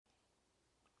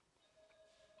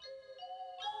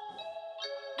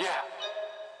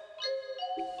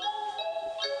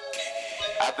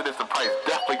After this, the price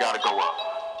definitely gotta go up.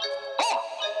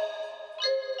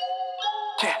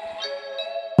 Yeah.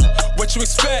 What you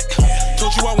expect?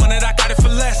 Told you I wanted, I got it for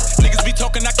less. Niggas be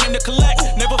talking, I came to collect.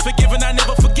 Never forgiven, I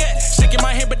never forget. Shaking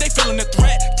my hand, but they feeling the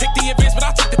threat. Take the advance, but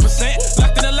I'll take the percent.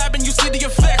 Locked in the lab and you see the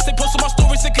effects. They post on my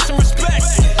stories and get some respect.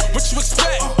 What you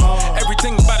expect?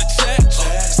 Everything about a check.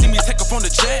 See me take up on the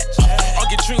jet. All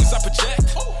your dreams I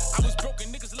project. I was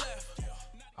broken, niggas left.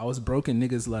 I was broken,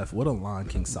 niggas left. What a line,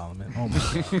 King Solomon. Oh my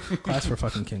God. Class for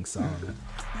fucking King Solomon.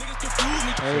 Niggas confuse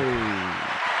me.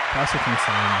 Class for King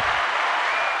Solomon.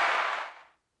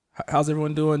 How's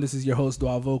everyone doing? This is your host,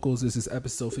 Dwal Vocals. This is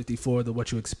episode 54 of the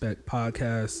What You Expect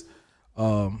podcast.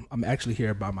 I'm actually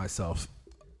here by myself.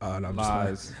 And I'm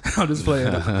Lies. I'm just playing.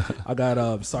 I got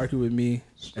Sarky with me,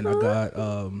 and I got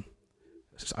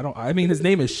his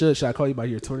name is Should. Should I call you by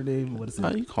your Twitter name? What is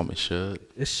it? You call me Should.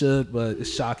 It's Should, but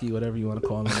it's Shocky, whatever you want to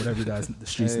call him, whatever you guys the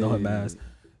streets know him as.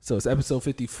 So it's episode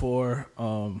 54.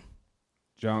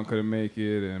 John couldn't make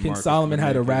it, and King Marcus Solomon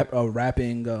had a couldn't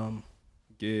rapping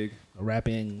gig.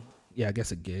 I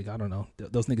guess a gig. I don't know.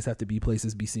 Those niggas have to be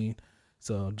places, be seen.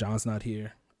 So John's not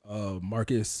here.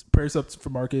 Marcus, prayers up for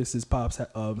Marcus. His pops,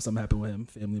 something happened with him,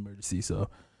 family emergency. So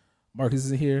Marcus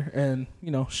isn't here, and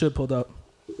Should pulled up.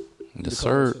 Yes,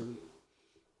 sir.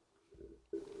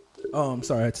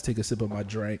 Sorry, I had to take a sip of my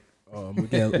drink.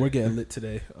 We're getting lit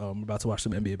today. We're about to watch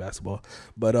some NBA basketball.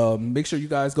 But make sure you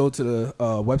guys go to the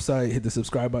website, hit the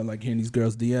subscribe button, like hearing these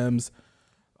girls' DMs.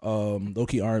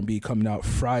 Low-key R&B coming out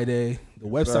Friday. The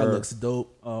website looks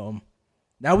dope.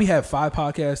 Now we have 5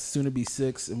 podcasts, soon to be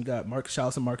 6, and we got shout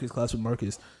out to Marcus, Class with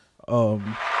Marcus. We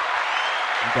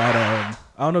got I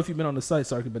don't know if you've been on the site,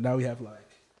 Sarky, but now we have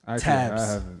tabs. I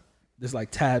haven't. There's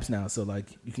tabs now, so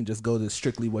you can just go to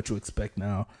strictly What You Expect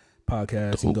Now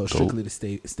podcast and go strictly to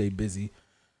stay busy.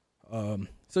 So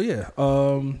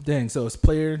it's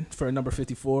player for number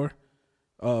 54.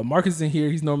 Marcus isn't here.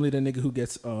 He's normally the nigga who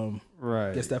gets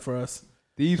that for us.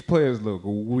 These players look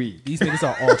weak. These niggas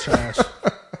are all trash.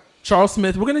 Charles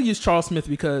Smith. We're gonna use Charles Smith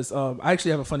because I actually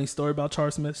have a funny story about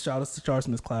Charles Smith. Shout out to Charles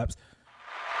Smith claps.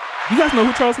 You guys know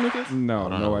who Charles Smith is?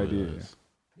 No idea.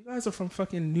 You guys are from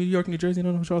fucking New York, New Jersey. You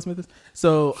don't know who Charles Smith is?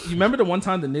 So you remember the one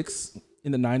time the Knicks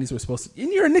in the 90s were supposed to,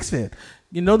 and you're a Knicks fan.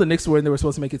 You know the Knicks were, and they were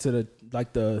supposed to make it to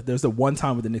there's the one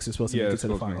time where the Knicks were supposed to make it to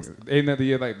the finals. Ain't that the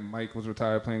year Mike was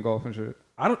retired playing golf and shit?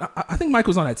 I think Mike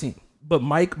was on that team, but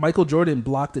Michael Jordan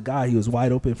blocked a guy. He was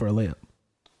wide open for a layup.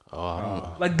 Oh, I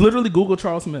don't know. Literally Google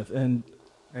Charles Smith, and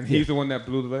he's the one that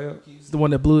blew the layup? He's the one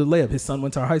that blew the layup. His son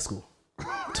went to our high school.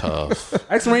 Tough.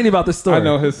 Ask Rainey about this story. I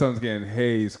know his son's getting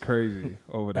hazed crazy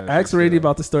over that. Ask Rainey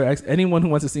about the story. Ask anyone who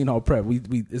wants to see Hall Prep.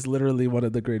 It's literally one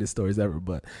of the greatest stories ever.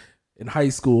 But in high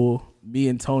school, me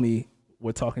and Tony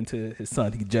were talking to his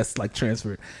son. He just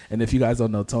transferred. And if you guys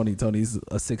don't know Tony's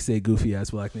a 6'8" goofy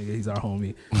ass black nigga. He's our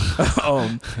homie.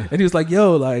 And he was like,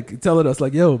 yo, telling us my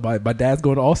dad's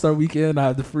going to All-Star Weekend. I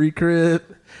have the free crib.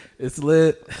 It's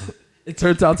lit. It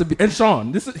turns out to be, and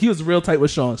Sean, he was real tight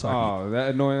with Sean. Oh,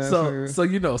 that annoying ass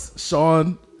nigga. So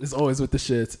Sean is always with the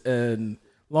shits. And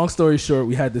long story short,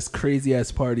 we had this crazy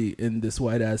ass party in this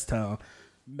white ass town.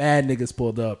 Mad niggas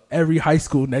pulled up. Every high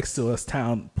school next to us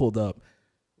town pulled up.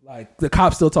 The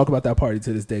cops still talk about that party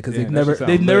to this day because they've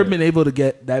never been able to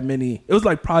get that many. It was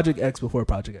like Project X before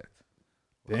Project X.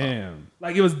 Damn.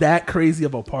 It was that crazy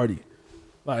of a party.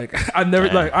 I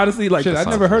never, honestly, shit, I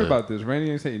never heard about this.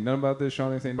 Randy ain't saying nothing about this.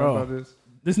 Sean ain't saying nothing about this.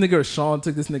 This nigga Sean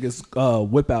took this nigga's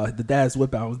whip out. The dad's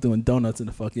whip out, was doing donuts in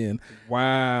the fucking.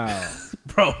 Wow.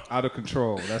 Bro. Out of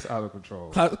control. That's out of control.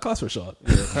 Class for Sean.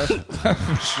 Yeah, class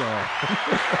for Sean.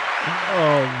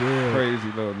 Oh, man. Crazy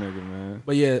little nigga, man.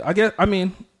 But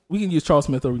yeah, we can use Charles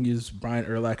Smith or we can use Brian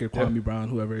Urlacher, Kwame Brown,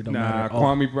 whoever. It don't matter.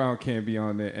 Kwame Brown can't be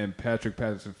on there, and Patrick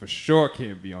Patterson for sure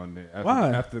can't be on there. Why?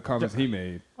 After the comments he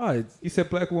made. Why? He said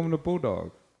black woman a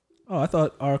bulldog. Oh, I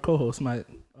thought our co-host might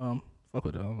fuck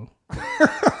with it. I don't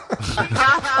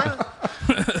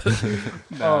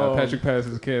know. Patrick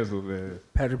Patterson's canceled, man.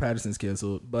 Patrick Patterson's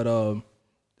canceled. But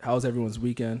how was everyone's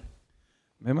weekend?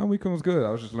 Man, my weekend was good.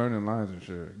 I was just learning lines and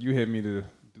shit. You hit me to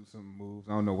do some moves.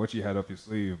 I don't know what you had up your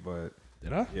sleeve, but...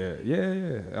 Did I?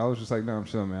 Yeah. I was just like, no, I'm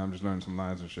chilling, man. I'm just learning some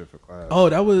lines and shit for class. Oh,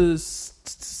 that was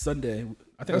Sunday.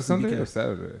 I think that was Sunday or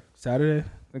Saturday? Saturday?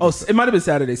 Oh, it might have been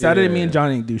Saturday. Saturday, yeah. Me and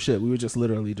Johnny didn't do shit. We were just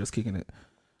literally just kicking it.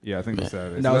 Yeah, I think it was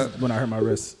Saturday. And that was when I hurt my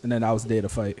wrist. And then I was the day of the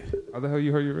fight. How the hell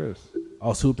you hurt your wrist? I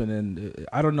was hooping and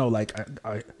I don't know,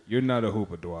 You're not a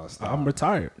hooper, Dwal. Stop. I'm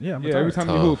retired. Yeah, I'm retired. Every time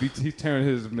you hoop, he's tearing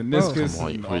his meniscus.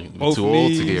 You're too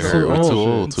old to get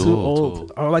hurt. Too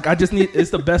old. I just need, it's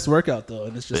the best workout though.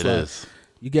 And it's just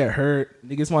You get hurt,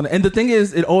 niggas want to, and the thing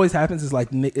is, it always happens is like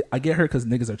I get hurt because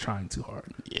niggas are trying too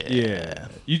hard. Yeah.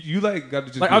 You like got to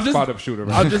just Like, be I'm a just- spot up shooter.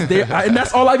 Right? I'm just there, and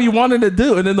that's all I be wanting to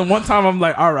do. And then the one time I'm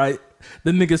like, all right,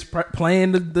 the niggas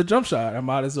playing the jump shot. I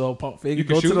might as well pump fake, you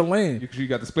can go shoot to the lane. You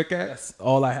got the split cat. That's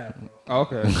all I have. Oh,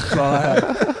 okay. That's all I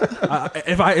have.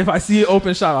 If I see an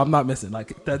open shot, I'm not missing.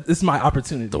 Like that, this is my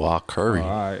opportunity. Dwight Curry. All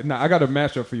right. Now I got a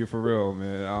matchup for you for real,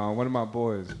 man. One of my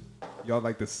boys. Y'all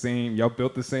like the same. Y'all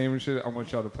built the same and shit. I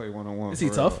want y'all to play 1-on-1. Is he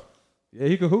tough? Yeah,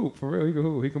 he can hoop for real. He can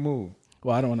hoop. He can move.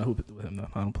 Well, I don't want to hoop it with him though.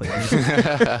 I don't play.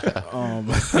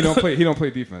 He don't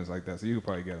play defense like that, so you could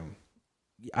probably get him.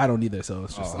 I don't either. So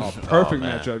it's just Perfect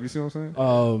man. matchup. You see what I'm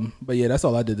saying? But yeah, that's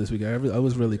all I did this weekend. It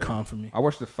was really calm for me. I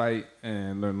watched the fight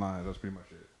and learned lines. That's pretty much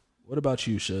it. What about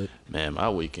you, Shud? Man, my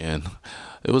weekend.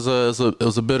 It was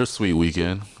a bittersweet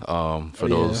weekend. For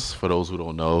those who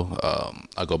don't know,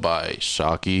 I go by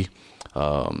Shockey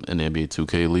in the NBA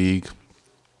 2K League.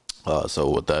 So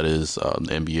what that is, the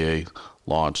NBA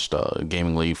launched a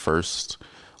gaming league first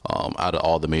out of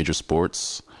all the major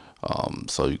sports.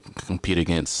 So you can compete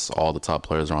against all the top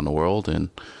players around the world, and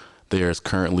there's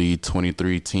currently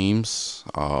 23 teams,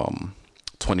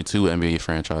 22 NBA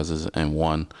franchises, and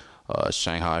one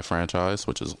Shanghai franchise,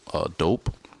 which is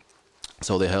dope.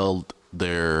 So they held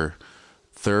their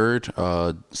third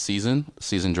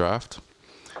season draft,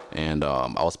 and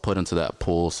I was put into that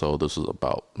pool. So this was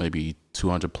about maybe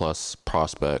 200 plus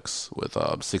prospects with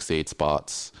 68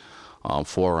 spots,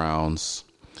 4 rounds.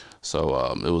 So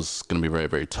it was going to be very,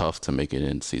 very tough to make it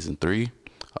in season 3.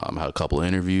 I had a couple of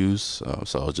interviews,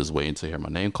 so I was just waiting to hear my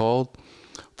name called.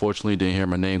 Fortunately, didn't hear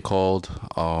my name called,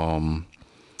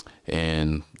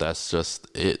 and that's just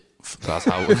it. That's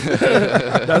how.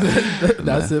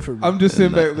 That's it for me. I'm just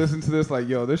sitting back listening to this like,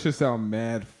 yo, this should sound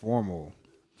mad formal.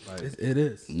 Like, It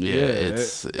is. Yeah,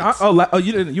 it's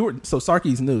You didn't. You were so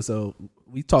Sarky's new. So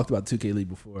we talked about 2K League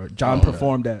before. John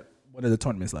performed at one of the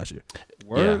tournaments last year.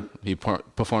 yeah. He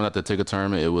performed at the ticket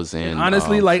tournament. It was in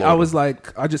Honestly, like Florida. I was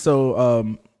like, I just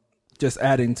just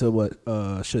adding to what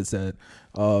Shud said.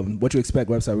 What you expect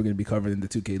website we're going to be covering in the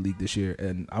 2K League this year,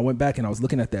 and I went back and I was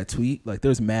looking at that tweet. Like,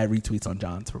 there's mad retweets on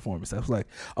John's performance. That was like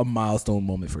a milestone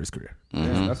moment for his career.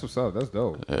 yeah, that's what's up. That's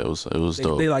dope. Yeah, it was They,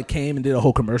 dope. they like came and did a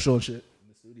whole commercial and shit in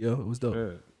the studio. It was dope.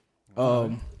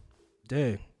 Yeah.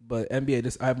 Dang. But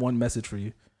NBA, I have one message for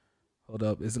you. Hold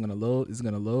up. Is it gonna load? Is it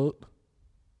gonna load?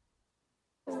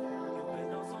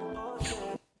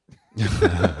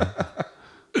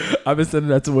 I've been sending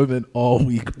that to women all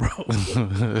week, bro.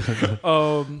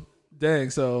 Dang.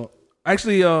 So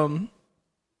actually,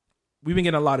 we've been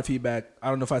getting a lot of feedback. I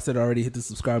don't know if I said it already. Hit the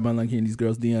subscribe button, like hearing these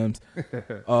girls' DMs.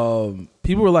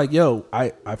 People were like, "Yo,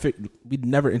 we'd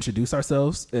never introduce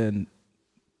ourselves," and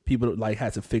people like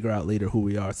had to figure out later who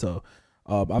we are. So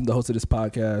I'm the host of this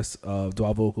podcast,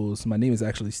 Dwa Vocals. My name is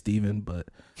actually Steven, but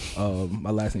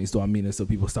my last name is Dwamina, so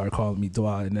people started calling me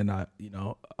Dwa. And then I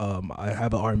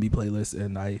have an R&B playlist,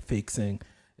 and I fake sing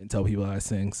and tell people I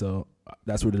sing. So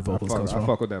that's where the vocals comes from. I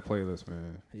fuck with that playlist,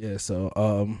 man. Yeah,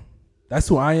 so that's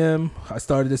who I am. I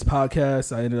started this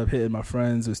podcast. I ended up hitting my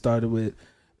friends. We started with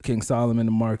King Solomon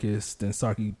and Marcus. Then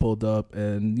Sarky pulled up,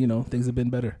 and things have been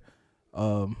better.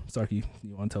 Sarky,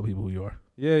 you want to tell people who you are?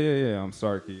 Yeah. I'm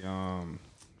Sarky.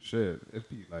 Shit, it'd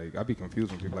be like I'd be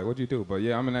confused when people like, "What'd you do?" But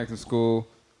yeah, I'm in acting school.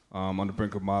 On the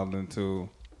brink of modeling too.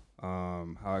 How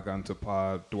I got into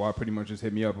pod. Dwa pretty much just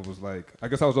hit me up. It was like, I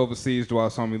guess I was overseas.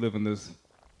 Dwa saw me living this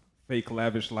fake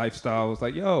lavish lifestyle. I was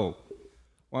like, "Yo,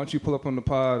 why don't you pull up on the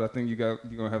pod? I think you're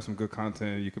gonna have some good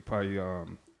content. You could probably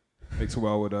mix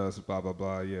well with us." Blah blah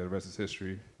blah. Yeah, the rest is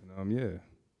history. And yeah,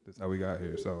 that's how we got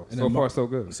here. So far so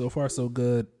good. So far so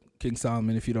good. King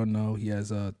Solomon, if you don't know, he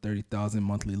has 30,000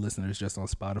 monthly listeners just on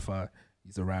Spotify.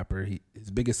 He's a rapper.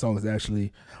 His biggest song is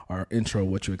actually our intro,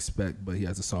 What You Expect, but he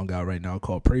has a song out right now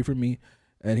called Pray For Me,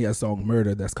 and he has a song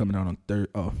Murder that's coming out on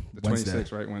Wednesday.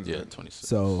 26th, right? Wednesday. Yeah, 26.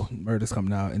 So Murder's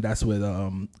coming out, and that's with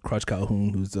Crutch Calhoun,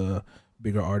 who's a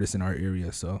bigger artist in our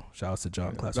area. So shout out to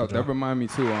John. Class for John. That remind me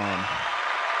too.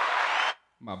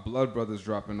 My blood brother's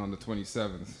dropping on the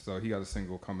 27th, so he got a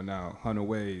single coming out, 100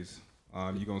 Ways.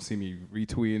 You're gonna see me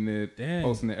retweeting it,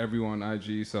 posting it everyone on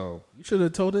IG. So You should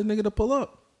have told that nigga to pull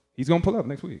up. he's gonna pull up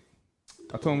next week.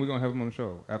 I told him we're gonna have him on the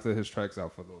show after his track's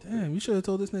out for a little bit. Damn, you should have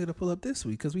told this nigga to pull up this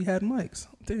week because we had mics.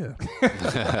 Damn.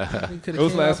 It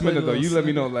was last minute though. You let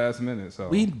me know last minute. So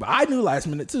I knew last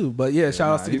minute too, but yeah,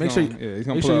 shout out to you. Make sure he's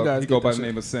gonna make pull sure you up. guys He go get by that the shit.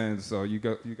 name of Sens. So you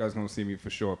guys gonna see me for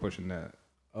sure pushing that.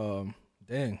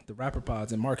 Dang, the rapper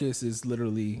pods, and Marcus is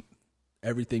literally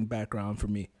everything background for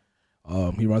me.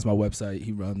 He runs my website,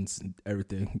 he runs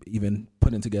everything, even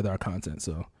putting together our content.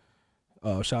 So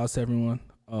shout out to everyone.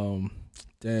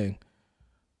 Dang.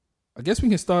 I guess we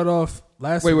can start off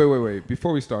last. Wait.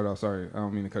 Before we start off, sorry, I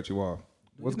don't mean to cut you off.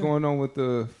 What's going on with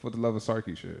the For the Love of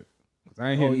Sarky shit? 'Cause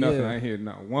I ain't hearing nothing. I ain't hearing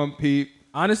not one peep.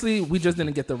 Honestly, we just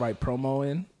didn't get the right promo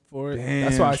in for it. Damn,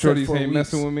 that's why I said shorties 4 ain't weeks.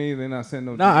 messing with me. They're not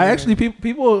sending no. No, I actually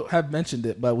people have mentioned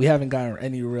it, but we haven't gotten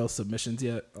any real submissions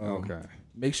yet. Okay.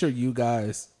 Make sure you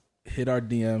guys hit our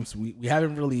DMs. We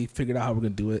haven't really figured out how we're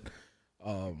gonna do it.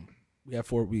 We have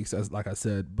 4 weeks, as like I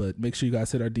said, but make sure you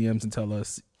guys hit our DMs and tell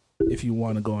us if you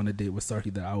want to go on a date with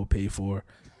Sarky that I will pay for.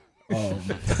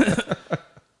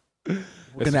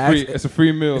 It's a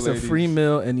free meal. It's ladies. a free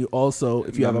meal, and you also,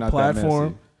 if you have a Not that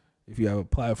platform,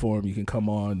 messy. you can come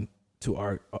on to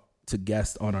our to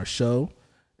guest on our show,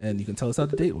 and you can tell us how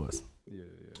the date was.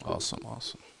 Awesome.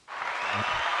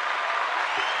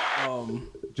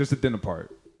 Just a dinner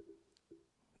part.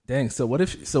 Dang. So what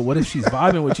if she's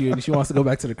vibing with you and she wants to go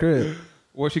back to the crib?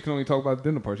 Or she can only talk about the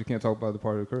dinner part. She can't talk about the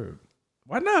part of the crib.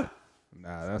 Why not?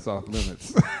 Nah, that's off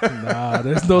limits. Nah,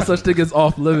 there's no such thing as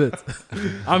off limits.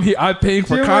 I'm here. I'm paying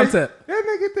for content. That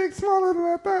nigga dick smaller than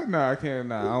I thought. Nah, I can't.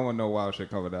 Nah, I don't want no wild shit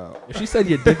coming out. If she said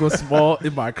your dick was small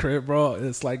in my crib, bro,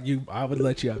 it's like I would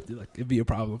let you have to, like, it'd be a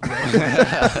problem.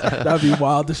 That'd be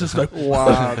wild disrespect.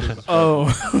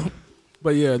 Oh,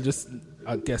 but yeah, just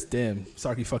I guess damn,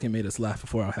 Sarky fucking made us laugh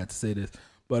before I had to say this.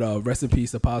 But rest in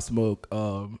peace to Pop Smoke.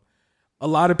 A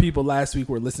lot of people last week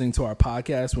were listening to our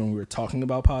podcast when we were talking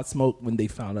about Pop Smoke when they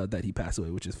found out that he passed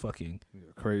away, which is fucking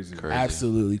crazy.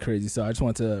 Absolutely crazy. So I just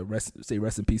want to say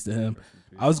rest in peace to him.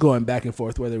 I was going back and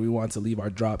forth whether we want to leave our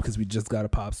drop because we just got a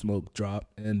Pop Smoke drop,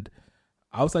 and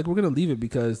I was like, we're gonna leave it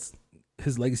because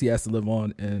his legacy has to live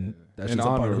on, and that's just a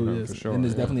part of who he is. Sure, and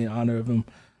it's definitely an honor of him.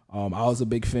 I was a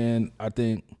big fan. I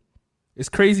think it's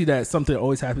crazy that something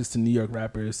always happens to New York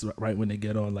rappers right when they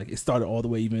get on. Like, it started all the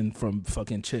way even from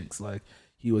fucking chicks. Like,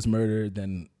 he was murdered,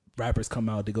 then rappers come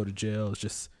out, they go to jail. It's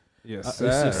just it's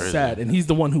just sad. And he's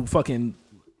the one who fucking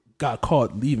got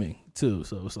caught leaving too.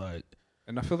 So it's like,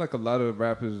 and I feel like a lot of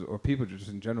rappers or people just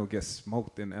in general get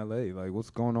smoked in LA. Like, what's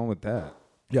going on with that?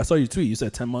 Yeah, I saw your tweet. You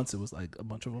said 10 months. It was like a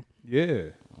bunch of them. Yeah,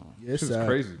 it's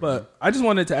crazy. But man. I just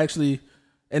wanted to actually.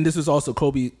 And this was also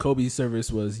Kobe's service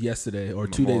was yesterday or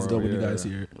 2 days ago when you guys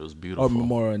here. It was beautiful. Or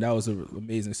Memorial, and that was an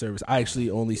amazing service. I actually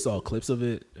only saw clips of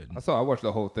it. I watched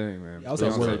the whole thing, man. Yeah, I was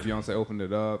at work. Beyonce opened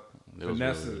it up.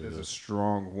 Vanessa really is a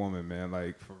strong woman, man.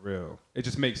 Like, for real. It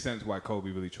just makes sense why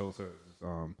Kobe really chose her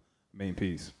as main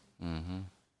piece. Mm-hmm.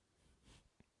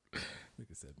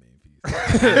 Nigga said main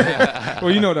piece.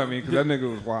 Well, you know what I mean, because that nigga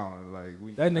was wild. Like,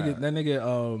 that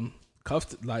nigga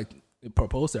cuffed, like,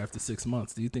 proposed to her after 6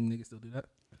 months. Do you think niggas still do that?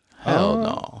 Hell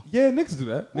no. Yeah, niggas do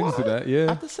that. Niggas do that.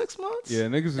 Yeah. After 6 months? Yeah,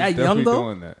 niggas is That definitely young, though?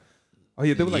 doing that. Oh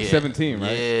yeah, they were like 17,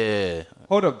 right? Yeah.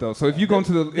 Hold up though. So if you go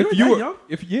into the, if were you that were, young?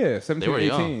 if yeah, 17, were 18,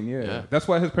 young. yeah. Yeah. That's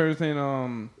why his parents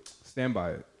didn't stand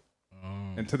by it.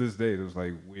 And to this day, there was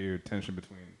like weird tension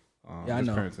between Yeah, I his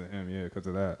know. parents and him. Yeah, because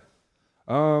of that.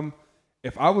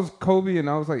 If I was Kobe and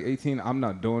I was like 18, I'm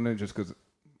not doing it just because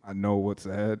I know what's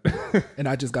ahead. And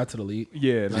I just got to the league.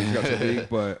 Yeah, and I just got to the league,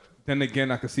 but then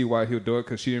again, I could see why he would do it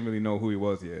because she didn't really know who he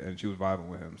was yet, and she was vibing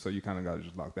with him. So you kind of got to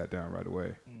just lock that down right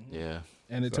away. Yeah.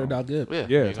 And it turned out good. Yeah.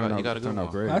 Yeah, You it turned got a good out one.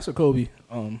 great. That's for Kobe.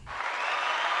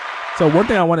 So one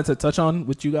thing I wanted to touch on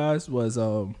with you guys was,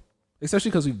 especially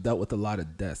because we've dealt with a lot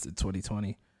of deaths in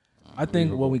 2020. I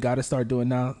think what we got to start doing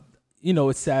now,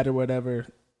 it's sad or whatever.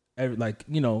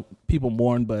 People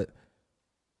mourn, but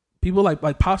people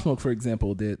like Pop Smoke, for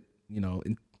example, did,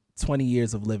 in 20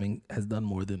 years of living has done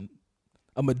more than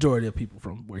a majority of people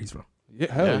from where he's from.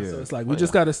 Yeah, hell yeah. So it's like, we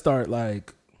just got to start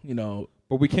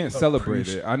But we can't celebrate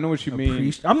it. I know what you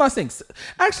mean. I'm not saying.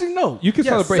 Actually, no. You can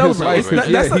Yes, celebrate his life celebrate.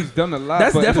 because he's done a lot.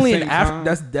 That's but definitely at the same time,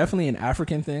 that's definitely an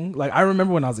African thing. Like, I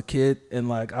remember when I was a kid, and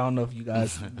like, I don't know if you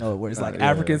guys know, where it's like Yeah.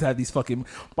 Africans have these fucking.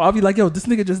 But I'll be like, yo, this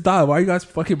nigga just died. Why are you guys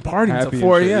fucking partying happy till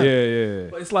 4 and shit. a.m.? Yeah.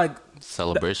 But it's like,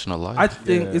 Celebration of life. I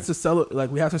think Yeah. it's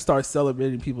we have to start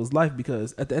celebrating people's life,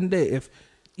 because at the end of the day,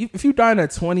 if you died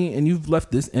at 20 and you've left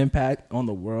this impact on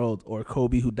the world, or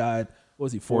Kobe, who died, what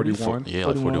was he, 41? Yeah,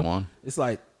 like 41. It's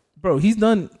like, bro, he's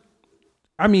done.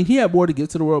 I mean, he had more to give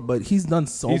to the world, but he's done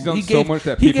so. He's done he so gave, much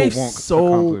that he people gave won't so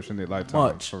accomplish in their lifetime.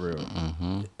 much For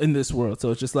real. in this world. So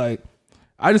it's just like,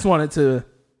 I just wanted to,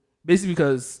 basically,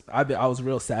 because I was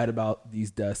real sad about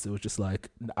these deaths. It was just like,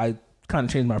 I kind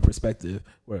of changed my perspective,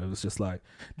 where it was just like,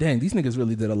 dang, these niggas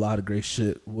really did a lot of great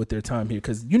shit with their time here,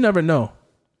 because you never know.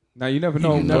 Now you never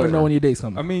know. You never know when your day's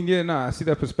coming. I mean, yeah, I see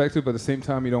that perspective, but at the same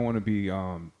time, you don't want to be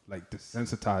like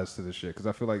desensitized to this shit, because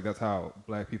I feel like that's how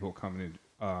black people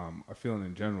are feeling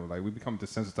in general. Like, we become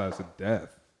desensitized to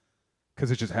death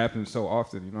because it just happens so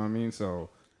often. You know what I mean? So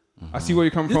I see where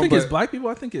you're coming Do you from. think But it's black people?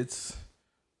 I think it's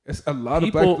It's a lot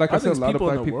People- of black, like I I said, think a lot of people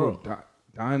in black the people world.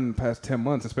 dying in the past 10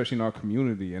 months, especially in our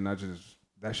community. And that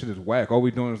shit is whack. All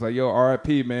we doing is like, yo,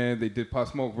 RIP, man. They did Pop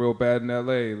Smoke real bad in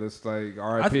LA. Let's like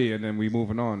RIP, and then we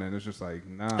moving on. And it's just like,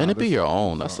 nah. And it be let's- your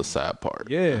own. That's the sad part.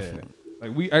 Yeah.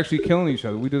 Like, we actually killing each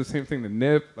other. We did the same thing to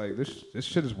Nip. Like, this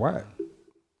shit is whack.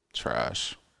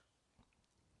 Trash.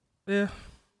 Yeah,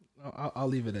 I'll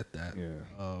leave it at that.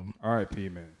 Yeah.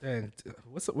 RIP, man. Dang,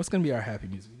 what's gonna be our happy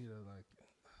music? We need to, like,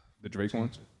 The Drake one?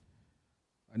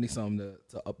 I need something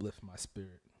to uplift my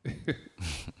spirit.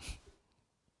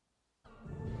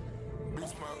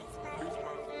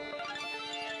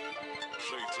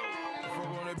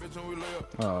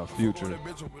 Future.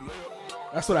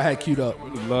 That's what I had queued up.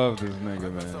 Love this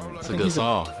nigga, man. It's a good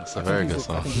song. It's a very good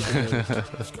song.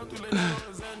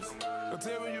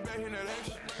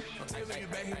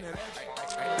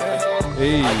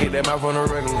 Hey. I get that mouth on the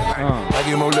regular. I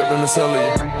get more lip than the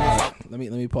cellular. Let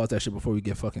me pause that shit before we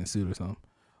get fucking sued or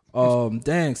something.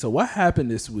 Dang. So what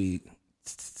happened this week?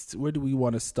 Where do we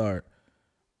want to start?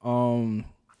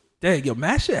 Dang, yo,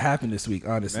 mad shit happened this week.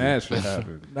 Honestly, Mad shit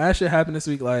happened. mad shit happened this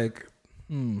week. Like,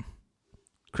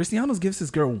 Cristiano gives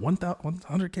his girl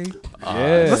 100K.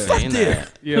 Yeah. Let's start saying there.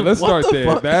 that. Yeah, let's What start the there.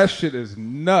 fuck? That shit is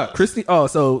nuts.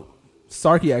 So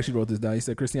Sarky actually wrote this down. He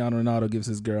said Cristiano Ronaldo gives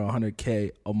his girl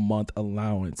 100K a month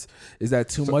allowance. Is that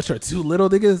too much or too little? I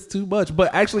think it's too much.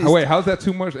 But actually, Oh, wait, how's that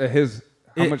too much at how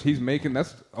It- much he's making?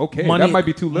 That's okay. money- That might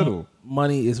be too little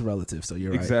money is relative. So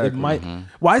you're right. Exactly. It might.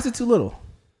 Why is it too little?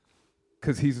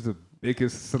 because he's the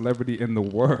biggest celebrity in the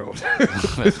world.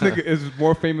 This nigga is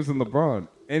more famous than LeBron,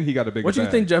 and he got a bigger What do you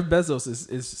bag. think Jeff Bezos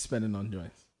is spending on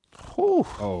joints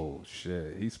Oh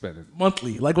shit, he's spending.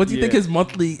 monthly? Like, what do you think Yeah.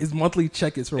 his monthly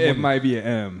check is for It women? might be an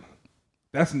M.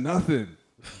 That's nothing.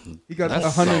 He got That's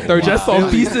 130 so Just on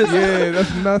pieces. Yeah,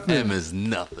 that's nothing. M is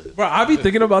nothing. Bro, I be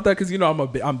thinking about that because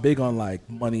I'm big on like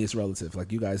money is relative.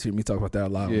 Like you guys hear me talk about that a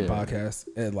lot on the Yeah. podcast,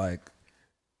 and like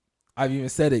I've even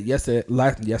said it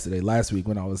last week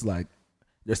when I was like,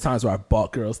 there's times where I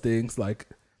bought girls things like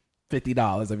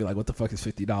 $50. I'd be like, what the fuck is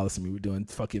 $50 to me? We're doing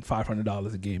fucking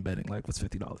 $500 a game betting. Like, what's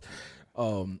 $50?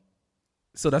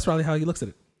 So that's probably how he looks at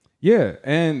it. Yeah,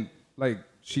 and like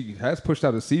she has pushed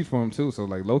out a seed for him too. So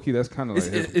like Loki, that's kind of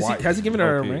like his wife. has he given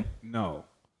her a low-key. ring? No,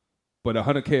 but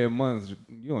 100K a month,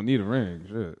 you don't need a ring.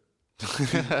 Shit.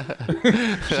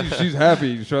 she's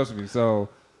happy. Trust me. So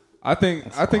I think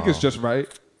it's just right.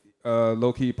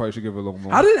 Low key probably should give her a little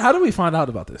more. How did we find out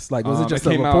about this? Like, was it just it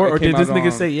a came out- report, it or did came this out nigga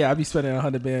on- say, "Yeah, I be spending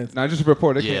 100 bands"? Nah, just a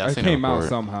report. It Yeah, I seen came the out report.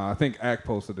 somehow. I think Act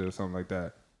posted it or something like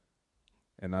that.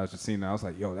 And I was just seeing that. I was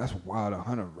like, yo, that's wild.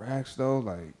 100 racks though.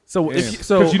 Like, So damn. if you-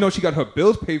 so- 'Cause you know she got her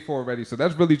bills paid for already, so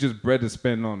that's really just bread to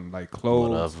spend on like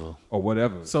clothes Whatever. or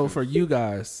whatever. So for you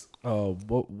guys,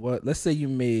 what? Let's say you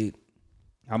made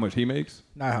How much he makes?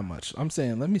 not how much. I'm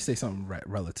saying, let me say something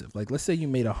relative. Like, let's say you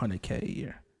made 100K a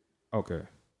year. Okay,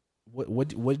 What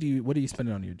are you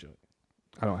spending on your joint?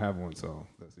 I don't have one, so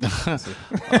that's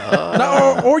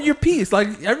No, or your piece.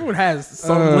 Like everyone has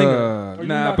some linger. Or you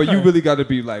nah, not but you current. really got to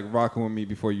be like rocking with me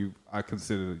before I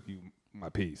consider you my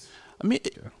piece. I mean,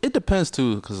 it depends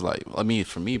too, because like, I mean,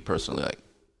 for me personally,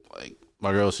 like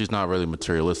my girl, she's not really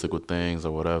materialistic with things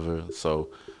or whatever. So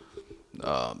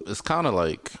it's kind of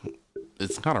like,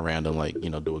 it's kind of random. Like, you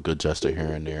know, do a good gesture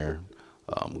here and there,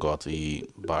 go out to eat,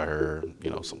 buy her,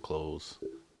 you know, some clothes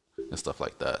and stuff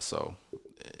like that. So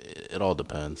it all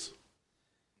depends.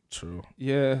 True.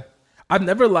 Yeah, I've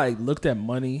never like looked at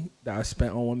money that I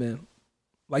spent on women.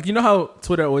 Like, you know how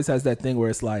Twitter always has that thing where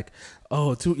it's like,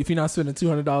 oh, if you're not spending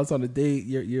 $200 on a date,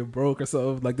 you're broke or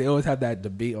something. Like, they always have that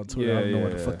debate on Twitter. I don't know why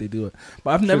the fuck they do it. But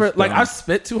I've never, like, dumb. I've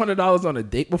spent $200 on a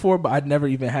date before, but I'd never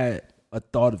even had a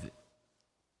thought of it.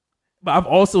 But I've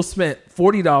also spent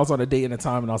 $40 on a date in a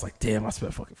time, and I was like, damn, I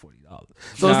spent fucking $40.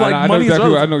 So it's like I know money's exactly.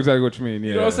 relative. I know exactly what you mean. Yeah,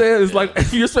 You know what I'm saying? It's like,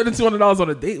 if you're spending $200 on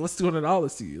a date, what's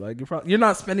 $200 to you? Like, you're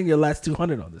not spending your last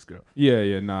 $200 on this girl.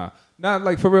 Yeah, nah. Not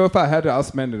like for real. If I had it, I'll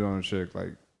spend it on a chick,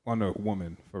 like on a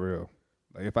woman for real.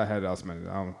 Like if I had it, I'll spend it.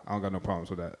 I don't got no problems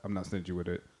with that. I'm not stingy with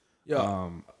it. Yeah.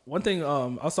 One thing, I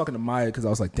was talking to Maya because I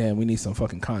was like, damn, we need some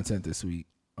fucking content this week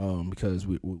because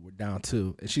we're down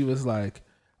too. And she was like,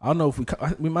 I don't know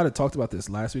if we might have talked about this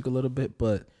last week a little bit,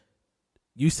 but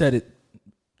you said it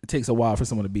takes a while for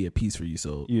someone to be at peace for you.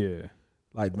 So Yeah.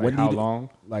 like Like how long?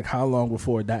 Like how long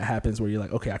before that happens where you're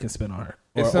like, okay, I can spend on her.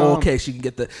 Or It's, okay, she can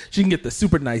get the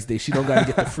super nice day. She don't got to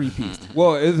get the free piece.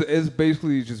 Well, it's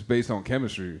basically just based on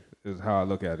chemistry. Is how I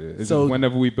look at it. It's So- just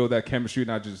whenever we build that chemistry,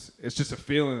 it's just a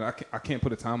feeling. I can't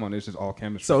put a time on it. It's just all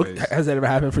chemistry. So based. has that ever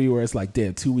happened for you where it's like,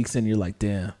 damn, 2 weeks in, you're like,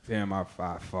 damn. Damn, I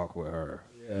fuck with her.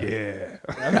 Yeah.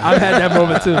 I've had that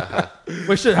moment too.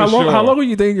 But shit, how For long sure. how long were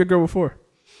you dating your girl before?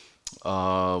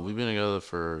 We've been together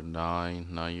for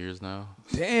 9 years now.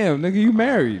 Damn, nigga, you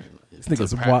married. This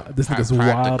nigga's wild. This nigga's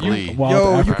wild. practically. Wild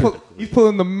Yo, Africa. he's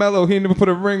pulling the mellow. He ain't even put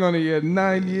a ring on it yet.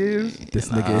 9 years. This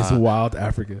nigga is wild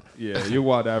Africa. Yeah, you're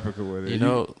wild Africa with it. You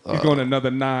know, you're going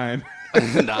another 9.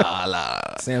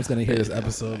 nah. Sam's gonna hear this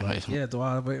episode like, yeah,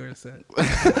 Dwight, wait a second.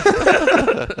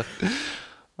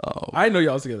 I didn't know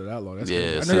y'all was together that long. That's crazy. I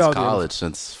Yeah, know since y'all college,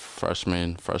 since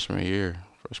freshman year.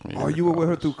 Oh, you were with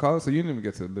her through college, so you didn't even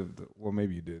get to live. Well,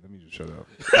 maybe you did. Let me just shut up.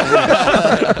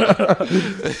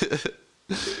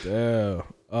 Damn.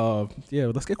 Yeah,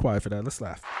 let's get quiet for that. Let's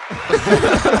laugh.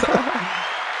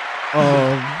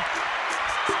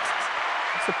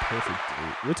 What's the perfect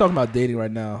date? We're talking about dating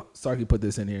right now. Sarky put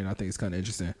this in here, and I think it's kind of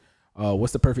interesting.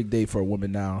 What's the perfect date for a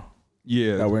woman now?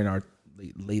 Yeah, that we're in our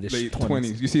late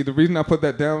 20s. You see, the reason I put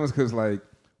that down was because, like,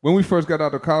 when we first got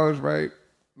out of college, right?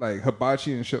 Like,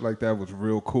 hibachi and shit like that was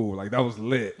real cool. Like, that was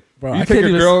lit. Bro, I can't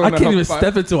even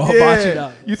step into a hibachi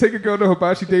now. You take a girl to a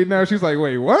hibachi date now, she's like,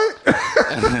 wait, what?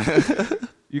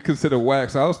 You consider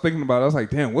wax. So I was thinking about it. I was like,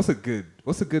 damn, what's a good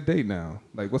date now?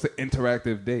 Like, what's an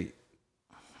interactive date?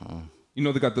 You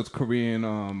know, they got those Korean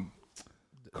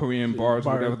bars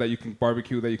or whatever that you can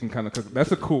barbecue, that you can kind of cook.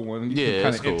 That's a cool one. You can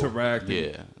kind of interact.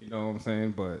 And, you know what I'm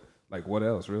saying? But, like, what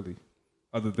else, really?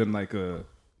 Other than, like, a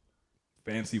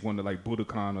fancy one to, like,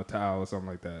 Budokan or Tao or something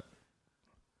like that.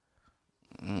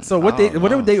 So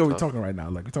whatever date are we talking right now?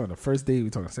 Like, we talking the first date? We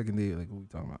talking the second date? Like, what are we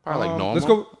talking about? Probably like normal. Let's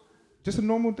go. Just a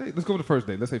normal date. Let's go with the first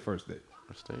date. Let's say first date.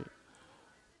 First date.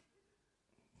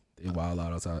 They wild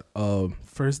out outside.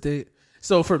 First date.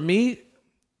 So for me,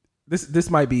 this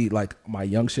might be like my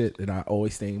young shit, and I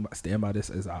always stand by this,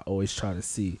 as I always try to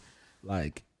see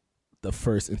like the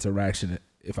first interaction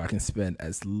if I can spend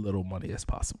as little money as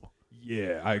possible.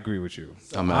 Yeah, I agree with you.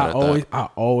 I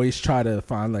always try to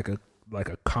find like a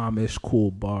calmish,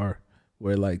 cool bar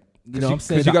where, like, you know what I'm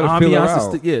saying? You gotta feel her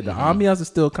out. The ambiance is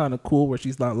still kind of cool, where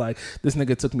she's not like, this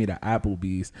nigga took me to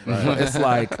Applebee's. Right. It's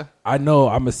like, I know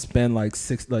I'm gonna spend like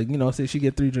 $6, like, you know, say she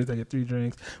get 3 drinks, I get 3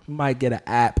 drinks. We might get an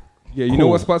app. Yeah, you know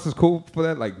what spots is cool for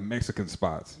that? Like Mexican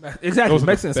spots. Exactly,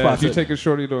 Mexican spots. You take a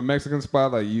shorty to a Mexican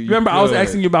spot, like you remember I was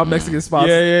asking you about Mexican spots.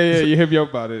 Yeah. You hit me up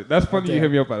about it. That's funny. You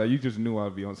hit me up about it. You just knew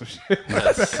I'd be on some shit.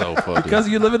 That's so funny. Because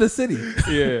you live in the city.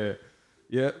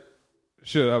 Yeah.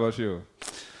 Sure. How about you?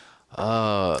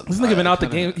 This nigga been out the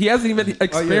game. He hasn't even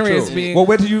experienced being. Well,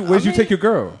 where did you take your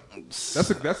girl? That's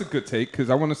a good take, because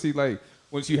I want to see, like,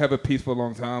 once you have a piece for a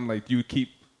long time, like, you keep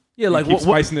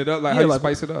spicing it up. Like, how you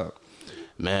spice it up?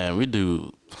 Man, we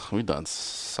done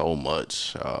so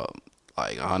much.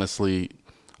 Like, honestly,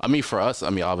 I mean, for us, I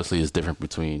mean, obviously it's different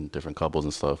between different couples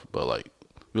and stuff, but like,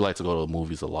 we like to go to the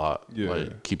movies a lot. Yeah.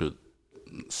 Like, keep it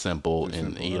simple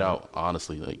and eat out.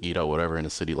 Honestly, like, eat out whatever in the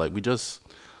city. Like, we just.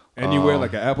 And you wear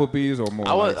like an Applebee's or more?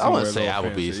 I wouldn't say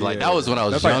Applebee's. Fancy. Like, that was when I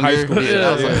was That's younger. Like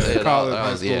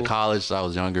high school. College. I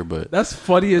was younger, but that's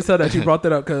funny as hell that you brought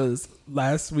that up, because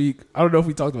last week, I don't know if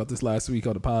we talked about this last week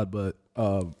on the pod, but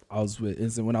I was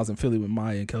when I was in Philly with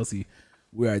Maya and Kelsey.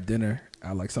 We were at dinner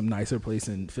at like some nicer place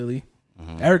in Philly.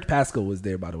 Eric Pascal was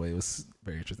there, by the way. It was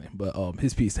very interesting, but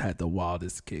his piece had the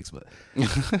wildest cakes. But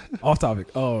off topic,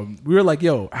 we were like,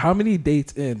 yo, how many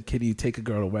dates in can you take a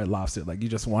girl to Red Lobster? Like, you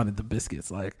just wanted the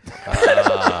biscuits. Like,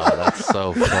 that's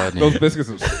so funny. Those biscuits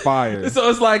are fire. So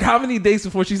it's like, how many dates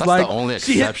before she's that's like, the only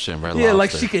exception, Red Lobster. Yeah, like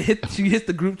she hits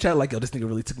the group chat like, yo, this nigga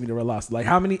really took me to Red Lobster. Like,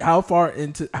 how far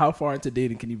into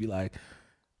dating can you be like,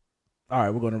 all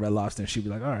right, we're going to Red Lobster, and she'd be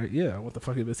like, all right, yeah, I want the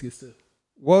fucking biscuits too.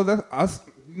 Well,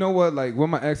 you know what? Like, with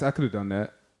my ex, I could have done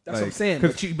that. That's what I'm saying.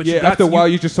 But after a while,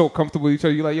 you're just so comfortable with each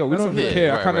other. You're like, yo, we don't really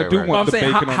care. I kind of do want the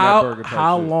bacon on that burger.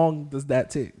 How long does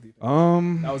that take?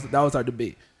 That was our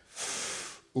debate.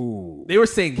 Ooh, they were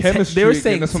saying chemistry. They were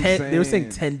saying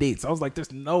 10 dates. I was like,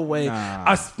 there's no way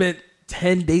I spent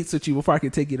 10 dates with you before I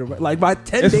could take you to, like, by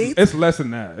 10 dates. It's less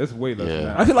than that. It's way less than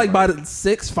that. I feel like by the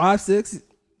 6.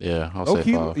 Yeah, I'll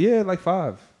say 5. Yeah, like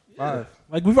 5. 5.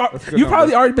 Like, you've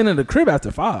probably already been in the crib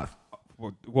after 5.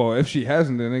 Well, if she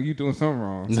hasn't, then you doing something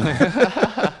wrong.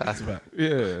 That's about.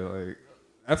 Yeah, like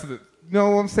after the. You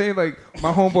know what I'm saying? Like,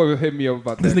 my homeboy would hit me up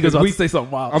about that. This nigga's about to say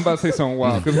something wild. I'm about to say something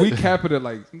wild, because we cap it at,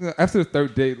 like, after the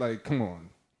 3rd date. Like, come on,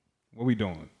 what we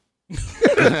doing?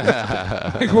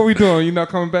 Like, what we doing? You not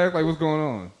coming back? Like, what's going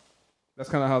on? That's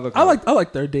kind of how I look. I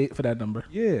like 3rd date for that number.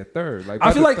 Yeah, 3rd. Like,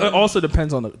 I feel like it also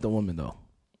depends on the woman though.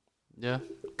 Yeah,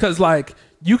 because like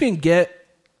you can get,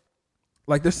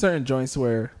 like, there's certain joints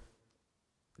where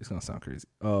it's gonna sound crazy.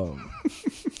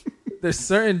 There's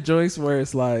certain joints where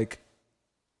it's like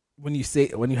when you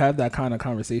have that kind of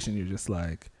conversation, you're just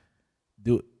like,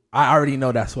 dude, I already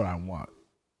know that's what I want.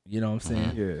 You know what I'm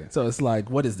saying? Yeah. So it's like,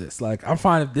 what is this? Like, I'm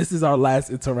fine if this is our last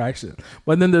interaction.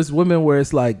 But then there's women where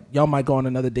it's like, y'all might go on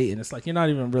another date and it's like, you're not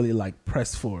even really like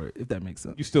pressed for it, if that makes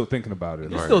sense. You're still thinking about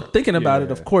it. You're still thinking about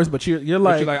it, of course, but you're But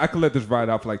like, you're like, I could let this ride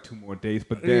out for like 2 more days,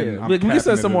 but then I'm we can tapping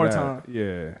spend some into more that. time.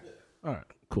 Yeah. All right,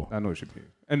 cool. I know what you mean.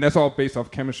 And that's all based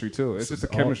off chemistry too. It's just a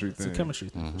chemistry thing. It's a chemistry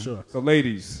thing, for sure. So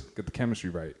ladies, get the chemistry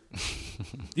right.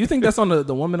 Do you think that's on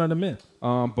the woman or the men?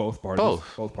 Both parties.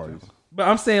 Both parties. But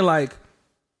I'm saying like,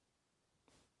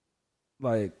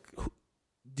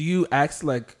 do you ask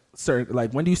like certain,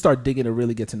 like when do you start digging to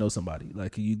really get to know somebody?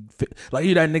 Like you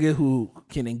that nigga who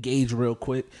can engage real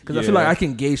quick? Because I feel like I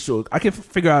can engage I can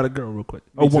figure out a girl real quick.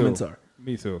 A woman, sorry.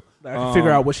 Me too. Like, I can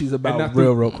figure out what she's about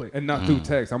real quick. And not through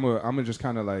text. I'm gonna just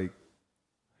kind of like,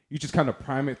 you just kind of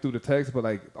prime it through the text, but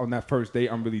like on that first date,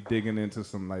 I'm really digging into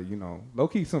some like, you know, low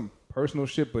key some personal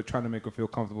shit, but trying to make her feel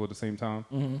comfortable at the same time.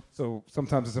 Mm-hmm. So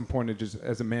sometimes it's important to just,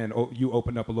 as a man, you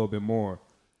open up a little bit more,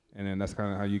 and then that's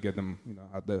kind of how you get them, you know,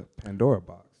 out the Pandora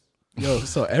box. Yo,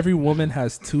 so every woman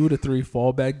has 2 to 3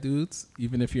 fallback dudes,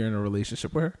 even if you're in a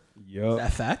relationship with her. Yup. Is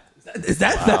that fact? Is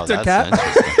that Wow, fact or that's cap?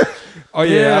 interesting. Oh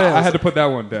yeah, Yeah. I had to put that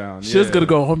one down. She was gonna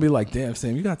go home and be like, "Damn,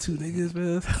 Sam, you got 2 niggas,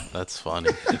 man." That's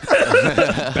funny.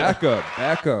 Back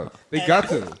up. They got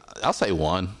to I'll say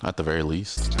 1 at the very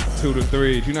least. 2 to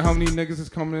 3. Do you know how many niggas is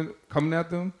coming at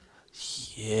them?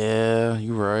 Yeah,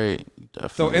 you're right.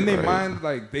 Definitely So in their right. mind,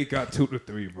 like they got 2 to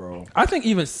 3, bro. I think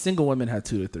even single women have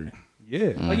 2 to 3.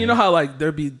 Yeah. Like, you know how like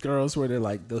there be girls where they're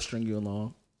like they'll string you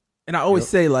along, and I always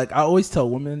say, like, I always tell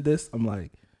women this. I'm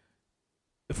like,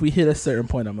 if we hit a certain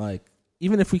point, I'm like,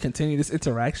 even if we continue this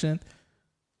interaction,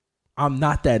 I'm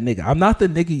not that nigga. I'm not the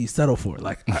nigga you settle for.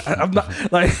 Like, I'm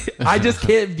not, like, I just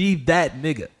can't be that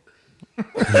nigga.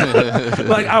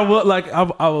 Like,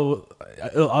 I'll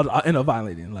end up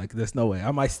violating. Like, there's no way.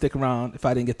 I might stick around if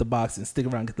I didn't get the box and stick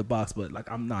around and get the box, but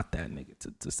like, I'm not that nigga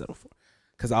to settle for,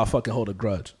 because I'll fucking hold a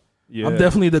grudge. Yeah. I'm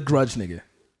definitely the grudge nigga.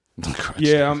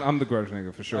 Yeah, I'm the grudge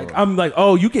nigga for sure. Like, I'm like,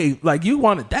 oh, you gave, like, you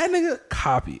wanted that nigga,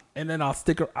 copy, and then I'll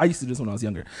stick. I used to do this when I was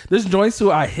younger. There's joints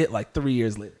who I hit like 3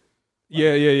 years later.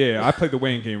 Yeah. I played the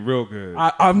Wayne game real good.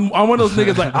 I'm one of those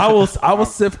niggas, like, I will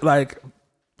sit, like,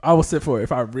 I will sit for it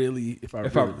if I really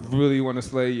want to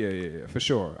slay, yeah, for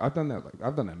sure. I've done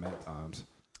that mad times.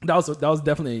 That was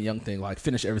definitely a young thing. Like,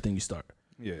 finish everything you start.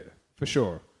 Yeah, for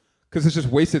sure. Because it's just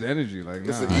wasted energy. Like,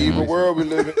 It's nah, an evil world we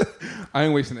live in. I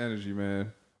ain't wasting energy,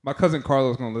 man. My cousin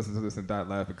Carlos gonna listen to this and die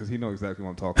laughing because he knows exactly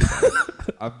what I'm talking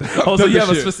about. I've So done you this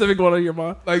have a shit. specific one on your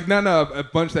mind? Like, no, a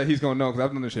bunch that he's gonna know because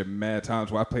I've done this shit mad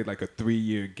times where I played like a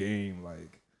 3-year game,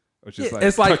 like, or just Yeah, like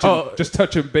it's like, just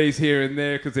touching base here and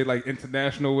there because they like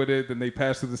international with it. Then they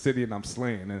pass through the city and I'm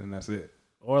slaying, and that's it.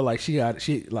 Or like she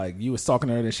like you was talking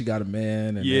to her, then she got a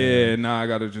man. And Yeah, I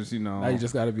gotta just, now you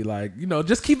just gotta be like,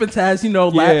 just keeping tabs,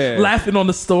 laughing on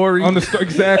the story.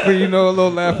 Exactly, a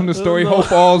little laugh on the story.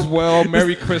 Hope all's well.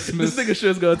 Merry Christmas. This nigga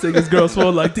shit's gonna take his girl's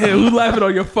phone. Like, damn, who's laughing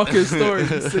on your fucking story?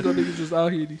 These single niggas just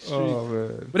out here in these streets. Oh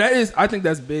man. But I think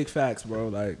that's big facts, bro.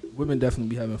 Like, women definitely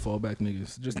be having fallback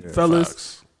niggas. Just fellas.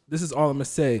 Facts. This is all I'm gonna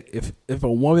say. If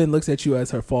a woman looks at you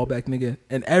as her fallback nigga,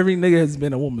 and every nigga has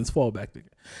been a woman's fallback nigga,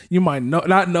 you might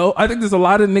not know. I think there's a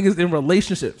lot of niggas in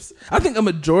relationships. I think a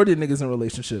majority of niggas in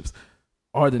relationships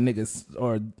are the niggas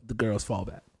or the girls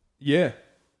fallback. Yeah.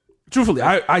 Truthfully,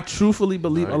 I truthfully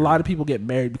believe a lot of people get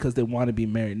married because they want to be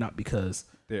married, not because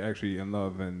They're actually in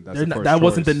love, and that's they're the not, first that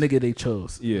wasn't the choice. nigga they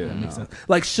chose. Yeah, That makes no. sense.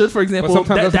 Like, for example,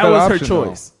 sometimes that's a that better was her option,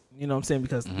 choice. You know what I'm saying?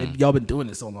 Because y'all been doing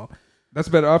this so long. That's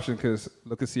a better option because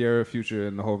look at Sierra, Future,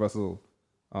 and the whole Russell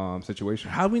situation.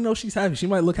 How do we know she's happy? She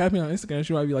might look happy on Instagram.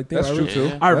 She might be like, damn, That's I true really,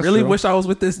 too. I That's really true. wish I was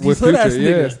with these With hood ass Future,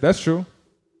 yes, niggas. that's true.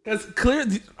 Because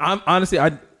clearly, I'm honestly, I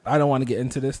don't want to get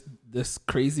into this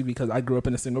crazy because I grew up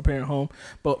in a single parent home.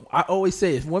 But I always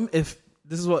say, if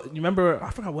this is what you remember,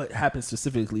 I forgot what happened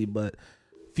specifically, but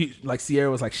like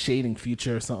Sierra was like shading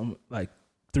Future or something like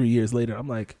 3 years later. I'm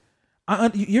like,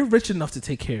 you're rich enough to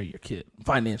take care of your kid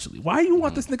financially. Why you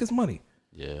want this nigga's money?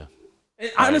 Yeah.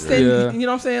 And I understand, Yeah. you know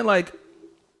what I'm saying? Like,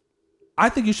 I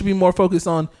think you should be more focused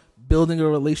on building a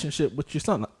relationship with your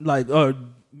son, like, or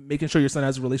making sure your son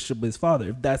has a relationship with his father,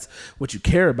 if that's what you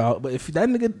care about. But if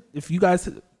you guys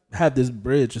have this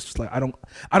bridge, it's just like, I don't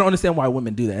understand why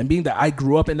women do that. And being that I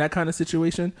grew up in that kind of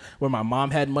situation where my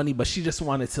mom had money, but she just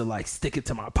wanted to like stick it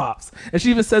to my pops. And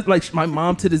she even said, like, my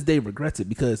mom to this day regrets it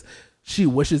because she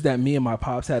wishes that me and my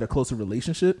pops had a closer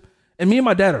relationship. And me and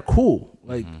my dad are cool.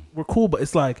 Like, we're cool, but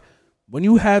it's like, when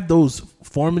you have those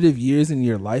formative years in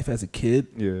your life as a kid,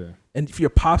 Yeah. and if your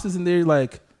pops isn't there,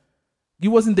 like,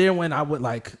 you wasn't there when I would,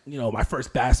 like, my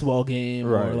first basketball game,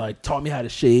 or Right. like taught me how to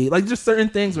shade, like, just certain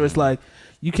things where it's like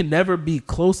you can never be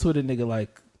close with a nigga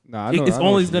like Nah, I know, it's I know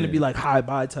always what you going to mean. be like high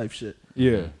buy type shit.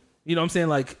 Yeah. You know what I'm saying?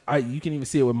 Like you can even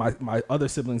see it with my other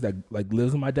siblings that like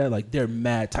lives with my dad. Like they're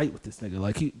mad tight with this nigga.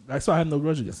 Like that's why I have no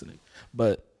grudge against the nigga.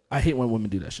 But I hate when women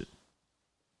do that shit.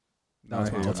 That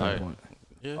was my ultimate point.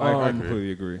 Yeah, I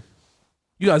completely agree.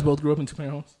 You guys both grew up in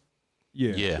 2-parent homes?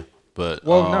 Yeah. Yeah, but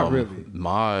Not really.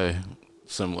 My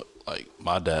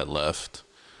dad left.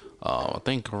 I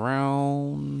think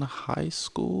around high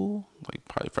school, like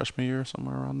probably freshman year,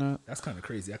 somewhere around that. That's kind of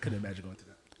crazy. I couldn't imagine going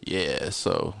through that. Yeah,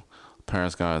 so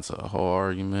parents got into a whole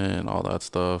argument and all that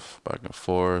stuff, back and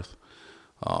forth.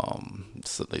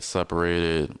 So they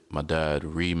separated. My dad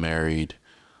remarried.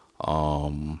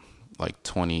 Like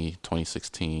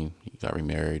 2016, he got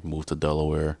remarried, moved to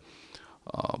Delaware.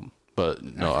 But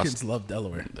no, Africans love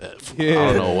Delaware. I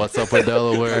don't know what's up with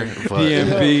Delaware, but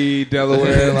DMV,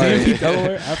 Delaware, like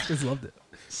Delaware, Africans loved it.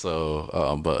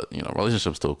 so, but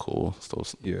relationship's still cool. Still,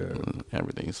 Yeah.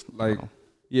 everything's like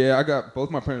yeah, I got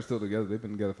both my parents still together. They've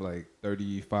been together for like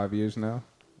 35 years now,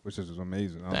 which is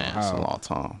amazing. I don't know damn, how. it's a long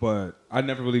time. But I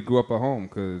never really grew up at home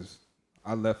because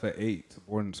I left at 8 to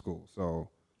boarding school. So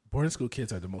Boarding school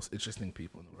kids are the most interesting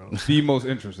people in the world. the most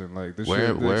interesting. Like the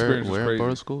Where experience was crazy.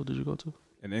 boarding school did you go to?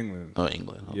 In England. Oh,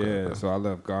 England. Okay, Yeah, okay. so I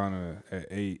left Ghana at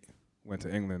 8, went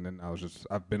to England, and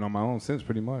I've been on my own since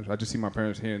pretty much. I just see my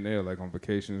parents here and there, like on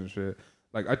vacations and shit.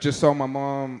 Like I just saw my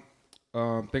mom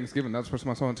Thanksgiving. That's the first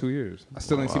time I saw her in 2 years. I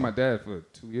still didn't see my dad for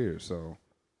 2 years, so.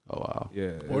 Oh wow.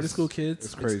 Yeah. Boarding school kids,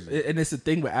 It's crazy. and it's the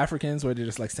thing with Africans where they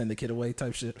just like send the kid away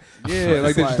type shit. Yeah,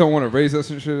 like It's they just don't want to raise us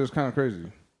and shit. It's kind of crazy.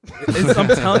 I'm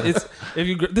telling,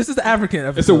 this is the African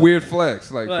episode. It's a weird flex,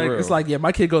 like for real. it's like, yeah,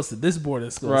 my kid goes to this boarding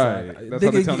school. Right. It's like, That's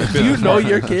how they tell me do you business know partners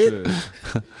your and kid?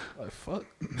 shit. Like, fuck.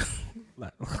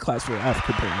 Like, class for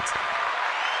African parents.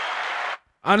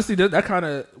 Honestly, that kind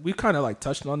of, we kind of like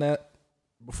touched on that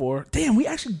before. Damn, we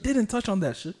actually didn't touch on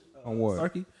that shit. On what?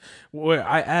 Sarky? Where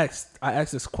I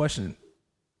asked this question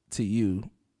to you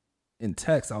in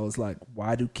text. I was like,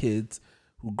 why do kids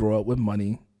who grow up with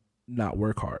money not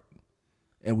work hard?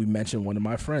 And we mentioned one of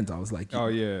my friends. I was like, Oh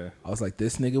yeah. I was like,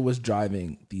 this nigga was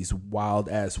driving these wild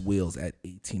ass wheels at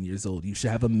 18 years old. You should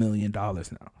have $1 million now.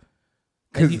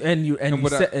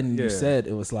 You said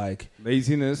it was like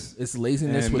Laziness. it's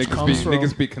laziness, And which niggas comes be, from.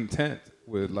 niggas be content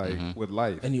with like with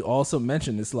life. And you also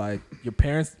mentioned it's like your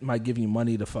parents might give you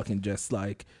money to fucking just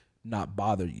like not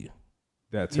bother you.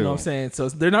 That too. You know what I'm saying? So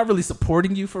they're not really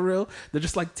supporting you for real. They're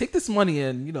just like, take this money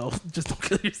and just don't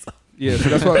kill yourself. Yeah, so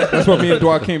that's what me and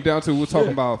Dwa came down to. We were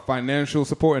talking about financial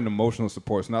support and emotional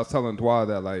support. So I was telling Dwa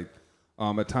that like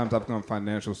at times I've gotten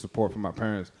financial support from my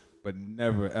parents, but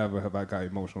never ever have I got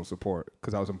emotional support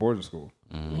because I was in boarding school.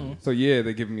 Mm-hmm. So yeah,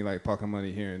 they're giving me like pocket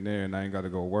money here and there, and I ain't got to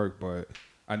go work, but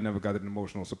I never got an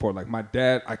emotional support. Like my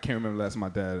dad, I can't remember the last time my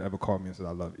dad ever called me and said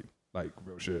I love you, like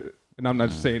real shit. And I'm not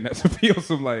just saying that to feel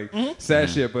some like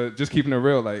sad shit, but just keeping it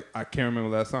real. Like I can't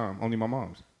remember the last time. Only my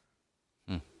mom's.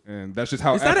 And that's just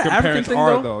how Is that an African African parents thing,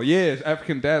 are, though? Yeah, it's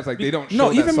African dads, like they don't show No,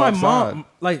 that even my soft mom, side.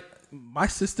 like my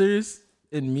sisters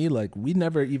and me, like we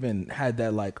never even had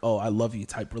that like, oh, I love you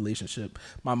type relationship.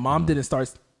 My mom didn't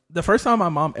start. The first time my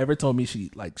mom ever told me she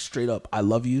like straight up I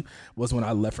love you was when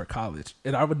I left for college,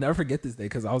 and I would never forget this day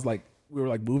because I was like, we were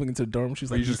like moving into the dorm. She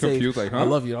was like, you just say, confused, like, huh? I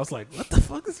love you. And I was like, what the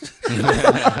fuck is?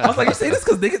 I was like, you say this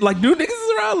because niggas, like new niggas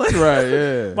is around, like Right,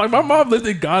 yeah. Like my mom lived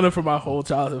in Ghana for my whole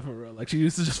childhood for real. Like she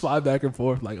used to just fly back and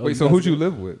forth. Like, oh, Wait, so guys who'd you are-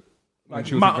 live with? When Like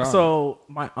she was in Ghana? so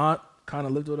my aunt kind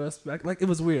of lived with us back. Like it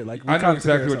was weird. Like we I know kinda took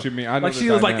care exactly of what you ourselves. mean. I know like the she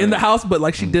was like in the dynamic. house, but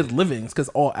like she did livings because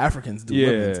all Africans do Yeah.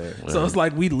 livings. So it's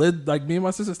like we lived like me and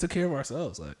my sisters took care of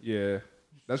ourselves. Like, Yeah,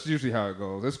 that's usually how it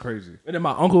goes. That's crazy. and then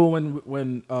my uncle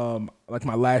when like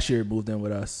my last year moved in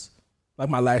with us. Like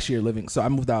my last year living, so I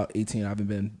moved out 18. I haven't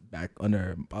been back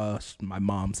under my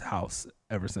mom's house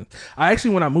ever since. I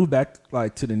actually, when I moved back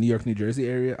like to the New York, New Jersey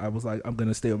area, I was like, I'm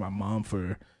gonna stay with my mom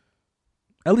for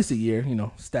at least a year.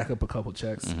 Stack up a couple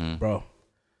checks, bro.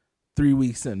 3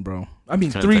 weeks in, bro. I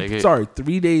mean, Couldn't take it.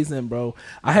 3 days in, bro.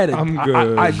 I had I'm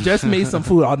good. I just made some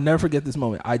food. I'll never forget this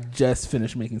moment. I just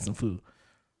finished making some food.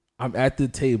 I'm at the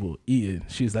table eating.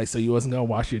 She's like, so you wasn't gonna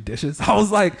wash your dishes? I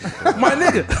was like, my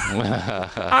nigga,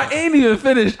 I ain't even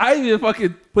finished. I ain't even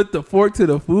fucking put the fork to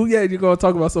the food yet. You're gonna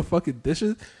talk about some fucking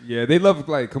dishes? Yeah, they love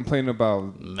like complaining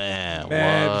about Man,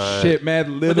 mad what? shit, mad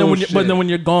little But then when shit. when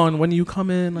you're gone, when you come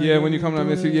in, like, yeah, when you come to doing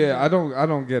miss you, it? yeah, I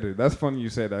don't get it. That's funny you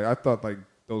say that. I thought like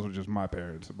those were just my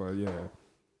parents, but yeah,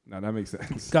 no, that makes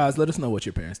sense. Guys, let us know what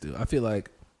your parents do. I feel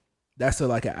like that's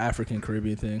like an African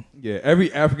Caribbean thing. Yeah,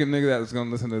 every African nigga that's gonna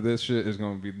listen to this shit is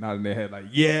gonna be nodding their head like,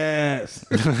 yes.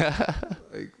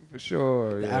 Like, For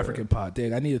sure. The Yeah. African pod.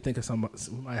 Dang, I need to think of some.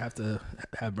 We might have to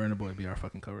have Burna Boy be our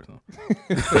fucking cover song.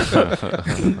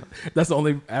 That's the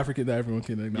only African that everyone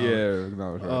can acknowledge. Yeah,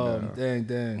 acknowledge right now.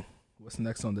 Dang. What's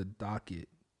next on the docket?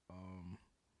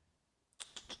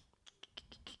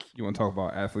 You want to talk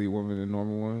about athlete woman and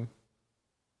normal woman?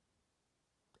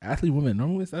 Athlete woman,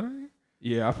 normal, is that right?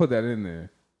 Yeah, I put that in there.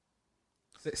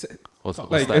 What's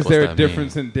Like, that, is there a mean?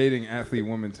 difference in dating athlete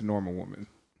woman to normal woman?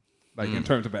 Like, in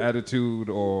terms of attitude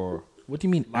or What do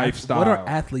you mean? lifestyle? What are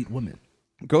athlete women?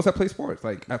 Girls that play sports,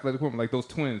 like athletic women, like those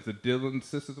twins, the Dillon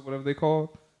sisters or whatever they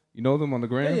call. You know them on the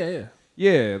gram? Yeah.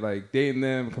 Yeah, like dating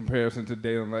them in comparison to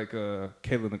dating like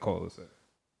Kayla Nicole, let's say.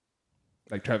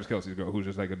 Like Travis Kelce's girl, who's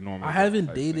just like a normal. I haven't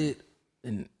type dated thing.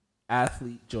 an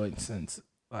athlete joint since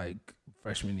like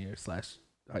freshman year /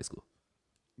 high school.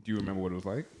 Do you remember what it was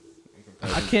like?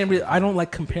 I can't really. I don't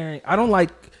like comparing. I don't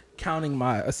like counting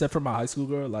my, except for my high school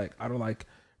girl. Like I don't like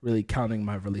really counting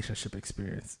my relationship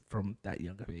experience from that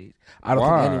young of age. I don't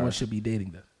Why? think anyone should be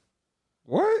dating them.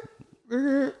 What?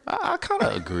 I kind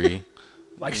of agree.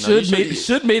 Like You know, you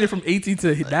should made it from 18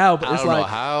 to now, but I it's don't know like,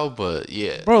 how, but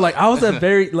yeah. bro, like I was a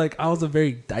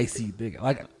very dicey nigga.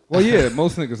 Like, Well, yeah,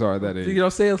 most niggas are that age. you know what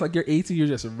I'm saying? It's like you're 18, you're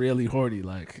just really horny.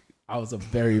 Like I was a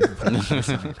very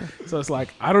person. So it's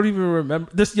like I don't even remember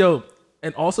this,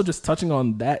 and also just touching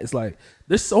on that, it's like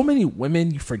there's so many women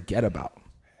you forget about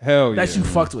Hell yeah. that you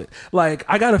fucked with. Like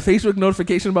I got a Facebook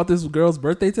notification about this girl's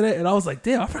birthday today, and I was like,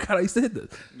 damn, I forgot I used to hit this.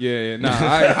 Yeah. Nah,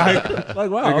 I Like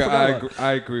wow, nigga,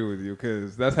 I agree with you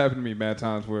because that's happened to me mad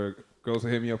times where girls will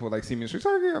hit me up with like see me in the streets.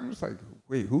 I'm just like,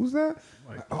 wait, who's that?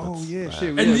 Like, oh yeah,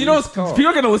 shit. And you know, people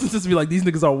are gonna listen to this and be like, these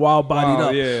niggas are wild bodied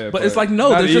up. Yeah, but it's like, no,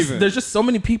 not there's just so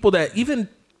many people that even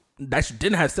that you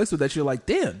didn't have sex with that you're like,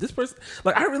 damn, this person,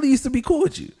 like I really used to be cool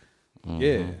with you.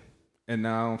 Yeah. And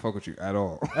now I don't fuck with you at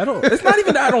all. At all. It's not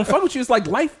even that I don't fuck with you. It's like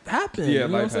life happens. Yeah, you know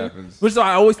life what I'm saying? happens. Which is why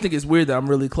I always think it's weird that I'm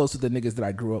really close with the niggas that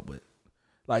I grew up with.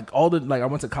 Like I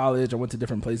went to college, I went to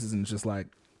different places, and it's just like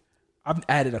I've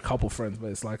added a couple friends, but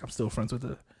it's like I'm still friends with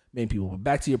the main people. But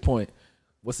back to your point,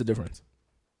 what's the difference?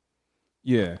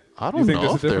 Yeah. I don't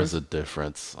know if there's a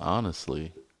difference,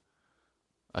 honestly.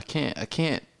 I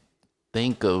can't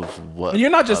think of what. And you're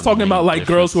not just a talking about main like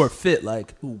girls who are difference. fit,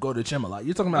 like who go to the gym a lot.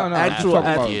 You're talking about No, actual I'm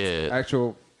talking athletes.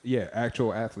 about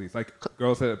actual athletes. Like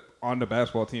girls that are on the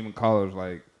basketball team in college,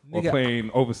 like or Nigga,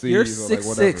 playing overseas You're or like 6'6",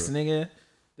 whatever.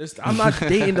 nigga. I'm not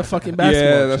dating the fucking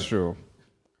basketball. Yeah, that's shit. true.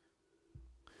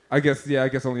 I guess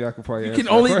only I can probably You answer can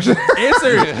that only question.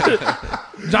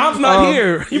 answer. John's not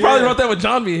here. You probably wrote that with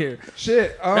John being here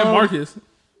Shit. and Marcus.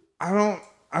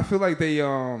 I feel like they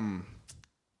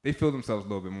feel themselves a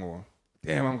little bit more.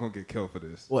 Damn, I'm gonna get killed for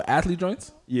this. What, athlete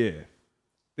joints? Yeah.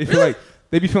 They feel like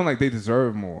they be feeling like they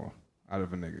deserve more out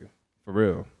of a nigga. For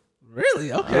real.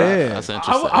 Really? Okay. Yeah. That's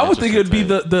interesting. I would think it would be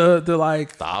take. the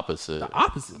like the opposite. the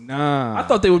opposite. Nah. I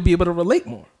thought they would be able to relate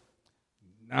more.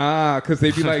 Nah, because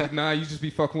they be like, nah, you just be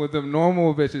fucking with them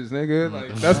normal bitches, nigga.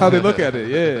 Like, that's how they look at it,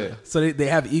 yeah. So they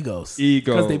have egos.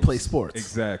 Egos. Because they play sports.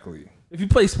 Exactly. If you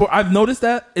play sport, I've noticed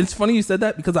that. It's funny you said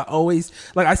that because I always,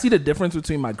 like, I see the difference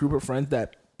between my group of friends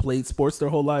that played sports their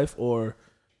whole life or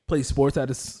play sports at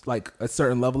a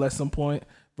certain level at some point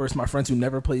versus my friends who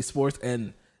never played sports.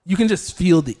 And you can just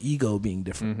feel the ego being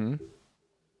different. Mm-hmm.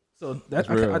 So That's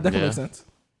that real. definitely Yeah. makes sense.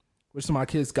 Which my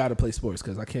kids got to play sports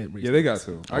because I can't raise Yeah, they kids.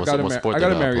 got to. I What gotta sport they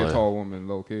gotta gotta marry a play? tall woman,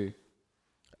 low key.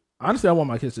 Honestly, I want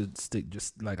my kids to stick.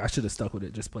 Just like I should have stuck with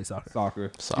it. Just play soccer.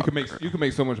 Soccer. Soccer. You can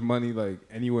make so much money like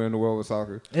anywhere in the world with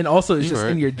soccer. And also, it's You just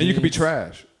right. in your And you can be genes.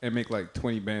 trash and make like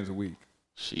 20 bands a week.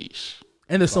 Sheesh.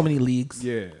 And there's so many leagues.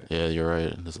 Yeah. Yeah, you're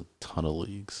right. There's a ton of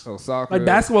leagues. So soccer. Like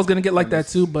basketball's gonna get like that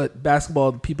too, but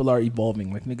basketball people are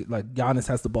evolving. Like nigga, like Giannis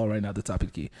has the ball right now at the top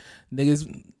of the key.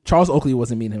 Niggas, Charles Oakley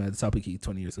wasn't meeting him at the top of the key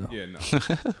 20 years ago. Yeah,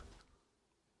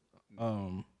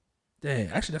 no. Dang,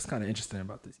 actually that's kind of interesting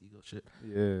about this ego shit.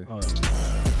 Yeah.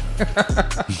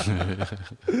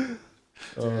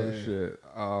 Oh shit.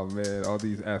 Oh man, all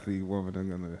these athlete women are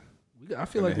gonna. I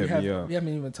feel Gonna like we hit me up. haven't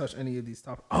even touched any of these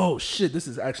topics. Oh shit, this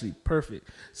is actually perfect.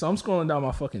 So I'm scrolling down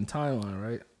my fucking timeline,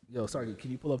 right? Yo, sorry,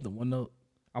 can you pull up the OneNote?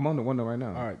 I'm on the window right now.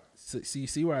 All right, so you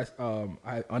see where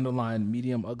I underlined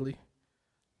medium ugly?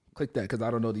 Click that because I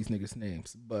don't know these niggas'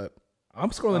 names. But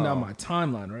I'm scrolling down my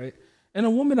timeline, right? And a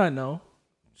woman I know,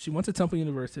 she went to Temple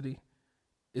University,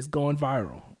 is going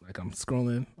viral. Like I'm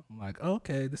scrolling, I'm like, oh,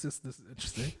 okay, this is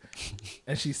interesting.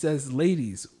 And she says,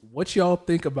 "Ladies, what y'all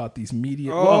think about these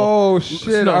media?" Oh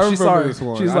shit! I remember this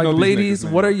one. She's I like, know these "Ladies,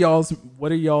 niggas' what names.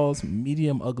 are y'all's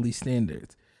medium ugly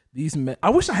standards?" These men. I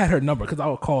wish I had her number because I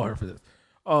would call her for this.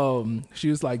 She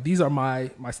was like, "These are my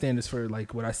standards for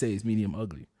like what I say is medium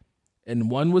ugly," and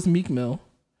one was Meek Mill,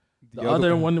 The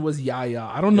other one was Yaya.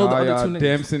 I don't know the other two niggas.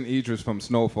 Damson Idris from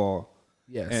Snowfall.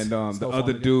 Yes. And the Snowfall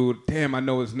other nigga. dude, damn, I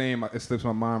know his name. It slips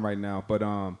my mind right now. But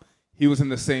he was in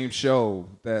the same show,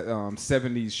 that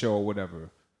 70s show or whatever,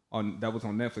 that was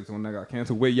on Netflix when that got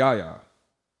canceled, with Yaya.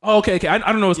 Oh, okay. I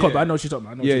don't know what it's called, but I know what you're talking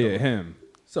about. Him.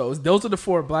 So those are the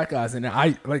 4 black guys, and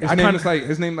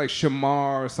His name like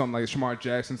Shamar or something, like Shamar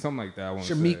Jackson, something like that.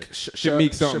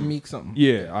 Shamik something.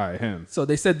 Yeah, all right, him. So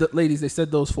they said they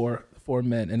said those four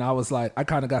men, and I was like, I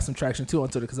kind of got some traction too on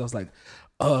Twitter because I was like,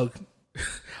 ugh. I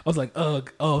was like,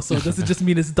 ugh. Oh, so does it just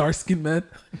mean it's dark skinned men?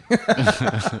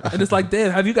 And it's like,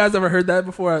 damn, have you guys ever heard that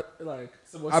before? Like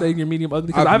someone saying you're medium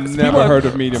ugly? I've never heard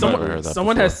of medium ugly.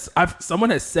 Someone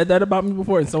has said that about me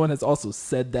before, and someone has also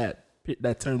said that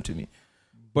term to me.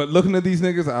 But looking at these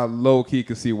niggas, I low key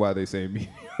can see why they say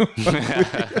medium.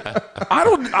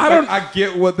 I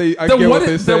get what they. I get what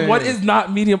they're saying. Then what is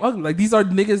not medium ugly? Like these are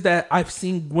niggas that I've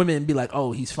seen women be like,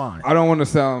 oh, he's fine. I don't want to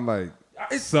sound like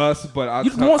sus, but I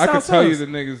can tell you the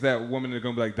niggas that women are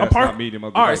gonna be like, that's not medium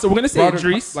ugly. All right, so we're gonna say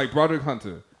Idris, like Broderick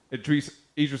Hunter, Idris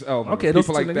Elba. Okay, those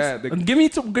people like that. Give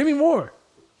me more.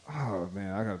 Oh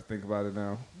man, I gotta think about it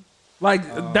now. Like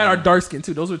that are dark skinned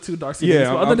too. Those are 2 dark skinned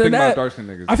niggas. But other than that, dark skinned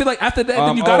niggas. I feel like after that,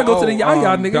 then you gotta go to the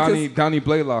Yaya nigga. Donnie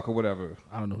Blaylock or whatever.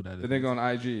 I don't know who that is. The nigga on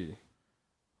IG.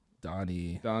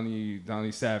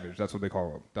 Donnie Savage. That's what they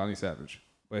call him. Donnie Savage.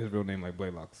 But his real name like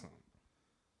Blaylock. So.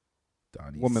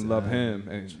 Donnie Women Savage. love him,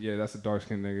 and yeah, that's a dark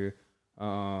skinned nigga.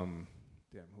 Damn,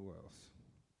 who else?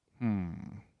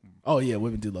 Oh yeah,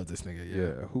 women do love this nigga.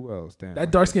 Yeah, who else? Damn, that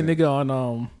dark skinned nigga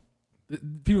on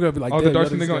people gonna be like, the dark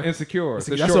skinned nigga on Insecure.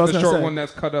 The short one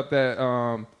that's cut up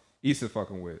that Issa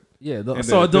fucking with. Yeah,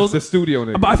 so those the studio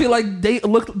niggas. But I feel like they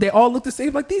all look the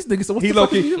same like these niggas. So what's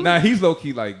he's low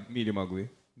key like medium ugly,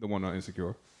 the one on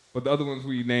Insecure. But the other ones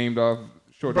we named off.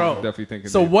 Short definitely thinking.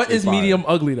 So what is medium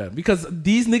ugly then? Because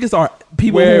these niggas are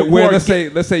people where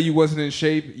let's say you wasn't in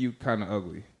shape, you kind of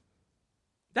ugly.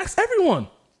 That's everyone.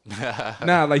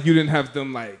 Nah, like you didn't have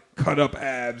them like cut up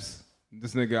abs.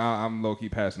 This nigga, I'm low key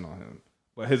passing on him,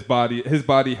 but his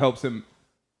body helps him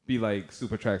be like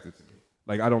super attractive to me.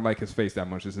 Like I don't like his face that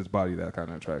much. It's his body that kind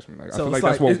of attracts me. Like I feel like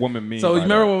that's what women mean. So you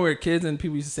remember when we were kids and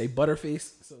people used to say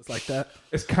butterface? So it's like that.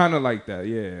 It's kind of like that,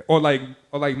 yeah. Or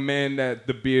like men that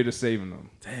the beard is saving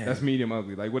them. Damn. That's medium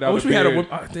ugly. Like without the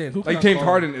beard. Like James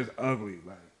Harden is ugly.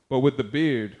 Like, but with the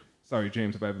beard, sorry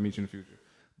James, if I ever meet you in the future,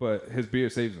 but his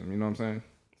beard saves him. You know what I'm saying?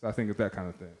 So I think it's that kind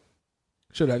of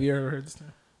thing. Have you ever heard this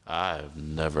term? I've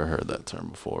never heard that term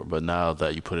before, but now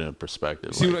that you put it in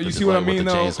perspective, you see what I mean?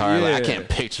 Though, James Harden, yeah. I can't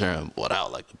picture him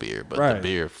without like a beard, but the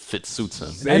beard suits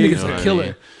him. That nigga's a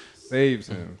killer. Saves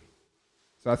him.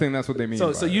 So I think that's what they mean.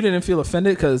 So you didn't feel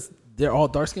offended because they're all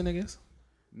dark skinned niggas?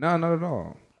 No, not at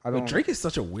all. But Drake is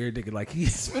such a weird nigga. Like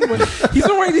he's been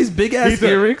wearing these big ass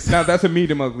earrings. Now that's a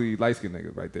medium ugly light skinned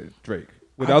nigga right there, Drake.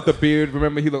 Without the beard,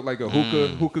 remember he looked like a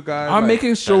hookah guy. I'm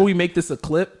making sure we make this a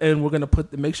clip, and we're gonna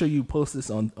make sure you post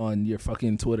this on your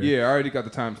fucking Twitter. Yeah, I already got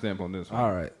the timestamp on this one.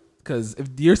 All right, because if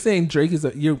you're saying Drake is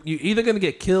you're either gonna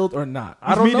get killed or not.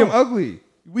 I don't medium know. Ugly.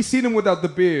 We seen him without the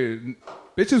beard.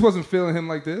 Bitches wasn't feeling him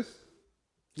like this.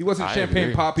 He wasn't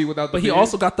champagne poppy without the beard. But he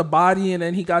also got the body, and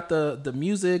then he got the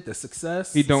music, the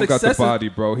success. He don't got the body,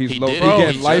 bro. He's low.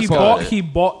 He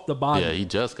bought the body. Yeah, he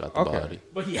just got the body.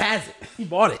 But he has it. He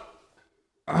bought it.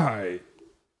 All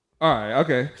right,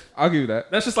 okay. I'll give you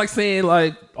that. That's just like saying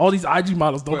like all these IG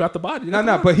models don't got the body.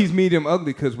 No, but he's medium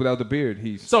ugly because without the beard,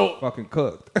 he's fucking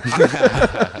cooked.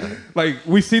 Like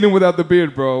we seen him without the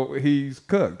beard, bro. He's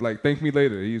cooked. Like thank me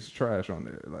later. He's trash on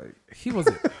there. Like he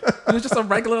wasn't. He was just a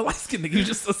regular light skin nigga. He was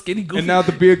just a skinny goofy. And now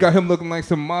the beard got him looking like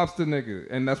some mobster nigga,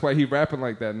 and that's why he rapping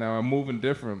like that now. I'm moving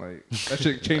different. Like that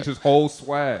shit changed his whole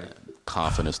swag.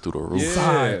 Confidence through the roof.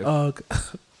 Yeah.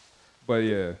 But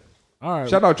yeah. All right.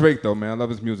 Shout out Drake though, man. I love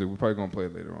his music. We're probably gonna play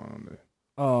it later on there.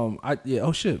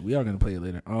 Oh shit, we are gonna play it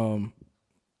later.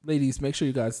 Ladies, make sure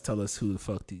you guys tell us who the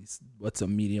fuck what's a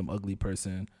medium ugly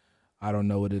person. I don't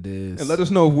know what it is. And let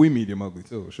us know if we medium ugly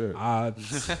too. Sure. I'll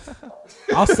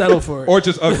settle for it. Or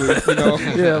just ugly, you know.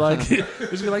 Yeah, like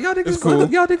just be like y'all niggas is cool.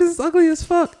 Y'all niggas is ugly as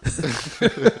fuck.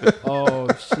 Oh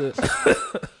shit.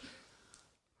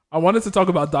 I wanted to talk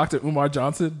about Dr. Umar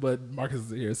Johnson, but Marcus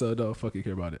is here, so don't fucking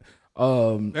care about it.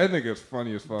 That nigga is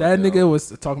funny as fuck. That nigga was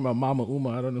talking about Mama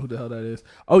Uma. I don't know who the hell that is.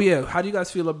 Oh yeah, how do you guys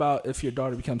feel about if your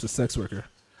daughter becomes a sex worker?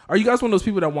 Are you guys one of those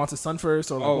people that wants a son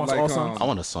first or wants all sons? I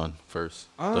want a son first.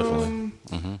 Definitely.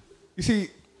 Mm-hmm. You see,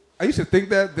 I used to think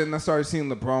that, then I started seeing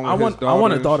LeBron with his daughter. I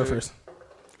want a daughter first.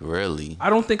 Really? I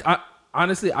don't think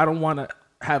honestly I don't want to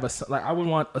have a son. Like I would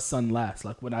want a son last.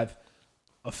 Like when I've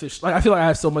officially, like I feel like I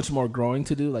have so much more growing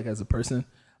to do. Like as a person,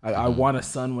 I want a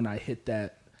son when I hit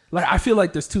that. Like I feel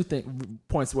like there's two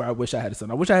points where I wish I had a son.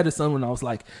 I wish I had a son when I was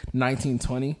like 19,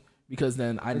 20, because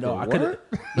then I know I could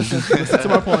listen to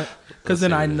my point. Because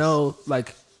then I know,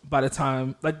 like, by the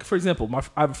time, like, for example,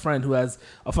 I have a friend who has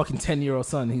a fucking 10-year-old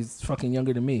son. He's fucking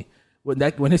younger than me.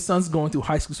 When his son's going through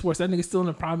high school sports, that nigga's still in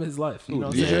the prime of his life. You know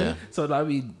what I'm saying? So that'd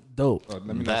be dope.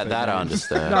 That I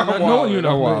understand. No, you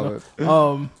know.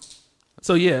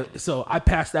 So yeah, so I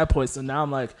passed that point. So now I'm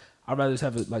like, I'd rather just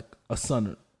have a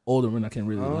son older when I can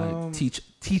really like teach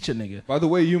a nigga. By the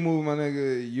way you move, my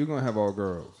nigga, you're gonna have all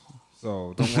girls.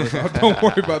 So don't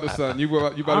worry about the son. You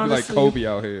about to be like Kobe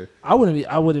out here. I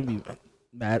wouldn't be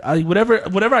mad.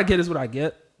 Whatever I get is what I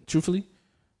get. Truthfully,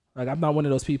 like I'm not one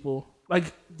of those people. Like,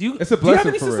 It's a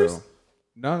blessing for real.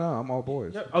 No, I'm all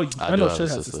boys. Yeah. Oh, I know. Should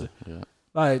have sister. Yeah.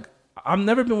 Like, I've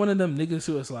never been one of them niggas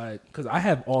who is like, because I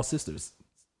have all sisters.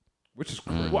 Which is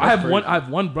crazy. Well, I have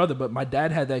one brother, but my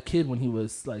dad had that kid when he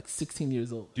was like 16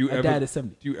 years old. My dad is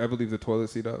 70. Do you ever leave the toilet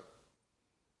seat up?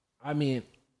 I mean,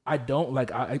 I don't.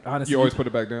 Like, I honestly. You always put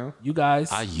it back down? You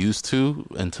guys. I used to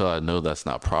until I know that's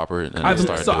not proper, and I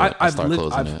start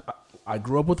closing it. I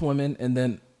grew up with women, and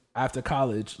then after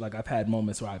college, like I've had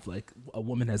moments where I've like a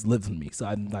woman has lived with me, so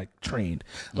I'm like trained.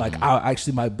 Like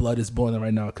my blood is boiling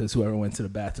right now because whoever went to the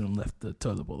bathroom left the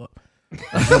toilet bowl up. And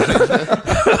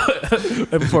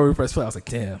before we pressed play, I was like,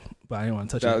 "Damn!" But I didn't want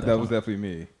to touch it. That was definitely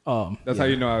me. That's how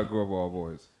you know I grew up with all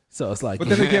boys. So it's like, but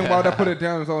then again, why would I put it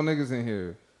down? There's all niggas in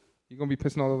here. You're gonna be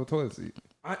pissing all over the toilet seat.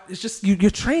 It's just you're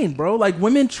trained, bro. Like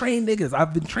women train niggas.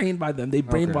 I've been trained by them. They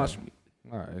brainwashed me.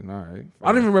 All right. I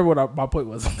don't even remember what my point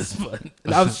was on this, but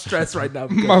I'm stressed right now.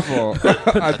 My fault.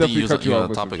 I definitely cut you off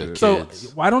with topic of shit. So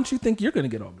why don't you think you're gonna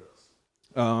get all girls?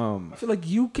 I feel like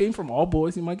you came from all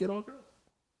boys. You might get all girls.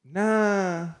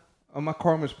 Nah. My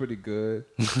karma's pretty good.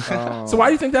 So why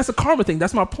do you think that's a karma thing?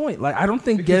 That's my point. Like I don't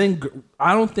think getting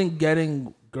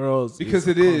girls because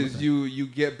it is you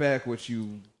get back what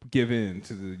you give in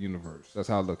to the universe. That's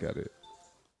how I look at it.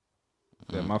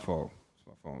 Yeah, my fault.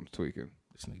 My phone's tweaking.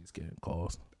 This nigga's getting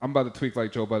calls. I'm about to tweak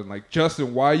like Joe Budden. Like,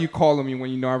 Justin, why are you calling me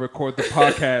when you know I record the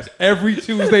podcast every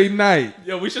Tuesday night?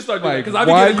 Yo, we should start doing like, because I've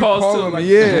been getting calls too. Like,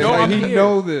 yeah, like, he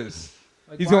know this.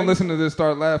 Like, he's gonna listen to this,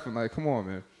 start laughing. Like, come on,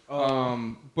 man.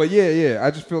 But yeah.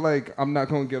 I just feel like I'm not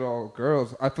gonna get all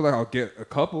girls. I feel like I'll get a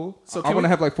couple. So I want to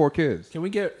have like 4 kids. Can we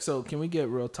get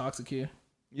real toxic here?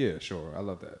 Yeah, sure. I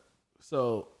love that.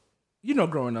 So,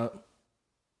 growing up,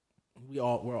 we're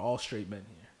all straight men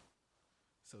here.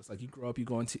 So it's like you grow up, we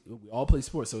all play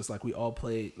sports. So it's like we all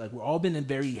play, like we're all been in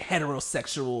very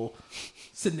heterosexual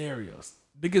scenarios.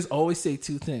 Niggas always say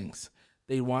 2 things.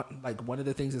 They want, like, one of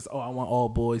the things is, I want all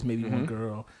boys, maybe one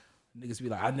girl. Niggas be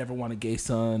like, I never want a gay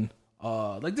son.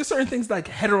 Like there's certain things like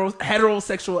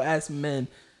heterosexual ass men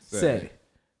say.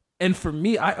 And for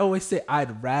me, I always say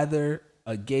I'd rather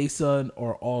a gay son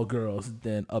or all girls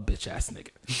than a bitch ass nigga.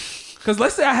 Because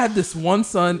let's say I had this one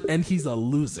son and he's a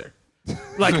loser.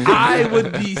 Like I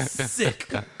would be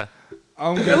sick.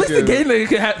 At least the gay nigga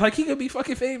could have, like, he could be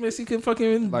fucking famous. He could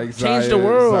fucking like change the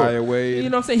world. Zaya Wade.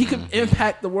 You know what I'm saying? He could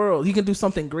impact the world. He can do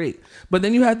something great. But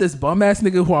then you have this bum ass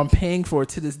nigga who I'm paying for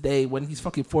to this day when he's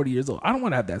fucking 40 years old. I don't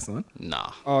want to have that son.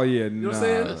 Nah. Oh yeah, you know what I'm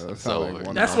saying? That's over.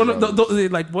 Like that's one of the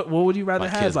like. What would you rather My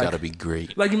have? kid's Like, gotta be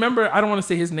great. Like, remember, I don't want to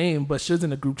say his name, but Shud's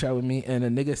in a group chat with me, and a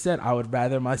nigga said I would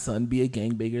rather my son be a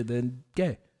gangbanger than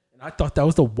gay. I thought that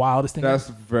was the wildest thing. That's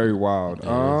very wild.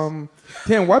 Damn,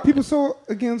 why people so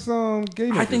against gay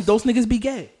niggas? I think those niggas be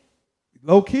gay.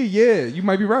 Low key, yeah, you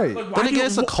might be right. Then again,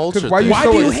 it's a culture thing. Why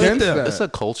do you hate them? It's a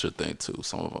culture thing too.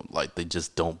 Some of them, like, they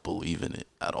just don't believe in it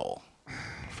at all.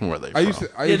 From where they're from.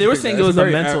 They were saying it was a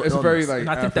mental illness. It's very like. And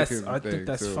I think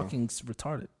that's fucking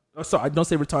retarded. Oh, sorry, I don't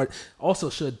say retarded. Also,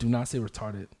 do not say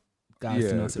retarded. Guys,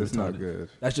 do not say that's retarded. Not good.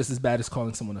 That's just as bad as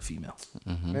calling someone a female.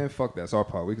 Mm-hmm. Man, fuck that. It's our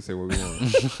part. We can say what we want.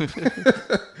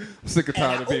 I'm sick and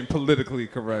tired of being politically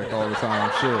correct all the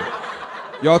time.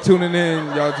 Shit. Y'all tuning in,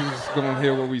 y'all just gonna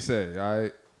hear what we say, all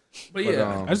right? But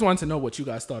yeah, I just wanted to know what you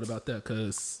guys thought about that,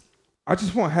 because I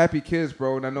just want happy kids,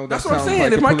 bro, and I know that's what I'm saying.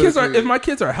 Like if my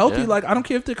kids are healthy, like, I don't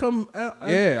care if they come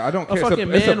I don't care. A fucking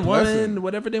man, woman,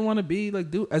 whatever they want to be,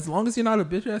 like, dude, as long as you're not a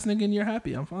bitch ass nigga and you're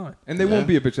happy, I'm fine. And they won't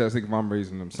be a bitch ass nigga if I'm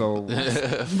raising them. So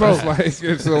bro, like,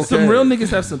 it's okay. Some real niggas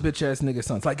have some bitch ass nigga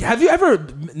sons. Like, have you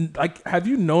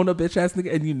known a bitch ass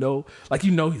nigga and you know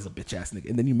he's a bitch ass nigga,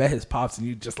 and then you met his pops and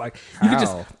you just like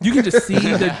you can just see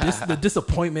the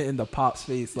disappointment in the pop's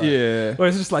face. Like, yeah, where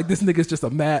it's just like, this nigga's just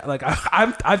a mad. Like,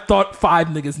 I've thought 5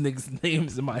 niggas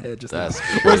names in my head just now.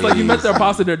 Where it's like you met their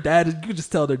pops and their dad, you could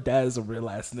just tell their dad is a real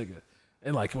ass nigga.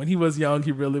 And like when he was young,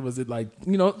 he really was like,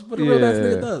 what a real ass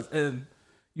nigga does. And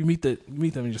You meet them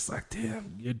and you're just like,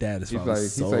 damn, your dad is He's probably like,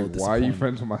 so why are you disappointed.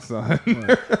 friends with my son?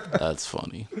 That's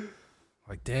funny.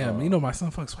 Like, damn, you know my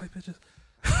son fucks white bitches.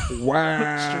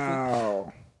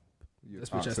 Wow. That's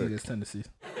bitch ass niggas tendencies.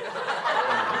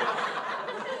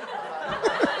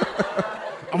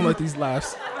 I'm gonna let these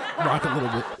laughs rock a little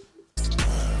bit.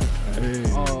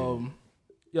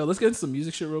 Yo, let's get into some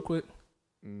music shit real quick.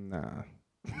 Nah.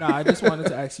 Nah, I just wanted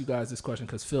to ask you guys this question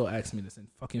because Phil asked me this, and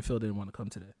fucking Phil didn't want to come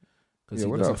today. Yeah,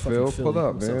 what up, Phil? Pull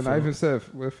up, man. I even said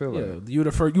where Phil Yeah, at.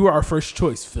 you were our first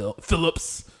choice, Phil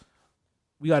Phillips.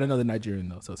 We got another Nigerian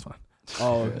though, so it's fine.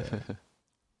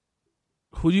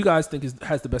 Who do you guys think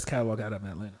has the best catalog out of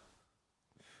Atlanta?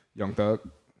 Young Thug.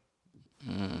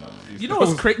 You know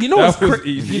what's crazy? You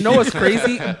know what's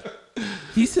crazy?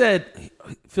 He said,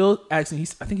 Phil asked me.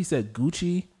 I think he said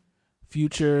Gucci,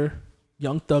 Future,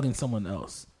 Young Thug, and someone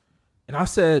else. And I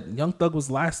said Young Thug was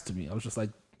last to me. I was just like,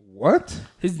 what?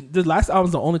 The last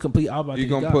album's the only complete album. You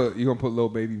gonna put Lil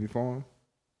Baby before him?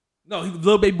 No,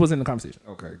 Lil Baby was in the conversation.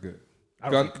 Okay, good. I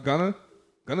don't think-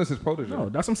 Gunna's his protege. No,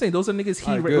 that's what I'm saying. Those are niggas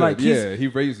he Good. like. He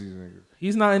raised these niggas.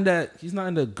 He's not in that. He's not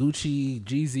in the Gucci,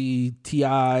 Jeezy,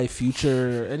 T.I.,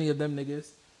 Future, any of them niggas.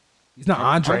 He's not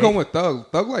Andre. I'm going with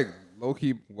Thug. Thug, like,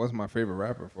 low-key was my favorite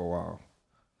rapper for a while.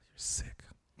 You're sick.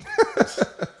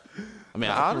 I mean,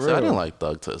 honestly, I didn't like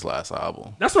Thug to his last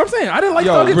album. That's what I'm saying. I didn't like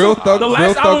Yo, Thug. real until- Thug- the real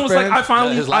last Thug album was like, fans- I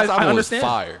finally, His last I album was understand.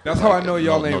 fire. That's how I know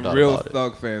y'all no ain't doubt real about it.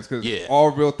 Thug fans, because Yeah.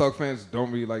 all real Thug fans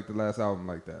don't really like the last album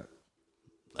like that.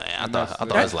 Man, I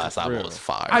thought his last album real. was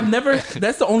fire. I never.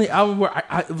 That's the only album where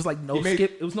it was like no He made-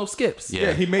 skip. It was no skips.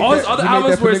 Yeah. he made All his that- other he made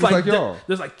albums that for where it's niggas like, y'all.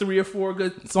 there's like 3 or 4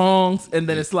 good songs, and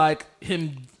then it's like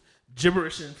him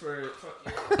gibberishing for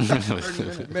fucking 30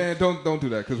 minutes. Man, don't do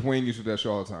that, because Wayne used to do that shit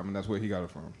all the time, and that's where he got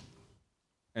it from.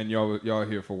 And y'all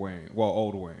here for Wayne. Well,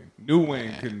 old Wayne. New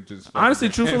Wayne can just... fucking Honestly,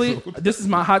 get truthfully, canceled. this is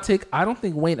my hot take. I don't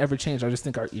think Wayne ever changed. I just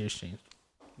think our ears changed.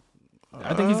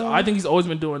 I think he's always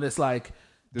been doing this like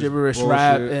This gibberish bullshit,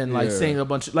 rap and like yeah. saying a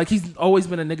bunch of like he's always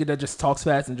been a nigga that just talks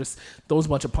fast and just throws a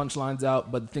bunch of punchlines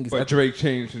out. But the thing is, But Drake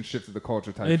changed and shifted the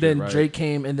culture type and shit, then right? Drake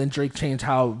came, and then Drake changed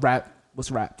how rap was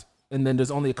rapped. And then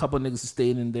there's only a couple of niggas who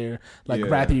stayed in there, like Yeah.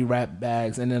 rappity rap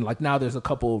bags. And then like now there's a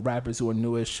couple of rappers who are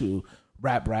newish who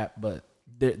rap, but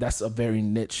that's a very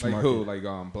niche Like market. who?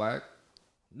 Like Black?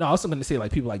 No, I was going to say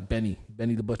like people like Benny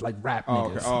the Butcher, like rap Oh,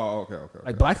 niggas. okay. Oh, okay.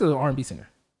 Like Black is an R&B singer,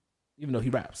 even though he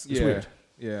raps. It's yeah. weird.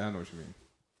 Yeah, I know what you mean.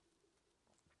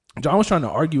 John was trying to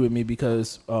argue with me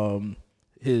because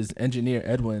his engineer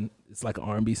Edwin is like an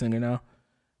R&B singer now,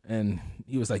 and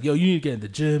he was like, "Yo, you need to get in the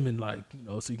gym and like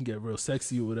so you can get real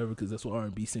sexy or whatever because that's what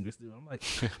R&B singers do." I'm like,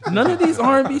 none of these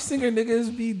R&B singer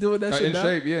niggas be doing that shit. In now.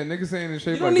 shape, yeah. Niggas ain't in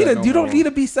shape. You don't like need that to. no You don't more. need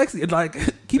to be sexy. Like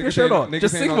keep your Niggas shirt ain't- on. niggas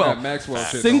Just ain't sing on well. that Maxwell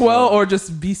shit Sing no well more. or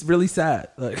just be really sad.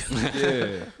 Like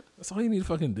Yeah. that's all you need to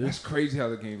fucking do. It's crazy how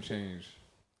the game changed.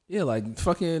 Yeah, like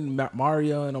fucking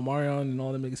Mario and Omarion and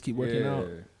all them niggas keep working Yeah. out.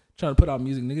 Trying to put out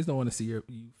music. Niggas don't want to see you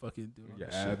fucking doing Your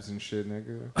that shit. abs and shit,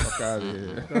 nigga. Fuck out of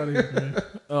here. Get outta here,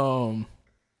 man.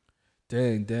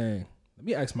 Dang. Let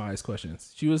me ask Maya's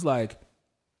questions. She was like,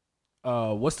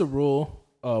 what's the rule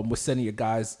with sending your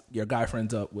guy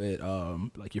friends up with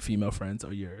like your female friends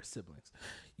or your siblings?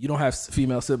 You don't have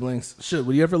female siblings.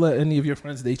 Would you ever let any of your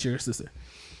friends date your sister?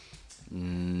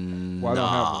 Well, I don't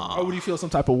have one. Or would you feel some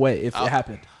type of way if it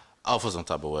happened? I'll feel some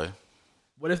type of way.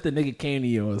 What if the nigga came to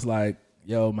you and was like,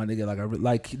 "Yo, my nigga, like I It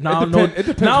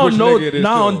depends which nigga it is,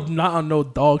 though. not on no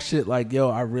dog shit. Like, yo,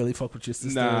 I really fuck with your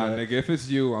sister. Nah, like, nigga. If it's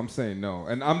you, I'm saying no.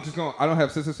 And I'm just going. I don't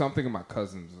have sisters, so I'm thinking my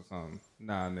cousins or something.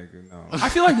 Nah, nigga, no. I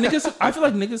feel like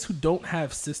niggas who don't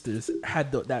have sisters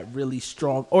had that really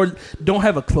strong, or don't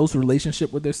have a close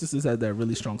relationship with their sisters, had that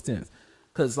really strong stance.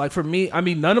 Cause like for me, I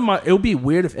mean, it would be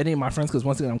weird if any of my friends, cause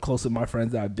once again I'm close with my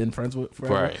friends that I've been friends with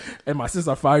forever, Right. and my sisters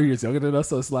are 5 years younger than us,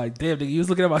 so it's like, damn, nigga, you was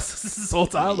looking at my sisters this whole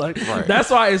time, like Right. that's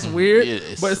why it's weird. Yeah,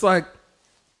 it's- but it's like,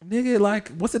 nigga, like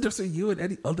what's the difference between you and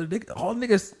any other nigga? All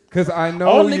niggas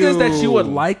that you would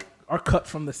like are cut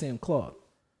from the same cloth.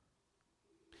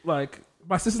 Like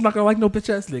my sister's not gonna like no bitch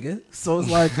ass nigga, so it's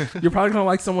like you're probably gonna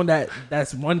like someone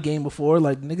that's run game before.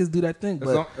 Like niggas do that thing,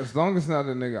 but As long as it's not a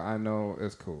nigga I know,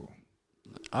 it's cool.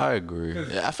 I agree.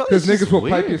 Yeah, I feel like Because it's just niggas will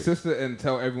pipe weird. your sister and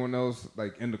tell everyone else,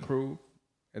 like, in the crew,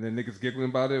 and then niggas giggling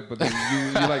about it, but then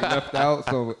you like left out,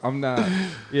 so I'm not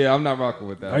rocking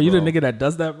with that. are you bro. the nigga that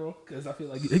does that, bro? Because I feel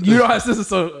like you don't have sisters,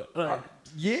 so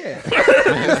Yeah.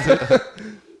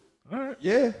 Alright.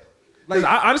 Yeah. 'Cause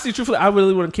I honestly, truthfully, I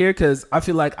really wouldn't care because I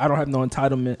feel like I don't have no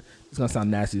entitlement. It's gonna sound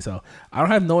nasty, so I don't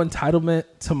have no entitlement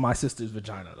to my sister's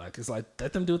vagina. Like it's like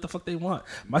let them do what the fuck they want.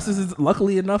 My sisters,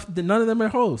 luckily enough, that none of them are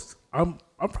hoes. I'm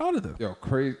proud of them. Yo,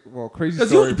 crazy Because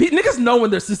story. niggas know when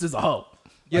their sister's a hoe.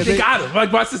 Yeah, they got him.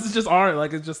 Like my sisters just aren't.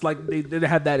 Like it's just like they didn't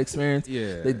have that experience.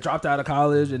 Yeah. They dropped out of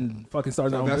college and fucking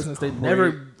started their own business. They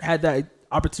never had that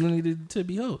opportunity to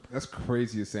be hoed. That's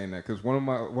crazy you're saying that because one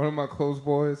of my close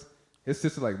boys, his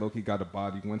sister like low-key got a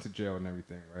body, went to jail and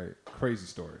everything, right? Crazy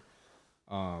story.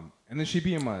 And then she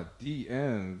be in my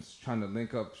DMs trying to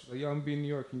link up. She's like, yo, I'm gonna be in New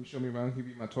York. Can you show me around? Can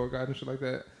you be my tour guide and shit like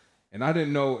that? And I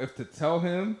didn't know if to tell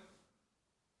him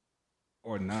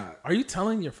or not. Are you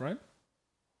telling your friend?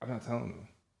 I'm not telling him.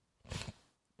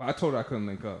 But I told her I couldn't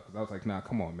link up because I was like, nah,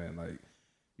 come on, man. Like,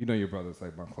 you know your brother's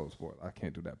like my close boy. I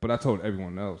can't do that. But I told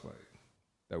everyone else like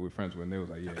that we're friends with, and they was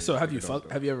like, yeah. So have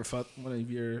you ever fucked one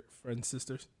of your friend's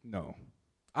sisters? No.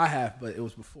 I have, but it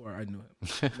was before I knew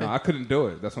him. No, I couldn't do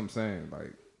it. That's what I'm saying.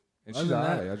 Like, and she's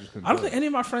alright. I just couldn't. I don't think any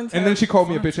of my friends. And then she called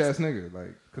me a bitch ass nigga,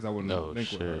 like, because I wouldn't link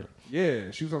shit. with her. Yeah,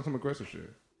 she was on some aggressive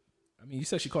shit. I mean, you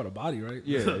said she caught a body, right?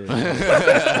 Yeah.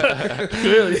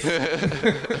 Clearly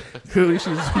she's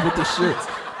with the shits.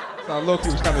 So Loki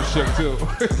was kind of shook too.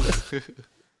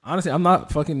 Honestly, I'm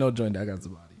not fucking no joint that got the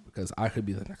body because I could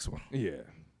be the next one. Yeah.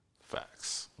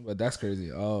 Facts. But that's crazy.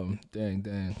 Dang.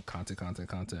 Content.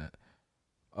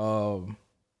 You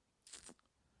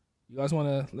guys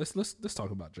want to let's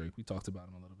talk about Drake. We talked about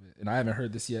him a little bit, and I haven't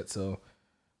heard this yet. So,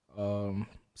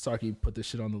 Sarky put this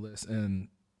shit on the list, and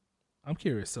I'm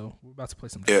curious. So we're about to play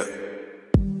some. Yeah.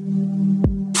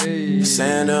 Hey.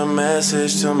 Send a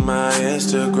message to my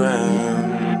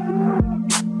Instagram.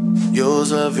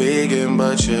 You's a vegan,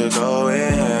 but you're going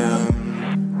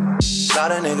ham.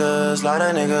 Lot of niggas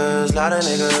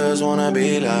wanna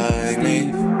be like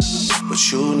me,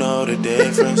 but you know the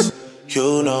difference.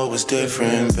 You know it's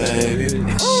different, baby.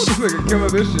 Oh, this nigga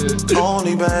killing this shit.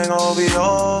 Only bang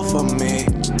all for me.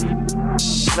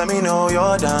 Let me know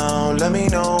you're down. Let me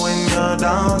know when you're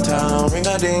downtown. Ring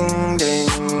a ding ding.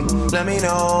 Let me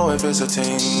know if it's a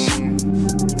ting.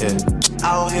 Yeah.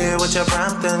 Out here with your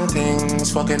Brampton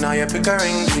things. Fucking all your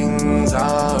Pickering things.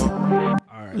 Oh.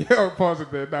 Yo, pause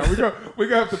it there. Now we gonna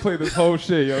have to play this whole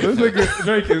shit, yo. This nigga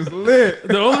Drake is lit.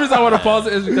 The only reason I want to pause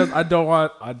it is because I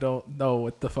don't know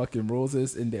what the fucking rules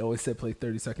is, and they always said play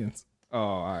 30 seconds. Oh,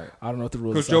 all right. I don't know what the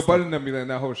rules. Because Joe Budden and them be letting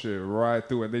that whole shit right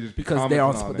through, and they just because they're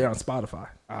on Spotify.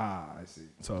 Ah, I see.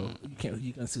 So you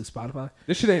can sue Spotify.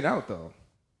 This shit ain't out though.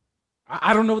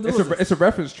 I don't know what the rules is. It's a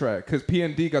reference track because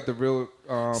PND got the real.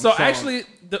 So actually,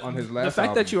 on his last the fact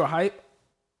album. that you were hype,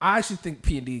 I actually think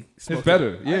P&D smoked it's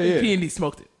better. it. Yeah. P&D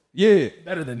smoked it. Yeah.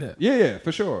 Better than him. Yeah,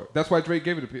 for sure. That's why Drake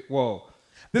gave it to Well,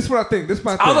 this is what I think. This is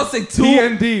my thing. I was gonna say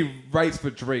PND writes for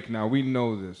Drake now. We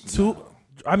know this.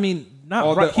 I mean, not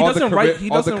all right. He doesn't write. He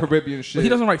doesn't all the Caribbean shit. He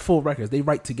doesn't write full records. They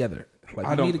write together. Like,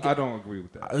 I don't agree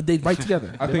with that. They write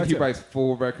together. I think he writes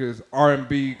full records,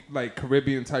 R&B, like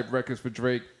Caribbean type records for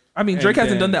Drake. I mean, Drake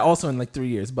hasn't done that also in like 3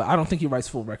 years, but I don't think he writes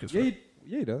full records. Yeah,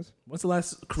 he does. What's the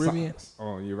last Caribbean?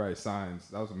 Oh, you're right. Signs.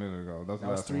 That was a minute ago. That was the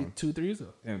last one. 2-3 years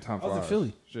ago. Damn, time flies. I was in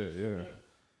Philly. Shit,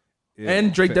 yeah.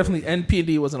 And Drake definitely, and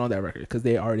P&D wasn't on that record because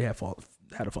they already had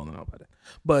a falling out by then.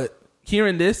 But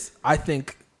hearing this, I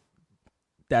think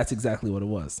that's exactly what it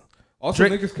was. Also,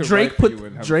 Drake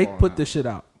put this shit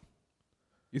out.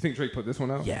 You think Drake put this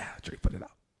one out? Yeah, Drake put it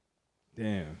out.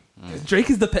 Damn. Drake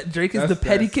is the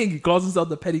petty king. He calls himself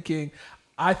the petty king.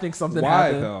 I think something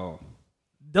happened. Why though?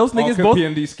 Those niggas both.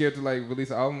 PND scared to like release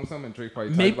an album or something. And Drake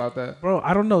probably talked about that. Bro,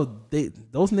 I don't know.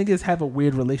 Those niggas have a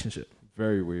weird relationship.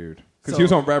 Very weird. Because he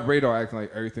was on Rap Radar acting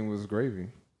like everything was gravy.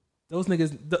 Those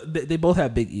niggas, they both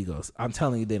have big egos. I'm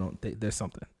telling you, there's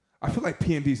something. I feel like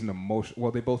PND's an emotional.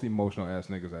 Well, they both emotional ass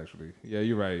niggas actually. Yeah,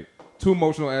 you're right. Two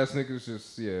emotional ass niggas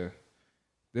just they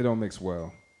don't mix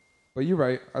well. But you're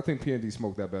right. I think PND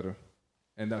smoked that better,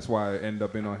 and that's why I end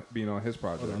up being on his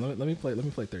project. Hold on, let me play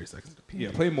 30 seconds.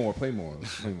 Yeah, play more. I want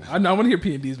to hear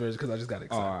PND's version because I just got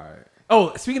excited. All right.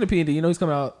 Oh, speaking of PND, you know he's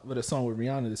coming out with a song with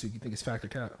Rihanna this week. You think it's Factor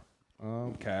Cap?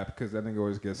 Cap, because that nigga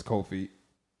always gets cold feet.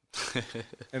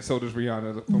 And so does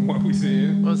Rihanna, from what we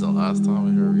seen. When was the last time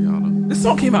we heard Rihanna? This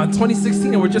song came out in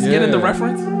 2016, and we're just getting the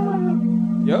reference.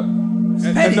 Yep.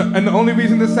 And the only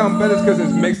reason this sounds better is because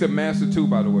it's mixed and mastered too,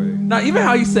 by the way. Now, even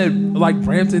how you said like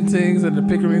Brampton things and the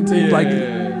Pickering things, like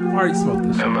already smoked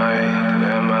this shit. Same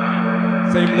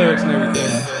lyrics and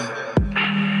everything.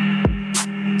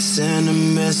 Send a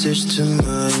message to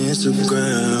my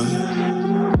Instagram.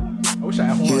 I wish I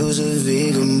had horns. You's a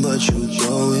vegan, but you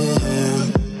going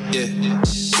ham. Yeah.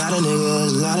 Lot of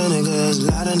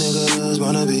niggas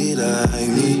wanna be like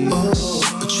me. Oh,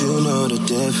 but you know the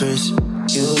difference.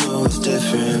 You know it's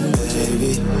different,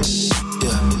 baby.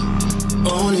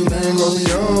 Yeah. Only bang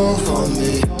on for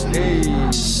me. Hey.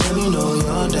 Let me know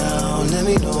you're down. Let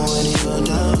me know when you're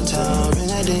downtown.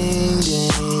 Ring a ding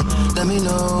ding. Let me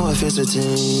know if it's a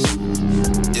team.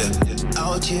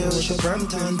 out here with your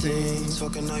Brampton things.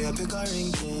 Fucking all your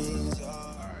Pickering things.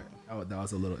 That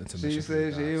was a little intermission. She for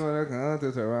you said she guys. wanna come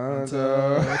to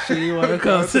Toronto. She wanna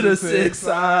come to the 6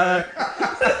 side.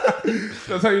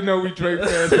 That's how you know we Drake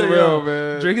fans for real,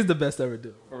 man. Drake is the best to ever do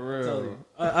it. For I'm telling real. you.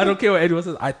 I don't care what anyone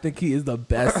says. I think he is the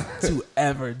best to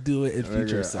ever do it in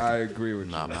future. Nigga, I agree with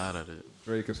you. Not mad at it.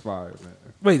 Drake is fire, man.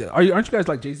 Wait, aren't you guys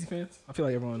like Jay-Z fans? I feel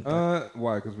like everyone.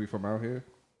 Why? Because we from out here?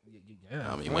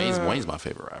 Yeah, I mean, Wayne's my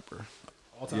favorite rapper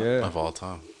all time. Yeah. of all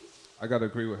time. I gotta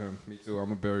agree with him. Me too.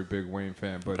 I'm a very big Wayne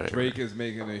fan, but Very. Drake is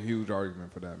making a huge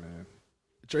argument for that, man.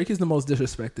 Drake is the most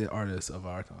disrespected artist of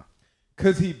our time.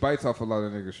 Cause he bites off a lot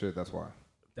of nigga shit. That's why.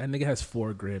 That nigga has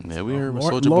 4 Grammys. Yeah, we heard what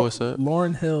Soulja Boy said.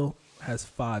 Lauryn Hill has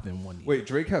 5 in 1 year. Wait,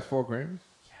 Drake has 4 Grammys,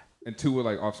 and 2 were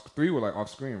like off. 3 were like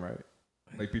off screen, right?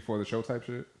 Like before the show type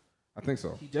shit. I think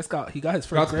so. He got his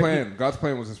first God's Grammy. Plan. God's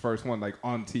Plan was his first one, like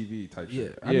on TV type Yeah,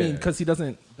 shit. I mean, because he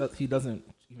doesn't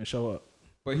even show up.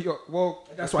 but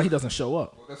That's why he doesn't show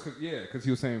up. That's because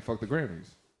he was saying fuck the Grammys.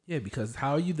 Yeah, because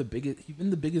how are you the biggest? You've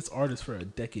been the biggest artist for a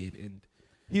decade, and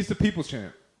He's the people's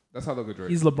champ. That's how I look at Drake.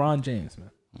 he's LeBron James,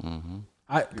 man. Mm-hmm.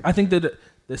 I think they're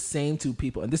the same two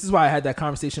people, and this is why I had that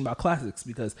conversation about classics,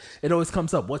 because it always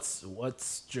comes up.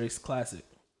 What's Drake's classic?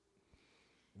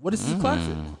 What is his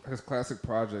classic? His classic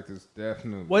project is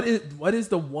definitely What is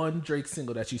the one Drake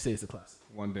single that you say is a classic?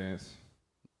 One Dance.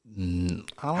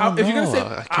 I don't If you're gonna know. say,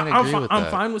 I can't agree with I'm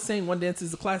that. fine with saying One Dance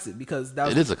is a classic because that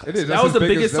was, It is a classic. It is. that That's was the his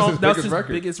biggest song. That was his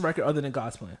record. biggest record other than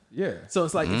God's Plan. Yeah. So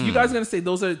it's like if you guys are gonna say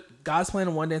those are God's Plan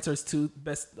and One Dance are his two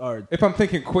best, or If I'm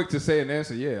thinking quick to say an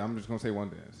answer, yeah, I'm just gonna say One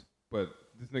Dance. But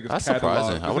this nigga's That's catalog,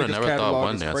 surprising. I this would've nigga's never thought catalog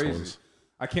One is Dance crazy. was.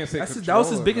 I can't say that was his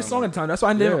Control, biggest song and at the time. That's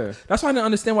why I didn't. Yeah. That's why I didn't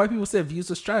understand why people said Views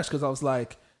was trash, because I was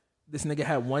like, this nigga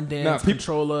had One Dance, Nah, people-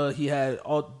 Controller. He had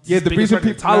all. Yeah, his the biggest reason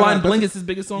records. people- Hotline nah, Bling that's- is his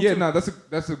biggest song. Yeah, too. no,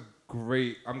 that's a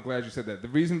great. I'm glad you said that. The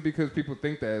reason because people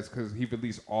think that is because he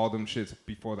released all them shits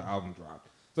before the album dropped.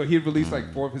 So he had released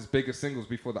like 4 of his biggest singles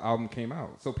before the album came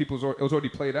out. So it was already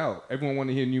played out. Everyone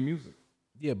wanted to hear new music.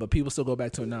 Yeah, but people still go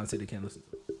back to it now and say they can't listen to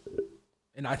it.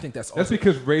 And I think that's That's also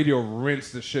because radio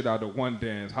rinsed the shit out of One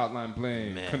Dance, Hotline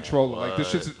Bling, Controller. Like this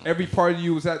shit's every party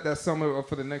you was at that summer or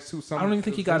for the next 2 summers. I don't even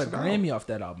think he got a that's out. Grammy off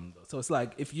that album though. So it's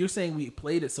like if you're saying we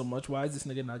played it so much, why is this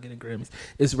nigga not getting Grammys?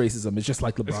 It's racism. It's just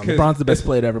like LeBron. 'cause- LeBron's the best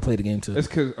player to ever play the game too. It's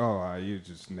because you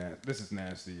just this is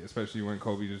nasty, especially when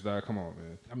Kobe just died. Come on,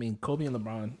 man. I mean, Kobe and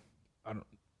LeBron,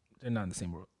 they're not in the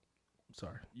same world. I'm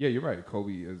sorry. Yeah, you're right.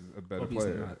 Kobe is a better Kobe's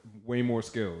player, not. way more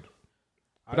skilled.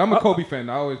 But I'm a Kobe fan.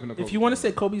 I've always been a Kobe If you want to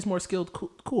fan. say Kobe's more skilled,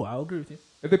 cool. I'll agree with you.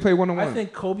 If they play 1-on-1, I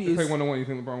think Kobe they play is. 1-on-1. You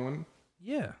think LeBron win?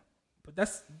 Yeah. But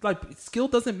that's like skill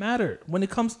doesn't matter when it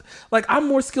comes. Like I'm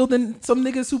more skilled than some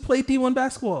niggas who play D1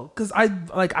 basketball because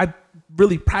I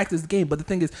really practice the game. But the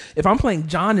thing is, if I'm playing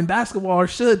John in basketball or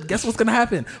guess what's gonna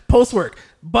happen? Post work,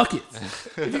 buckets.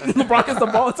 If LeBron gets the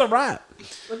ball, it's a wrap.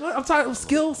 Like, what? I'm tired of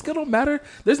skill. Skill don't matter.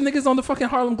 There's niggas on the fucking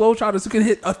Harlem Globetrotters who can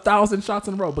hit 1,000 shots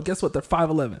in a row. But guess what? They're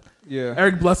 5'11". Yeah.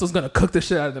 Eric Bledsoe's gonna cook the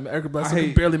shit out of them. Eric Bledsoe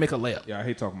can barely make a layup. Yeah, I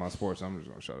hate talking about sports. I'm just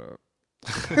gonna shut up.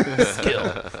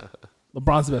 Skill.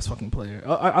 LeBron's the best fucking player.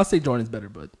 I'll say Jordan's better,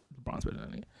 but LeBron's better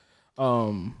than me.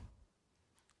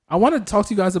 I want to talk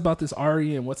to you guys about this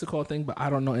Ari and what's it called thing, but I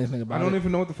don't know anything about it. I don't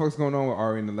even know what the fuck's going on with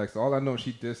Ari and Alexa. All I know is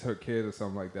she dissed her kid or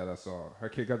something like that. I saw her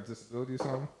kid got a disability or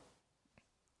something.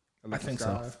 I Alexa think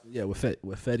Sky? so. Yeah, with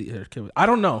Fetty. Her kid. I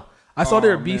don't know. I saw they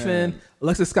were beefing. Man.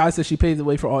 Alexa Sky said she paved the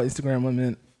way for all Instagram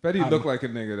women. Fetty looked like a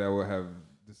nigga that would have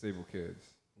disabled kids.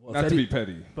 Well, Not Fetty- to be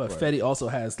petty, But Fetty also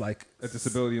has like a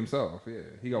disability himself. Yeah,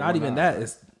 he got not one even eye, that. right?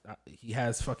 It's he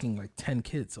has fucking like 10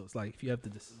 kids. So it's like if you have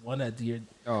one at your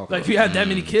Oh, like if you have that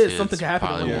many kids, kids, something can happen.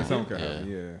 to probably one. yeah, something can happen,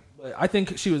 yeah. But I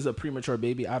think she was a premature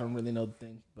baby. I don't really know the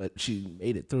thing, but she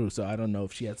made it through. So I don't know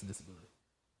if she has a disability.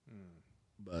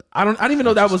 But I don't even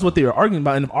know that was what they were arguing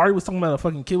about. And if Ari was talking about a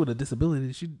fucking kid with a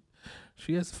disability,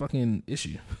 she has a fucking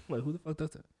issue. Like who the fuck does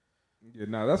that? Yeah,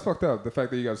 nah, that's fucked up. The fact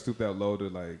that you got to stoop that low to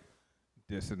like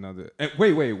diss another. And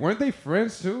wait, weren't they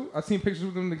friends too? I seen pictures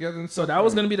with them together. And So stuff. that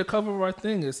was gonna be the cover of our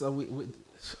thing. Is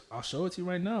I'll show it to you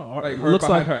right now. like It her looks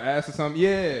behind like her ass or something.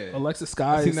 Yeah, Alexa I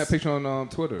Sky seen that picture on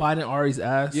Twitter. biting Ari's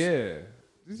ass. Yeah,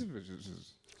 these pictures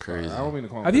is Crazy. I don't mean to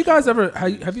call them Have you pictures. guys ever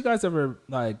have you guys ever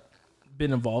like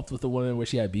been involved with a woman where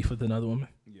she had beef with another woman?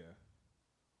 Yeah,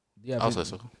 Do you have I'll any-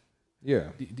 say so. yeah.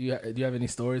 Do you have any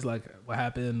stories like what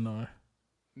happened or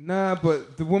Nah,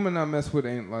 but the woman I mess with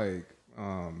ain't like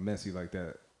messy like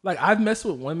that. like I've messed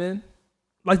with women,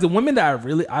 like the women that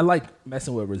I like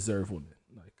messing with reserved women.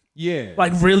 Yeah,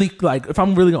 Like really, like if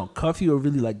I'm really gonna cuff you or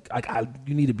really like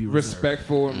you need to be reserved.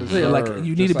 respectful and Yeah, reserved. like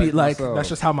you need to just be like myself. that's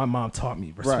just how my mom taught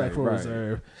me. Respectful, right.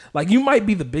 reserved. Like you might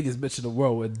be the biggest bitch in the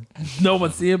world with no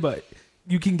one seeing, but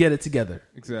you can get it together.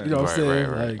 Exactly. You know what I'm saying?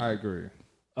 Right. Like, I agree.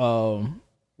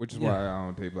 Which is yeah. why I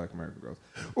don't date black American girls.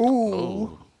 Ooh.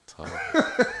 Ooh, tough.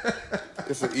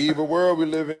 It's an evil world we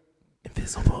live in.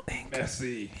 Invisible ink.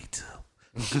 Messy. Me too.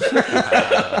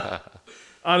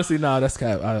 Honestly, nah, that's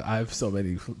cap. I have so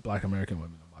many black American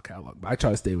women in my catalog, but I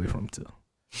try to stay away from them too.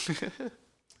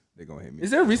 They gonna hit me. Is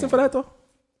there a reason for that though?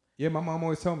 Yeah, my mom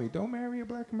always tell me, don't marry a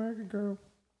black American girl.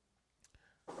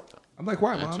 I'm like,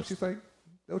 why, mom? She's like,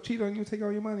 they'll cheat on you, take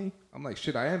all your money. I'm like,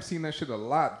 shit, I am seeing that shit a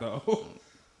lot though.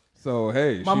 So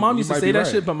hey, My mom used to might say be that right.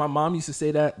 shit, but my mom used to say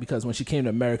that because when she came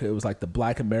to America, it was like the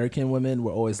black American women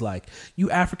were always like, "You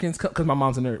Africans," because my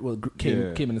mom's a nurse. Well,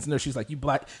 came in as a nurse. She's like, "You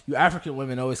African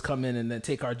women always come in and then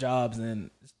take our jobs." And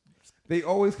They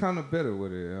always kind of bitter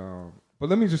with it. But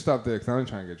let me just stop there because I ain't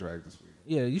trying to get dragged this week.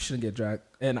 yeah, you shouldn't get dragged.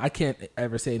 And I can't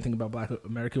ever say anything about black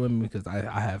American women because I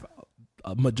have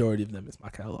a majority of them as my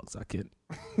catalog, so I can't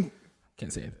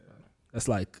say anything. That's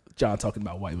like John talking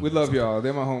about white women. We love y'all.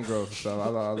 They're my homegirls and stuff. I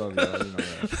love y'all. You know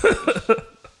that.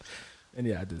 And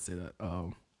yeah, I did say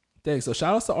that. Dang, so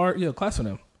shout outs to our class for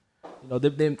them. You know,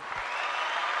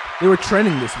 they were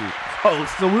trending this week.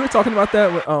 Oh, so we were talking about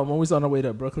that when we was on our way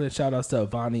to Brooklyn. Shout outs to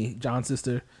Vonnie, John's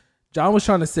sister. John was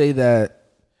trying to say that,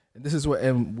 and this is what,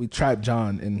 and we trapped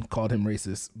John and called him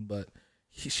racist, but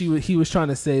he was trying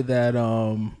to say that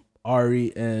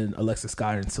Ari and Alexis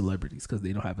Sky are celebrities because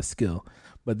they don't have a skill.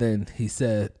 But then he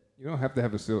said, You don't have to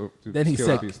have a skill to be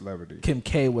a celebrity. Kim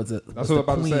K was a That's what I'm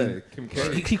about queen. to say. Kim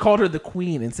K. He called her the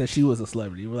queen and said she was a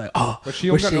celebrity. We're like, oh, But she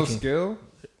don't got no skill?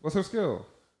 What's her skill?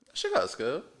 She got a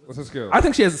skill. What's her skill? I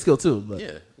think she has a skill too. But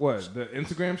Yeah, What? The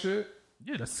Instagram shit?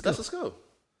 yeah, that's a skill. that's a skill.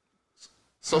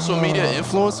 Social media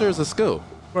influencer is a skill.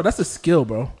 Bro, that's a skill,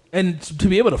 bro. And to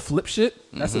be able to flip shit,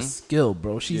 that's a skill,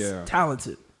 bro. She's Yeah.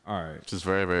 talented. All right. Just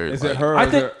very, very. Is like, it her? I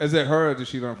think- Is it her or did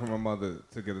she learn from her mother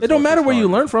to get it? It don't matter where you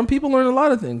learn from. People learn a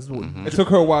lot of things. It took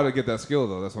her a while to get that skill,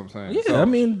 though. That's what I'm saying. Yeah, So- I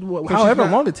mean, she's however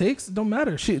not- long it takes, it don't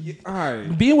matter. She All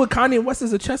right. being with Kanye West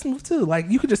is a chess move too. Like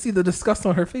you could just see the disgust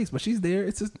on her face, but she's there.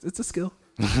 It's a skill.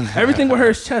 Everything with her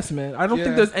is chess, man. I don't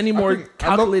think there's any more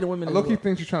calculated women. I low-key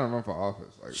think she's trying to run for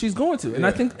office. Like, She's going to, and yeah.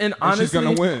 I think, and And honestly, she's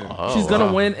gonna win. She's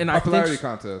gonna win, and Popularity I think,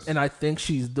 contest. and I think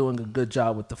she's doing a good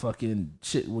job with the fucking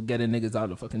shit with getting niggas out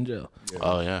of fucking jail.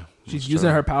 Oh yeah, She's That's using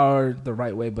true. her power the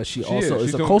right way, but she also is. is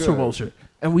She's a doing culture good. vulture,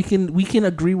 and we can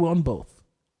agree on both,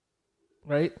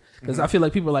 right? Because I feel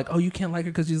like people are like, oh, you can't like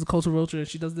her because she's a culture vulture and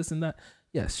she does this and that.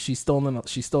 Yes, she stole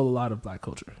a lot of black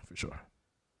culture for sure,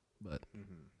 but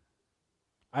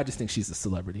I just think she's a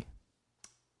celebrity.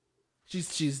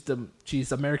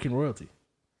 She's American royalty.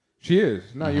 She is.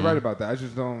 No, you're right about that. I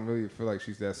just don't really feel like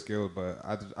she's that skilled, but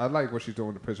I like what she's doing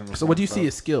with the prison. So what do you see reform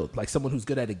as skilled? Like someone who's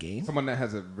good at a game? stuff. Someone that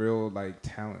has a real like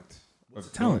talent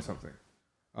of talent? doing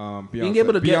something. Being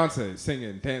able to get- Beyonce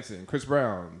singing, dancing, Chris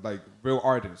Brown, like real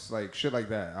artists, like shit like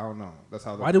that. I don't know. That's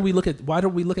how. Why do we look at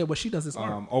what she does as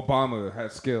art? Obama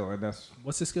has skill, and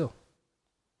What's his skill?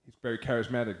 he's very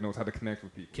charismatic, knows how to connect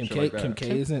with people. Kim shit K. like that. Kim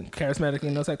K. isn't charismatic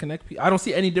and knows how to connect people. I don't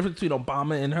see any difference between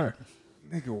Obama and her.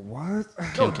 Nigga, what?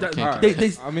 No,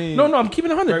 they, I mean, no, I'm keeping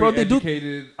it 100, bro. They do.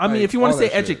 educated, I mean, like, if you want to all say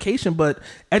that shit. education, but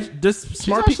there's She's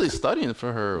smart actually people, studying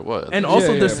for her what? and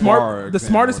also Yeah, the bar exam,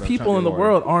 smartest whatever, people trying in to the be a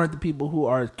lawyer. world aren't the people who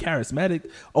are charismatic.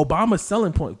 Obama's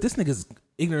selling point. This nigga's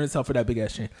ignorant as hell for that big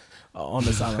ass chain on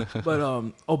the sideline. But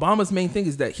Obama's main thing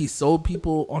is that he sold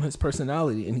people on his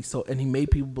personality, and he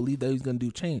made people believe that he's gonna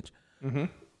do change. Mm-hmm.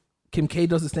 Kim K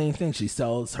does the same thing. She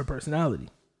sells her personality,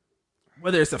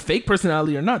 whether it's a fake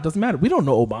personality or not. Doesn't matter. We don't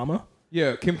know Obama.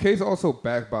 Yeah, Kim K's also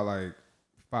backed by like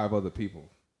 5 other people.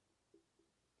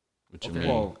 What you mean?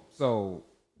 Well, so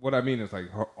what I mean is like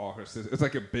all her sisters. It's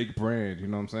like a big brand. You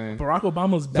know what I'm saying? Barack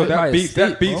Obama's So backed by a state,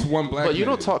 that beats bro. one black. But you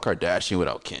don't nigga. talk Kardashian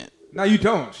without Kent. No, you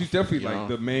don't. She's definitely You like know?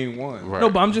 the main one. Right. No,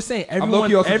 but I'm just saying I'm everyone.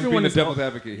 low-key also just Everyone being is the devil's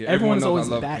advocate here. Everyone is knows I always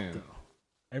love back Kim.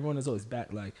 though. Everyone is always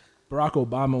back. Like Barack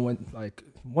Obama went like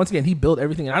once again he built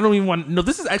everything, and I don't even want. No,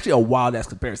 this is actually a wild ass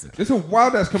comparison. It's a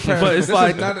wild ass comparison. But it's This is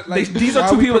like, not, these are why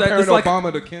two we people that- comparing it's like-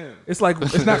 Obama to Kim. It's like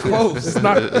It's not close. It's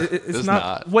not. It's It's not.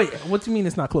 not. Wait, what do you mean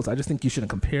it's not close? I just think you shouldn't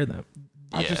compare them.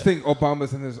 I just think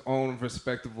Obama's in his own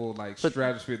respectable like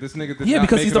stratosphere. This nigga did Yeah, not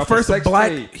because make he's it the off a first sex black.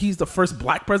 tape. He's the first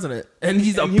black president, and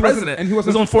he's a And he wasn't- president. and he wasn't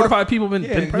There's only 4 to fuck- 5 people been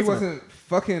Yeah, and he president. wasn't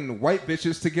fucking white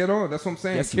bitches to get on. That's what I'm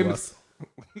saying. Yes, he Kim was. is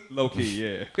low key,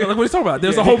 yeah. Like what are you talking about?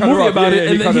 There's Yeah, a he whole cut her movie off. about Yeah, it, yeah,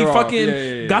 and he then cut he her off. fucking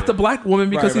Yeah. got the black woman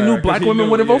because Right, he knew right, black 'cause he women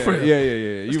knew- wouldn't vote for him. Yeah. Let's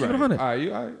You keep it right. 100. All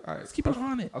right, all right. Let's keep it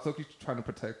 100. I thought you trying to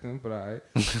protect him, but all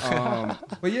right.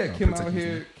 But yeah, Kim out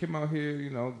here, you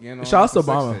know, getting on. Shout out to sex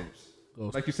Obama. tapes.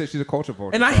 Like you said, she's a culture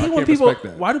vulture. And I so hate when can't people. respect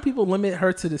that. Why do people limit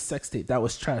her to the sex tape? That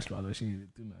was trash, by the way. She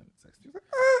didn't do that sex tape.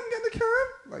 I'm gonna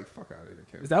can? Like, fuck out of here,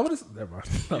 Kim. Is that what it's? Never mind.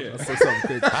 Yeah. I'll say something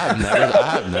crazy.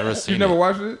 I have never seen You never it.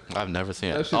 watched it? I've never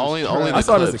seen That it. shit was Only trash. the I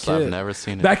saw it as a clips. kid. I've never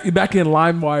seen it. Back in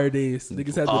LimeWire days,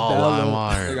 niggas had the Oh, download.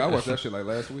 Nigga, I LimeWire. watched that shit like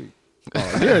last week.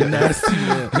 You're a nasty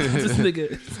man. This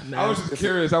nigga. is nasty. I was just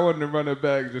curious. I wanted to run it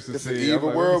back just to It's see. an I'm evil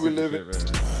like, world let me we see live this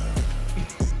shit,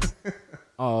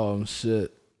 man.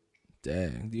 Shit.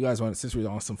 Dang. Do you guys want? Since we're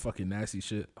on some fucking nasty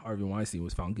shit, Harvey Weinstein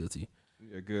was found guilty.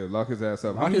 Yeah, good. Lock his ass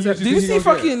up. How Did many you years think he see gonna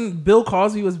fucking Bill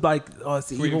Cosby was like, oh, it's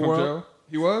the get? Tweeting evil from world? jail?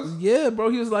 He was? Yeah, bro.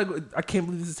 He was like, I can't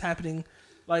believe this is happening.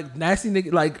 Like nasty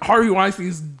nigga, like Harvey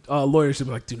Weinstein's lawyer should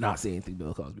be like, do not say anything,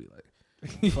 Bill Cosby.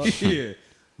 Like, Yeah.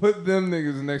 Put them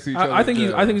niggas next to each other. I think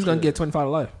in I think he's jail. gonna get 25 to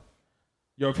life.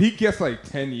 Yo, if he gets like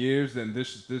 10 years, then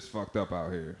this fucked up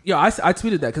out here. Yo, I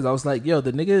tweeted that because I was like, yo,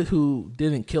 the nigga who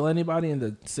didn't kill anybody in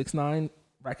the 6ix9ine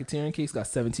racketeering case got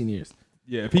 17 years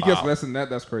Yeah, if he gets less than that,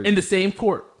 that's crazy. in the same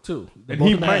court too. They and both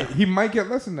he mad. might get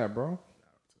less than that, bro.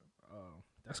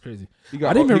 That's crazy. He got,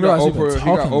 I didn't even realize he he got been Oprah, he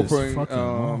got talking this Oprah and fucking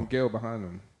long. Gail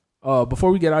behind him.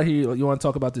 Before we get out here, you want to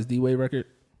talk about this D-Wade record?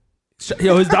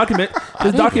 Yo, his documentary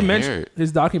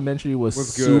was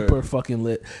Was good. super fucking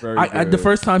lit. Very The good.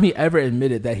 first time he ever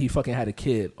admitted that he fucking had a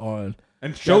kid on.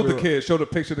 And showed the kid, showed a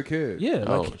picture of the kid. Yeah,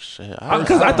 Oh like, shit!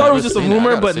 because I thought it was just a seen it. I rumor,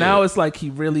 gotta but see now it. it's like he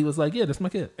really was like, yeah, that's my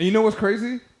kid. And you know what's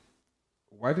crazy?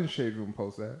 Why didn't Shade Room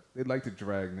post that? They'd like to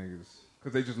drag niggas.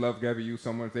 Because they just love Gabby U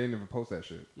so much, they never post that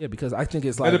shit. Yeah, because I think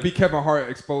it's Let like it be Kevin Hart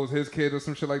expose his kid or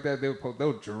some shit like that.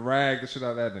 They'll drag the shit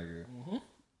out of that nigga.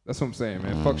 That's what I'm saying,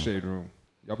 man. Fuck Shade Room.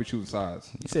 Y'all be choosing sides.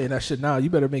 you saying that shit now. You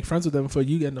better make friends with them before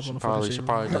you end up on the fucking shit. Should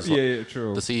probably just Yeah,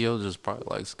 true. the CEO just probably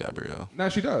likes Gabrielle. Nah,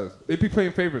 she does. They be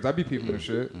playing favorites. I be peeping the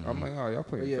shit. I'm like, oh, y'all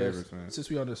playing Yeah, favorites, man. since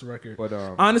we on this record. But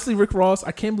Honestly, Rick Ross,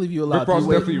 I can't believe you allowed Rick Ross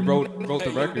D-Wade. definitely wrote the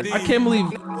record. I can't believe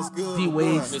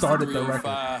D-Wade started the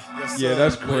record. Yeah,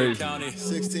 that's crazy.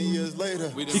 16 years later,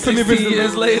 He couldn't even 16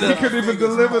 years later. He couldn't even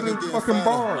deliver the fucking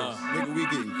bars. nigga, we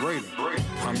getting greater.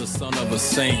 I'm the son of a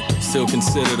saint, still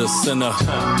considered a sinner.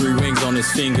 3 rings on his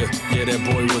finger, yeah, that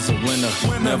boy was a winner.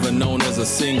 Never known as a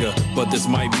singer, but this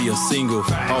might be a single.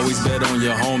 Always bet on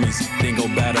your homies, then go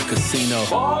bat a casino.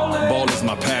 Ball is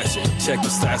my passion, check the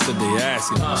stats that they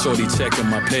asking. Shorty checking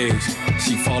my page,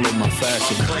 she followed my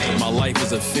fashion. My life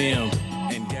is a film,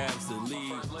 and Gab's the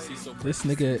lead. She's so This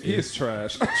nigga He is is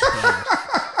trash.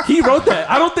 he wrote that.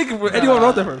 I don't think anyone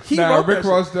wrote that for him. He Nah, wrote Rick that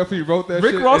Ross definitely wrote that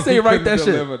Rick shit. Ross and he ain't write couldn't that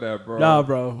shit. deliver that, bro. shit. Nah,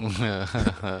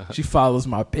 bro. She follows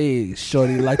my page.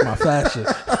 Shorty like my fashion.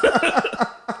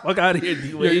 Fuck out of here, Yeah,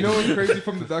 D-Wade. you know what's crazy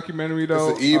from the documentary though?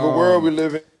 It's an evil world we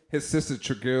live in. His sister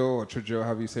Tregill,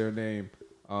 however you say her name,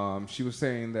 she was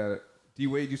saying that D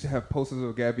Wade used to have posters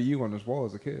of Gabby U on his wall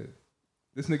as a kid.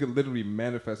 This nigga literally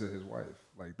manifested his wife.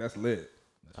 Like, that's lit.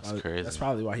 That's crazy. That's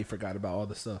probably why he forgot about all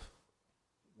the stuff.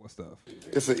 What stuff?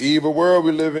 It's an evil world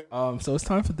we live in. So it's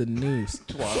time for the news.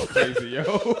 Wow, crazy, yo.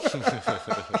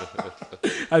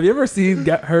 Have you ever seen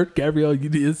Gabrielle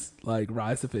Union's like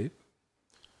rise to fame?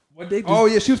 What they do? Oh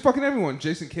yeah, she was fucking everyone.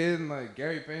 Jason Kidd and like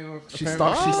Gary Payne. She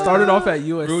started off at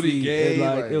USC. Rudy Gay, and,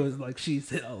 like, like- it was like she's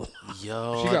hit a lot.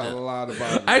 Yo, She got a lot of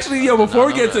bodies. Actually, yo, before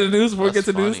we I get know to the that. news,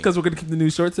 That's funny. because we're gonna keep the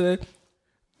news short today.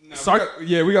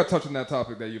 We got to touch on that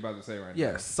topic that you're about to say right now.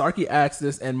 Yes, Sarky asked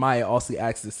this, and Maya also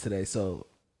asked this today, so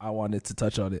I wanted to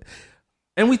touch on it.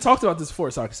 And we talked about this before,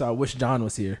 Sarky. So I wish John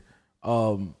was here.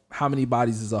 How many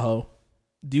bodies is a hoe?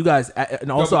 Do you guys?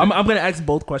 And also, I'm gonna ask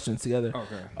both questions together.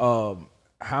 Okay.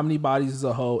 How many bodies is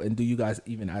a hoe, and do you guys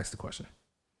even ask the question?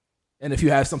 And if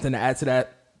you have something to add to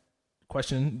that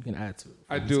question, you can add to it.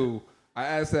 I do. I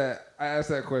asked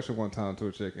that question one time to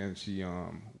a chick, and she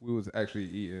we was actually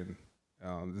eating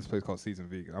this place called Seasoned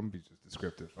Vegan. I'm gonna be just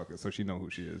descriptive, fuck it, so she know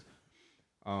who she is.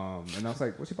 And I was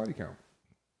like, "What's your body count?"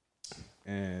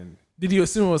 And Did you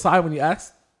assume it was high when you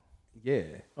asked? yeah,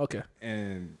 Okay.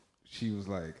 and she was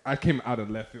like, I came out of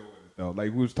left field with it though.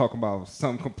 Like we was talking about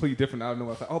something completely different. I don't know. I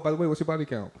was like, "Oh, by the way, what's your body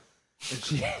count?"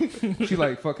 And she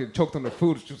like fucking choked on the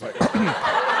food. She was like.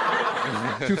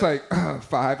 She was like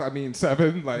 5. I mean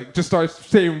 7. Like just started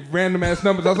saying random ass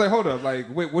numbers. I was like, hold up, like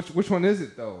wait, which one is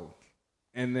it though?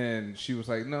 And then she was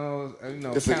like, no,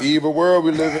 It's an evil world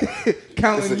we live in.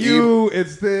 counting It's you,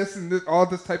 it's this and this, all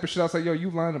this type of shit. I was like, yo,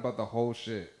 you lying about the whole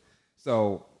shit.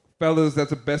 So, fellas, that's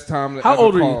the best time to How ever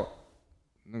old are you? call.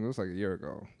 Nigga, it was like a year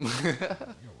ago.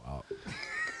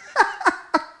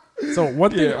 So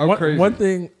one thing, Yeah, I'm crazy. one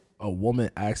thing a woman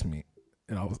asked me,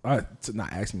 and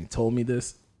not asked me, told me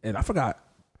this, and I forgot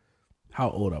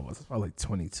how old I was. I was probably like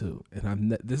 22,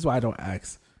 and this is why I don't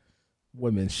ask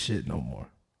women shit no more.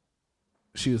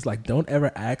 She was like, "Don't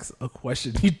ever ask a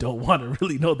question you don't want to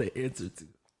really know the answer to."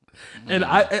 And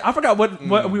I forgot what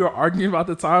we were arguing about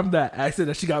at the time, that accent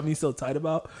that she got me so tight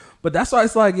about. But that's why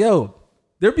it's like, yo,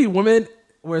 there be women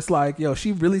where it's like, yo,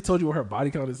 she really told you what her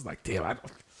body count is. It's like, damn,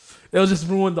 it'll just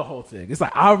ruin the whole thing. It's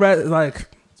like,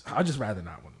 I'd just rather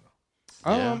not want to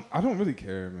know. I don't really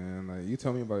care, man. Like, you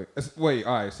tell me about it. Wait,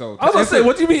 all right. So I was gonna say,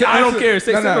 what do you mean? I don't care.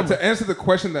 Say no. To answer the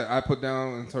question that I put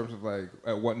down in terms of like,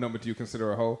 at what number do you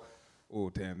consider a hoe? Oh,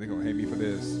 damn, they're gonna hate me for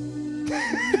this.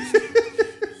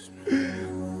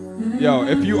 Yo,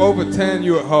 if you over 10,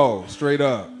 you a hoe. Straight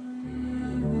up.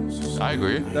 I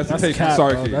agree. That's the That's take cap,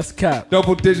 from bro. Sarky. That's cap.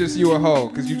 Double digits, you a hoe,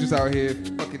 because you just out here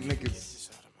fucking niggas.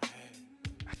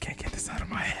 I can't get this out of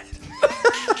my head.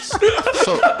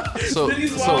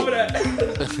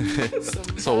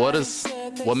 So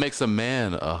what makes a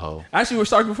man a hoe? Actually, we're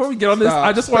starting before we get on this.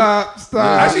 I just want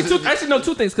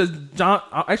two things, because John.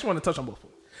 I actually want to touch on both.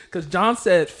 Because John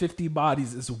said 50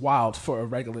 bodies is wild for a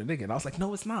regular nigga, and I was like,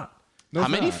 no, it's not. How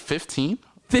many? 15?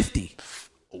 50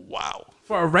 Wow.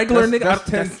 for a regular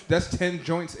nigga. That's 10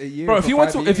 joints a year. Bro, if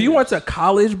you went to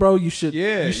college, bro, you should be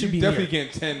definitely here.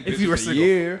 getting 10 if you were bitches a single.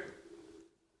 year.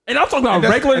 And I'm talking about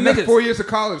regular and niggas. That's 4 years of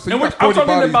college. So you got I'm 40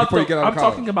 bodies about before you get out of college.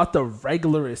 I'm talking about the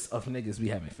regularest of niggas we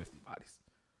having 50 bodies.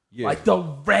 Yeah. Like the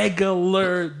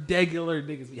regular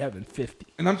niggas we having 50.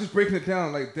 And I'm just breaking it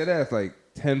down like dead ass, like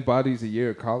 10 bodies a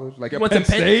year at college. Like at You went Penn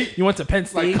to Penn State. You went to Penn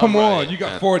State. Like, come on, Right. you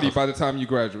got 40 by the time you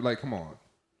graduate. Like, come on,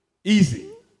 easy.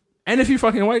 And if you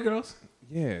fucking white girls.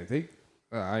 Yeah, they.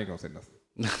 I ain't gonna say nothing.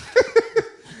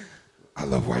 I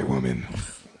love white women.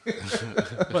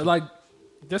 But like,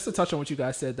 just to touch on what you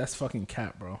guys said, that's fucking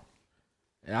cap, bro.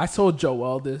 And I told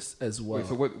Joel this as well. Wait,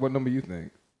 so what number you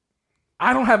think?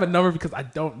 I don't have a number because I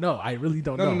don't know. I really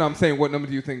don't know. No. I'm saying, what number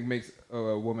do you think makes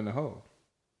a woman a hoe?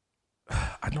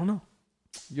 I don't know.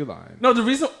 You're lying. No, the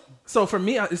reason. So for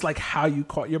me, it's like how you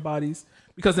caught your bodies.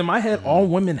 Because in my head, all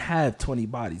women have 20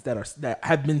 bodies that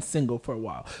have been single for a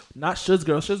while. Not Shud's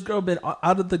girl. Shud's girl been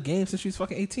out of the game since she was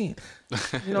fucking 18. You know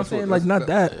what I'm saying? Like, not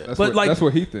that. But like, that's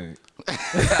what he thinks.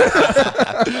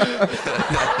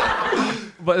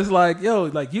 But it's like, yo,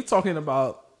 like you talking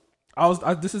about.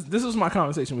 This was my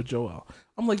conversation with Joel.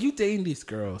 I'm like, you dating these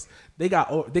girls? They got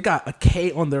a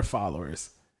K on their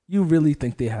followers. You really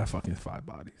think they have fucking 5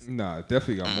 bodies? Nah,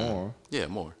 definitely got more. Yeah,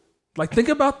 more. Like, think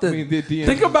about the DMs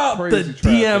think about the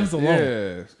DMs alone.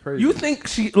 Yeah, it's crazy. You think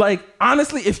she, like,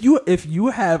 honestly, if you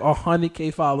have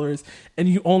 100K followers and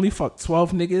you only fuck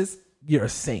 12 niggas, you're a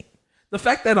saint. The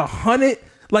fact that 100,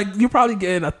 like, you're probably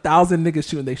getting 1,000 niggas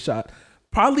shooting they shot.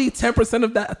 Probably 10%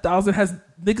 of that 1,000 has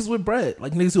niggas with bread.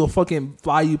 Like, niggas who will fucking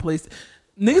fly you places.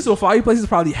 Niggas who will fly you places is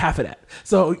probably half of that.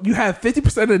 So you have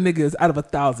 50% of the niggas out of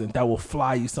 1,000 that will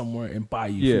fly you somewhere and buy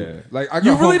you food. Like,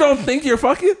 you really don't think you're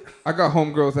fucking? I got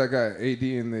homegirls that got AD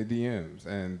in their DMs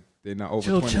and they're not over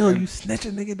 20. Chill, you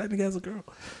snitching nigga. That nigga has a girl.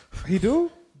 He do?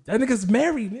 That nigga's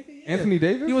married, nigga. Yeah. Anthony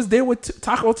Davis? He was there with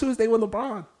Taco Tuesday with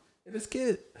LeBron and his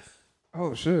kid.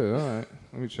 Oh shit! All right,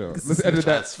 let me chill. Let's edit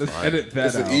that. Let's edit that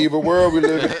It's out. an evil world we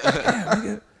live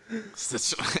in.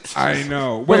 I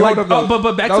know. Wait, But like, hold up,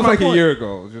 but back that to was my like point. a year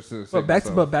ago. Just to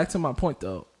But back to my point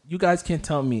though. You guys can't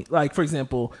tell me, like, for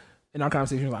example, in our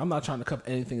conversation, like, I'm not trying to cup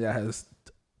anything that has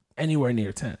anywhere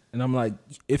near 10. And I'm like,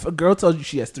 if a girl tells you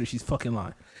she has 3, she's fucking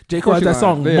lying. J. Cole has that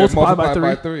song multiplied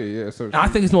by 3. Yeah, so I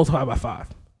think it's multiplied by 5.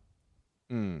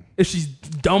 If she's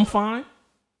dumb, fine.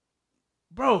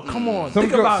 Bro, come on.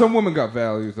 Some women got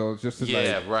values though. Just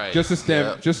to right. Just to stand.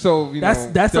 Yeah. Just so you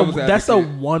know. That's a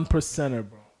 1%er,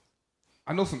 bro.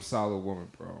 I know some solid women,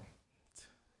 bro.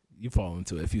 You fall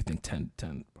into it if you think 10,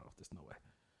 bro. There's no way.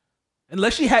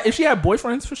 Unless if she had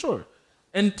boyfriends, for sure.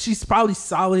 And she's probably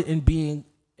solid in being,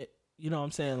 you know what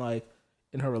I'm saying, like,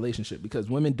 in her relationship, because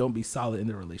women don't be solid in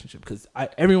their relationship, because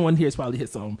everyone here has probably hit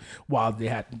something while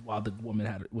the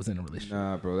woman was in a relationship.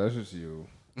 Nah, bro, that's just you.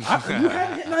 You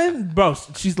haven't hit nothing? Bro,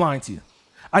 she's lying to you.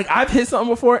 Like, I've hit something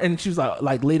before, and she was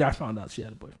like later I found out she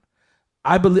had a boyfriend.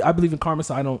 I believe in karma,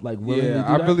 so I don't like willingly do that.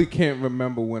 I really can't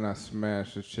remember when I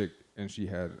smashed a chick and she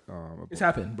had a boyfriend. It's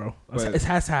happened, bro. It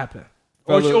has to happen.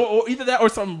 Fella, or either that or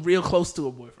something real close to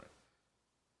a boyfriend.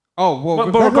 Oh well,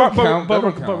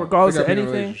 but regardless of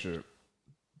anything,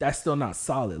 that's still not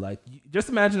solid. Like, just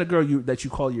imagine a girl that you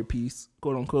call your piece,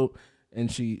 quote unquote,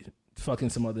 and she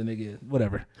fucking some other nigga,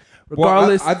 whatever.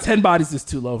 Regardless, 10 bodies is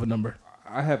too low of a number.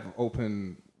 I have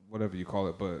open, whatever you call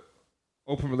it, but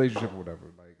open relationship or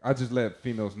whatever. Like, I just let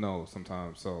females know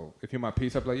sometimes. So if you're my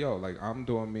piece, I'm like, yo, like, I'm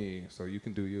doing me, so you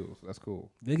can do you. So that's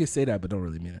cool. Niggas say that, but don't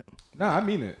really mean it. Nah, I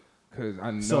mean it. Cause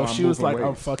I know. So I'm she was like, weights.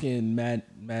 "I'm fucking mad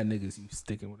niggas. You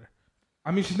sticking with her?"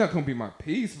 I mean, she's not gonna be my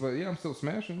piece, but yeah, I'm still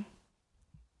smashing.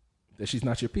 That she's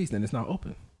not your piece, then it's not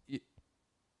open.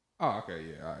 Oh, okay,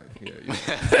 yeah, all right,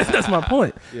 yeah. That's my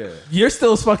point. Yeah. You're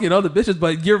still fucking other bitches,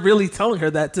 but you're really telling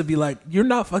her that to be like, you're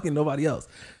not fucking nobody else.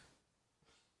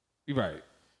 You're right.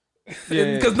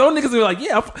 Yeah, Because no niggas are like,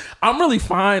 yeah, I'm really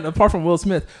fine. Apart from Will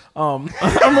Smith, I'm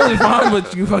really fine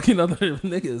with you fucking other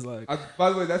niggas. Like,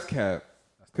 by the way, that's cap.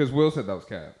 Because Will said that was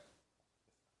cap.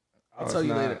 I'll tell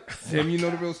you later. Tim, you know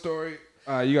the real story?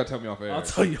 You gotta tell me off air. I'll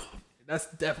tell you. That's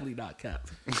definitely not cap.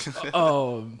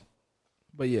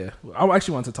 But yeah, I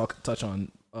actually want to touch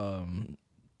on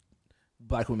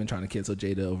black women trying to cancel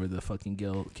Jada over the fucking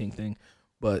Gayle King thing.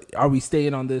 But are we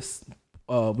staying on this?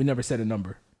 We never said a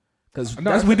number because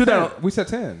we do 10. That. We said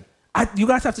 10. You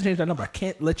guys have to change that number. I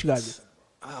can't let you guys.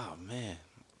 Oh man,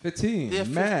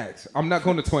 15 max. I'm not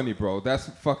going to 20, bro. That's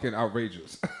fucking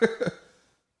outrageous.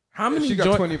 How many? She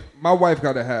got 20. My wife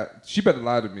got a hat. She better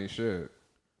lie to me. Shit.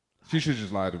 She should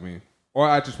just lie to me. Or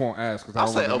I just won't ask because I don't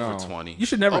I'll want say to know. over 20. You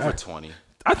should never over ask. 20.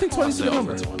 I think 20 is a good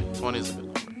number. 20 is a good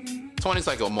number. 20 is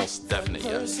like a most definite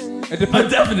yes. A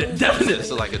definite. This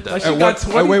is like a Like definite. she got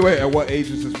 20. Wait. At what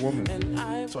age is this woman?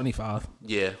 25.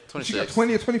 Yeah, She got 26.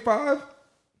 20 or 25?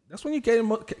 That's when you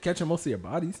catching most of your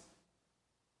bodies.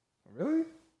 Really?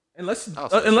 Unless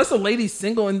the lady's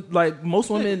single and like most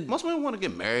women Most women want to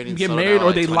get married and get settle married down, or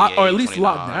like they lock or at 28, least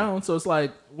lock 29. down. So it's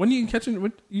like when you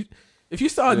catching if you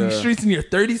saw in the Yeah. streets in your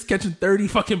 30s catching 30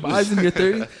 fucking bodies in your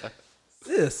 30s,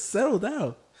 sis, settle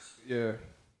down. Yeah.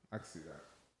 I can see that.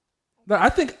 No, I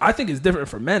think it's different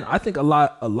for men. I think a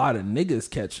lot of niggas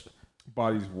catch,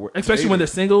 Bodies especially when they're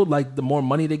single. Like the more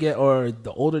money they get or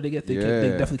the older they get, they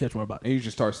definitely catch more bodies. And you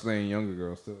just start slaying younger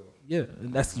girls too. Yeah,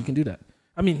 and you can do that.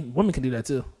 I mean, women can do that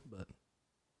too, but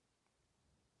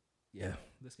yeah,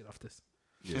 let's get off this.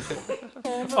 Yeah.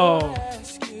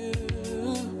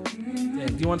 Yeah,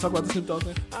 do you want to talk about the Snoop Dogg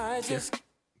thing? Yes.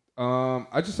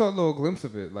 I just saw a little glimpse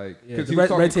of it, like Yeah, because the he was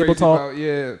talking Red Table crazy Talk.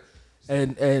 about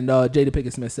And Jada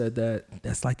Pinkett Smith said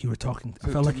that's like you were talking. I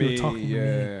felt like you were talking to me.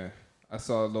 Yeah, I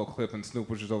saw a little clip and Snoop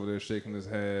was just over there shaking his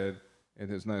head in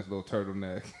his nice little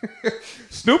turtleneck.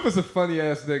 Snoop is a funny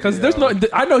ass nigga. Because there's no,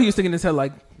 I know he was thinking in his head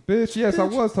like, bitch. Yes, I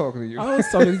was talking to you. I was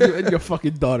talking to you and your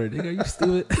fucking daughter, nigga. You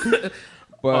stupid.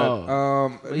 But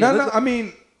yeah, I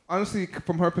mean, honestly,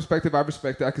 from her perspective, I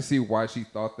respect it. I can see why she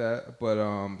thought that.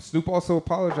 But Snoop also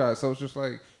apologized, so it's just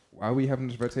like, why are we having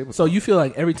this red table? So you feel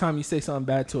like every time you say something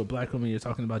bad to a black woman, you're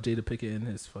talking about Jada Pinkett and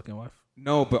his fucking wife?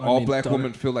 No, but all black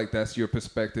women feel like that's your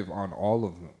perspective on all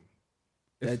of them.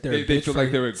 That they're They feel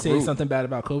like they're a saying group. something bad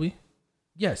about Kobe?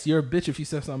 Yes, you're a bitch if you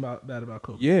said something bad about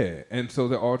Kobe. Yeah, and so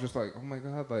they're all just like, oh my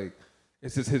god, like,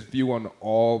 is this his view on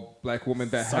all black women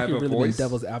that have a really voice? Been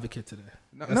devil's advocate today.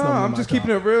 No, I'm just keeping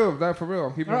it real. Not for real.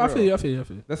 I'm keeping it real. I feel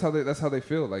you. That's how they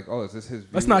feel. Like, oh, is this his view?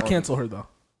 Let's not cancel her though.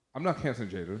 I'm not canceling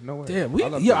Jada. No way. Damn,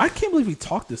 I can't believe we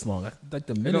talked this long. Like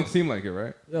the It minute. don't seem like it,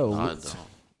 right? Yo, I don't.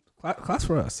 class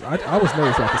for us. I was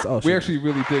nervous about this. Oh, We shit. actually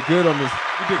really did good on this.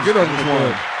 We did good on this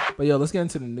one. But yo, let's get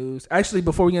into the news. Actually,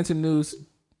 before we get into the news,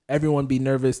 everyone be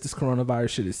nervous. This coronavirus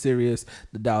shit is serious.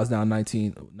 The Dow's down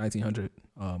 1,900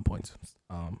 points.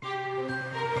 I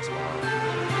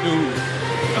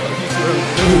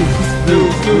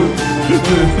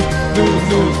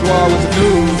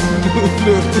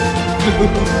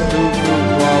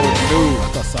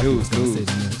thought Saki was going to say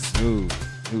the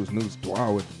news. News.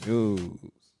 Dwell with the news.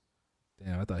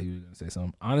 Damn, I thought he was going to say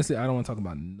something. Honestly, I don't want to talk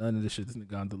about none of this shit. This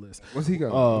nigga on the list. What's he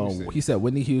got? He said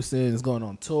Whitney Houston is going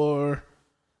on tour.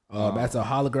 That's a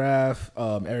holograph.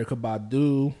 Erykah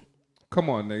Badu. Come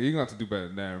on, nigga. You're going to have to do better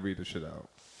than that and read this shit out.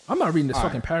 I'm not reading this All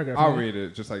fucking right, paragraph. I'll man. read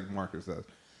it just like Marcus does.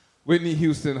 Whitney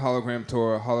Houston hologram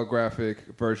tour,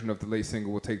 holographic version of the late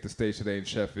single will take the stage today in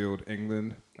Sheffield,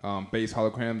 England. Base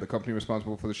Hologram, the company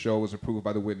responsible for the show, was approved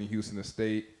by the Whitney Houston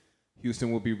estate.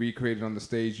 Houston will be recreated on the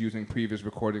stage using previous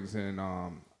recordings and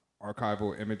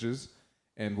archival images,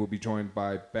 and will be joined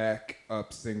by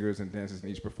backup singers and dancers in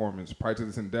each performance. Prior to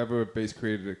this endeavor, Base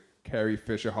created a Carrie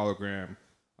Fisher hologram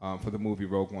for the movie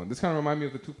Rogue One. This kind of reminds me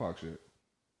of the Tupac shit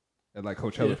at like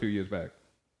Coachella a few years back.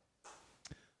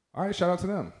 All right, shout out to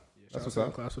them. That's what's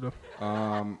up. Class with them.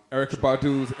 Erykah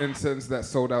Badu's incense that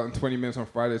sold out in 20 minutes on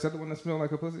Friday. Is that the one that smells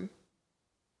like a pussy?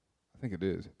 I think it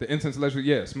is. The incense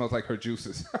allegedly, it smells like her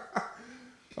juices.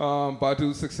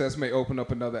 Badu's success may open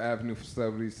up another avenue for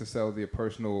celebrities to sell their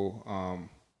personal, I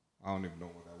don't even know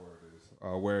what that word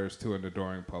is, wares to an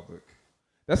adoring public.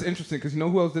 That's interesting because you know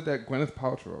who else did that? Gwyneth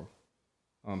Paltrow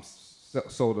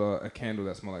sold a candle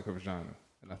that smelled like her vagina.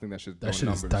 And I think that shit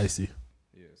is dicey.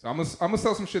 Yeah, so I'm gonna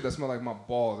sell some shit that smell like my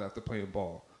balls after playing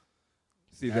ball.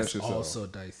 See if that shit sell. Also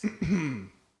dicey.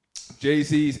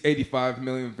 Jay-Z's $85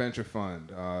 million venture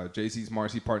fund. Jay-Z's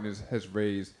Marcy Partners has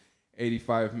raised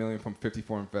 $85 million from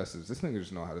 54 investors. This nigga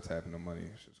just know how to tap into money.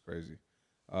 It's just crazy.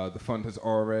 The fund has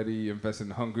already invested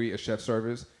in Hungry, a chef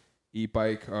service,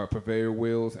 e-bike, Purveyor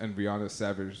Wheels, and Rihanna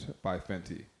Savage by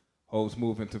Fenty. Hove's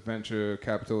move into venture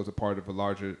capital is a part of a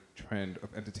larger trend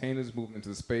of entertainers moving into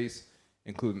the space,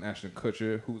 including Ashton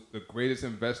Kutcher, who's the greatest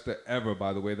investor ever,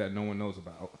 by the way, that no one knows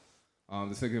about.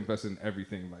 This nigga invested in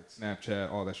everything, like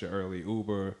Snapchat, all that shit early,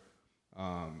 Uber,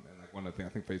 and like one other thing, I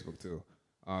think Facebook too.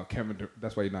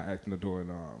 That's why he's not acting the door in,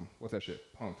 what's that shit?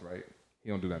 Punk'd, right? He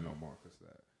don't do that no more because of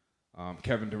that.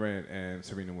 Kevin Durant and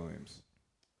Serena Williams.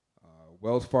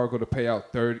 Wells Fargo to pay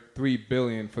out $3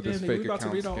 billion for this fake account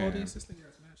scam. All these. This nigga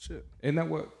has mad shit. Isn't that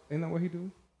what he do?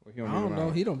 Or he I don't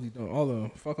know. He don't be doing all the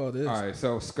fuck all this. All right,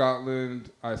 so Scotland.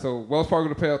 All right, so Wells Fargo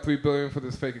to pay out $3 billion for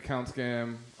this fake account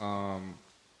scam.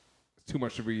 It's too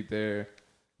much to read there.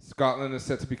 Scotland is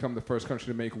set to become the first country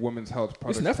to make women's health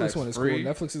products This Netflix tax one is cool. free.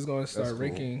 Netflix is going to start That's cool.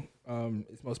 ranking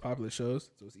its most popular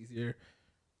shows, so it's easier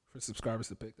for subscribers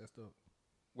to pick. That's dope.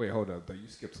 Wait, hold up. Though. You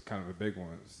skipped kind of a big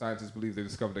one. Scientists believe they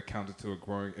discovered a counter to a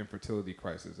growing infertility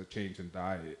crisis, a change in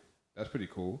diet. That's pretty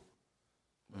cool.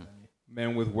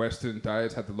 Men with Western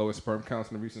diets had the lowest sperm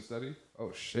counts in a recent study.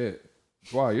 Oh, shit.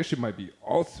 Wow, your shit might be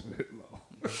ultimate low.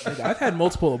 Nigga, I've had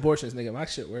multiple abortions, nigga. My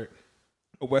shit work.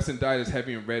 A Western diet is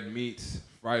heavy in red meats,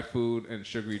 fried food, and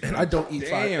sugary drinks. And I don't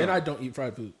eat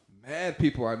fried food. Mad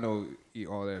people I know eat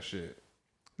all that shit.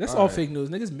 That's all fake news.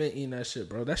 Niggas been eating that shit,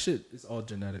 bro. That shit is all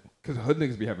genetic. Because hood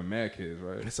niggas be having mad kids,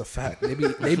 right? It's a fact. They be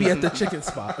at the chicken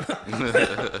spot.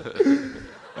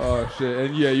 Oh, shit.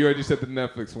 And yeah, you already said the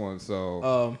Netflix one,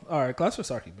 so. All right, class for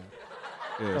Sarky, man.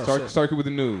 Yeah, shit. Sarky with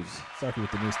the news. Sarky with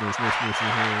the news.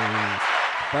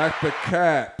 Back the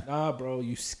cap. Nah, bro,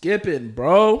 you skipping,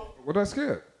 bro. What did I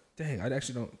skip? Dang, I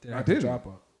actually didn't I have to didn't. drop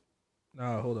up.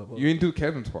 Nah, hold up. You didn't do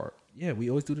Kevin's part. Yeah, we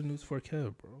always do the news for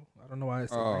Kev, bro. I don't know why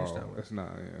it's arranged that way. It's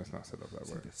not set up that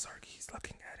way. Sarky's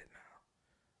looking at it now.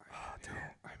 Oh, damn.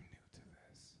 I'm new to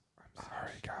this. I'm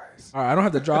sorry, guys. All right, I don't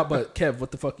have to drop, but Kev,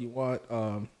 what the fuck you want?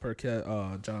 Per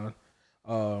Kev, John.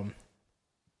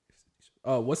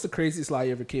 What's the craziest lie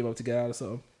you ever came up to get out of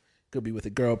something? Could be with a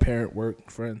girl, parent,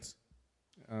 work, friends.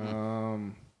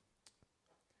 I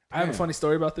have a funny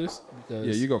story about this. Because,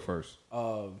 yeah, you go first.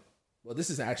 Well, this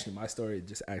isn't actually my story.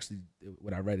 Just actually,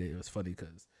 when I read it, it was funny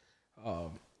because,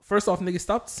 first off, niggas,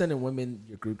 stop sending women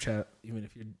your group chat. Even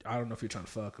if I don't know if you're trying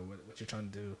to fuck or what you're trying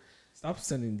to do. Stop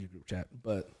sending your group chat.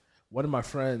 But one of my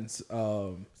friends,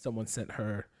 someone sent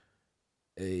her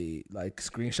a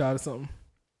screenshot or something,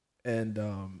 and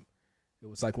it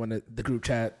was like when the group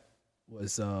chat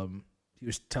was, he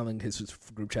was telling his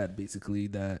group chat basically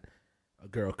that a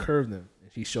girl curved him,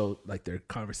 and he showed their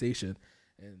conversation.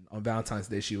 And on Valentine's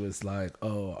Day, she was like,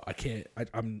 "Oh, I can't.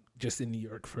 I'm just in New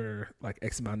York for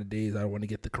X amount of days. I don't want to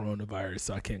get the coronavirus,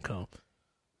 so I can't come."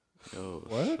 Oh,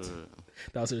 what?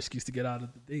 Shit. That was her excuse to get out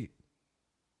of the date.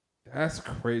 That's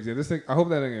crazy. This thing. I hope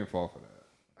that nigga didn't fall for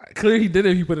that. Clearly, he did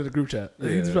it. He put in a group chat. Yeah,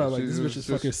 He's probably this bitch is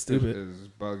fucking stupid. Is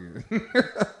bugging.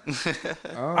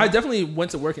 I definitely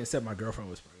went to work and said my girlfriend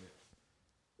was pregnant.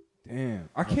 Damn,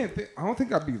 I can't. I don't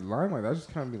think I'd be lying like that. I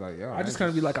just kind of be like, yo. I just kind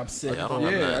of be like, I'm sick. Yeah, I don't know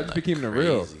I that, just be keeping it crazy.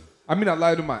 real. I mean, I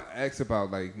lied to my ex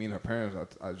about me and her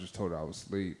parents. I just told her I was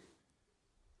asleep.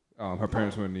 Her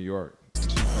parents were in New York.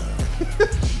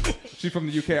 She's from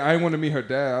the UK. I didn't want to meet her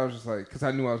dad. I was just like, because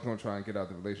I knew I was going to try and get out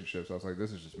the relationship. So I was like,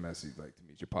 this is just messy, to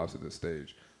meet your pops at this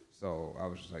stage. So I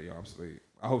was just like, yo, I'm asleep.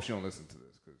 I hope she don't listen to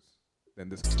this, because then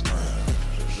this can turn.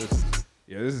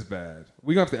 This is bad.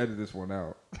 We're going to have to edit this one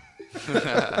out.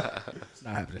 It's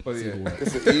not happening. But yeah.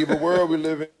 It's an evil world we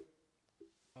live in.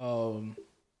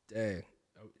 Dang.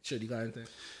 Should you got anything?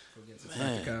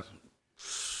 Man.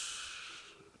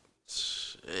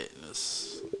 Shit,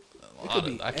 it's a lot could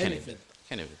of, be I can't anything.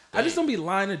 even. I just don't be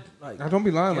lying to I don't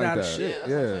be lying get like out of that. shit.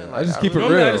 Yeah, I just keep it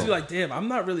Normally, I real. just be like, damn, I'm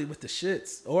not really with the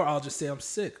shits, or I'll just say I'm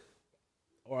sick,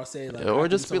 or I'll say or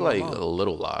just be like a a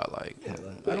little lie, I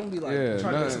don't be like Yeah,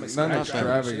 trying to get some nothing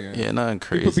extravagant. extravagant. nothing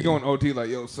crazy. People be going OD like,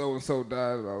 yo, so and so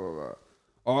died, blah blah blah.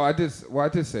 Oh, I did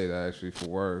say that actually for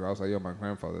work. I was like, yo, my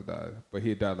grandfather died, but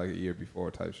he died like a year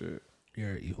before type shit.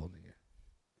 You're an evil nigga.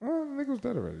 Oh, the nigga was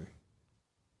dead already.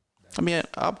 I mean,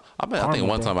 I think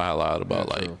one time I had lied about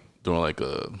Yeah, true. doing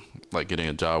getting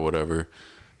a job, whatever,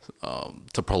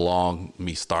 to prolong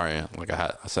me starting.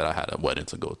 I said I had a wedding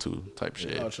to go to type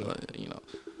shit. Oh, sure.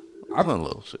 I've done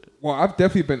little shit. Well, I've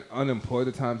definitely been unemployed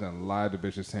at times and lied to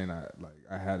bitches saying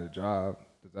I had a job.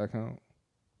 Does that count?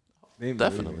 They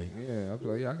Definitely. believe me. Yeah, I'll be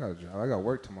like, yeah, I got a job. I got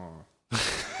work tomorrow.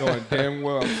 Knowing damn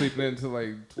well I'm sleeping until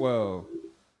 12.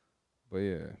 But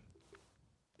yeah.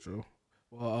 True.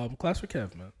 Well, class for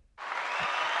Kev, man.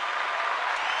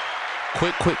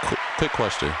 Quick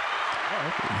question.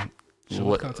 Show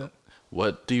What content.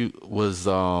 what do you was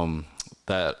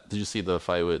that? Did you see the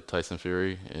fight with Tyson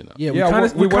Fury? And, Yeah,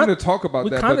 we wanted to talk about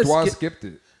that, but Dwa skipped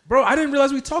it. Bro, I didn't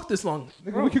realize we talked this long.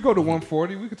 Nigga, we could go to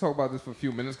 140. We could talk about this for a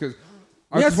few minutes because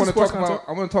I We had just want to some talk sports about. content.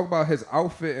 I want to talk about his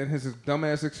outfit and his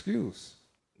dumbass excuse.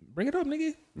 Bring it up,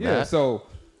 nigga. Yeah. Nah. So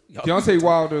Deontay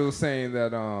Wilder was saying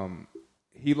that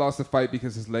he lost the fight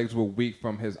because his legs were weak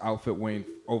from his outfit weighing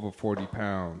over 40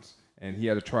 pounds, and he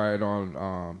had to try it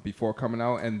on before coming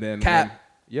out, and then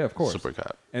yeah, of course, Super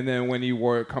cap. And then when he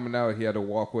wore it coming out, he had to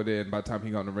walk with it, and by the time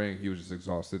he got in the ring, he was just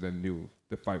exhausted and knew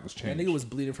the fight was That changed. nigga was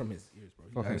bleeding from his ears, bro.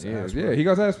 He got his ass Yeah, whooped. he got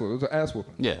his ass whooped. It was an ass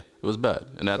whooping. Yeah, it was bad,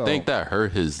 and I So- think that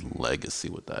hurt his legacy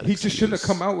with that. He just shouldn't have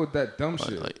excuse. come out with that dumb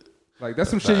shit. Like, Like that's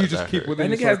some shit you just that keep hurt. within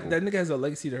That the nigga, circle. that nigga has a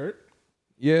legacy to hurt.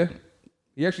 Yeah,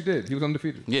 he actually did. He was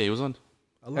undefeated. Yeah, he was on.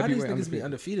 A lot of these Heavyweight niggas be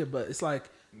undefeated, but it's like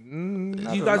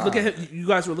Not you a guys look lot. at him. You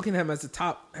guys were looking at him as the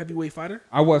top heavyweight fighter.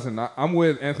 I wasn't. I'm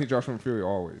with Anthony Joshua and Fury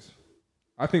always.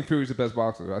 I think Fury's the best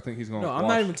boxer. I think he's going to No, I'm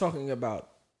not even talking about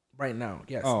right now.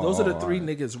 Yes, those are the three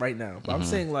niggas right now. But I'm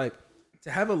saying like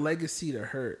to have a legacy to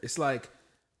hurt. It's like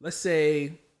let's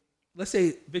say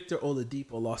Victor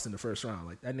Oladipo lost in the first round.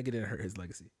 Like that nigga didn't hurt his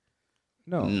legacy.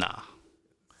 No. Nah.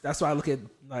 That's why I look at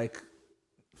like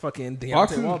fucking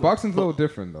Deontay Wilder. Boxing's a little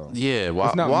different though. Yeah,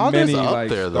 There's not Wilder's many up like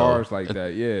there stars though. like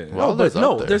that. Yeah. No, Wilder's but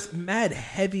no, up there. there's mad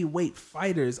heavyweight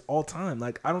fighters all time.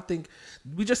 Like I don't think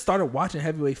we just started watching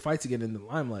heavyweight fights again in the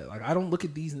limelight. Like I don't look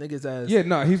at these niggas as Yeah,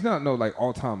 no, he's not no like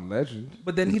all time legend.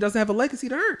 But then he doesn't have a legacy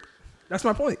to hurt. That's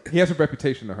my point. He has a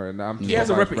reputation to her. And I'm He has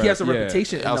a reputation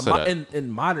I'll in, say that. in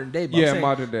modern day. But Yeah, I'm saying,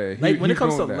 modern day. Like when it He's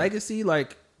comes to doing that. legacy,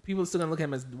 like people are still gonna look at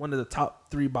him as one of the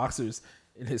top 3 boxers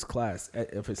in his class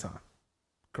of his time.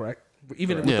 Correct?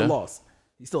 Even with Yeah. the loss,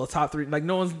 he's still a top 3. Like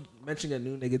no one's mentioning a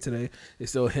new nigga today.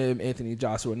 It's still him, Anthony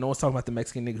Joshua. No one's talking about the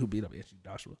Mexican nigga who beat up Anthony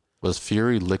Joshua. Was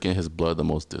Fury licking his blood the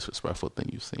most disrespectful thing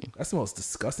you've seen? That's the most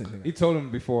disgusting thing. He told him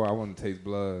before, I want to taste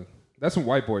blood. That's some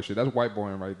white boy shit. That's white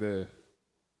boying right there.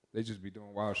 They just be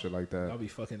doing wild shit like I'll that. be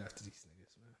fucking after these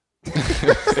niggas,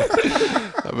 man.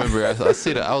 I remember I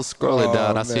was scrolling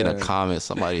down. I seen a man. comment.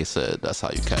 Somebody said that's how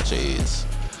you catch AIDS.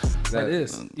 That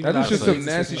is. That is just Even some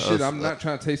nasty though- shit. I'm not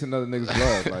trying to taste another nigga's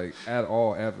blood, like at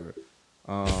all, ever.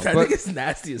 That but- nigga's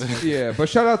nasty as fuck. Yeah, but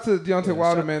shout out to Deontay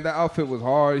Wilder, man. That outfit was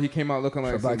hard. He came out looking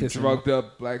like Black some History drugged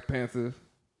up Black Panther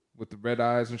with the red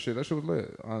eyes and shit. That shit was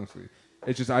lit, honestly.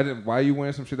 It's just I didn't. Why are you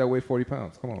wearing some shit that weigh 40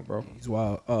 pounds? Come on, bro. He's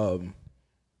wild.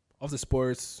 Off the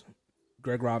sports,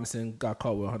 Greg Robinson got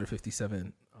caught with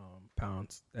 157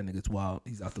 pounds. That nigga's wild.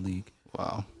 He's out the league.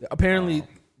 Wow. Apparently,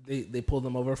 they pulled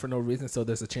him over for no reason, so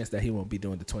there's a chance that he won't be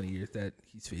doing the 20 years that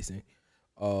he's facing.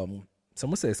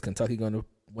 Someone says Kentucky going to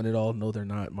win it all. No, they're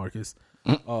not, Marcus.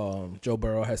 Joe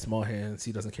Burrow has small hands.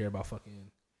 He doesn't care about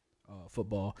fucking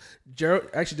football.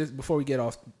 Actually, just before we get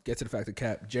to the fact of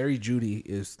Cap, Jerry Jeudy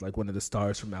is like one of the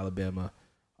stars from Alabama.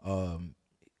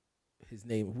 His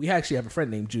name, we actually have a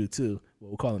friend named Jew too.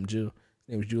 Well, we'll call him Jew.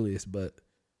 His name is Julius, but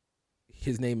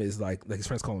his name is like his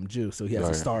friends call him Jew. So he has a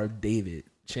Right. Star of David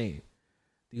chain.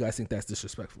 Do you guys think that's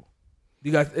disrespectful? Do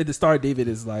you guys? The Star of David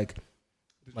is like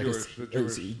it's a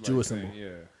Jewish symbol. Yeah.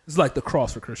 It's like the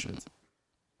cross for Christians.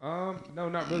 No,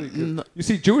 not really. 'Cause you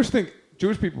see, Jewish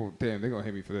people. Damn, they're gonna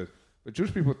hate me for this. But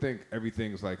Jewish people think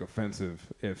everything's like offensive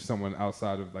if someone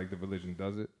outside of like the religion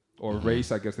does it or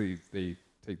race. I guess they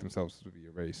take themselves to be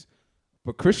a race.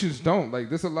 But Christians don't. Like,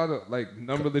 there's a lot of like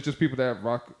non-religious people that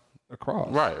rock a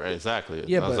cross. Right. Exactly.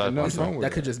 Yeah, That's but nothing wrong with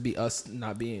that could that. just be us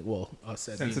not being us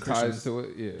as being Sensitized Christians, to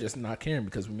it. Yeah. just not caring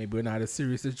because maybe we're not as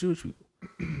serious as Jewish people.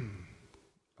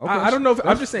 Okay. I don't know.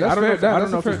 I'm just saying. I don't know. I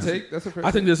don't know. That's a fair take. That's a fair I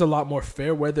think take. there's a lot more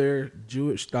fair weather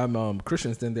Jewish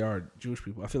Christians than there are Jewish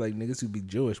people. I feel like niggas who be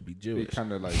Jewish be They Jewish.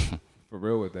 kind of like for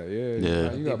real with that. Yeah.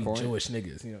 Yeah. You They got be a point. Jewish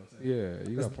niggas. You know. What I'm saying? Yeah,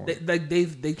 you got a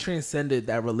point. They transcended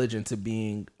that religion to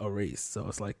being a race. So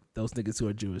it's like those niggas who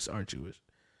are Jewish aren't Jewish.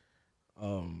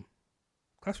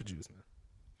 Class for Jews, man.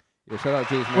 Yeah, shout out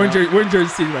Jews, man. We're in Jersey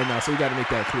City right now, so we got to make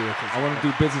that clear. 'Cause I want to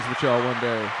do business with y'all one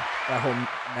day. that whole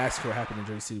massacre happened in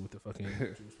Jersey City with the fucking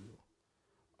Jewish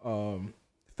people.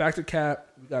 Factor Cap,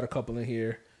 we got a couple in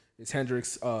here. It's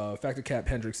Hendrix. Factor Cap,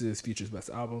 Hendrix's Future's best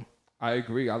album. I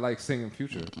agree. I like singing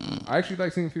Future. I actually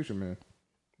like singing Future, man.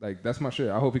 Like that's my shit.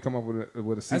 I hope he come up with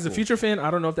a sequel. As a Future fan,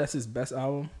 I don't know if that's his best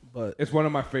album, but It's one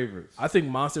of my favorites. I think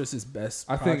Monster is his best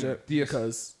I think project DS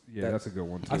because that's a good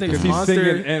one too. I think 'Cause it's he's Monster,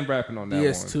 singing and rapping on that one.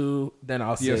 DS2. Then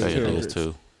I'll say DS2. Yeah, Hendrix. those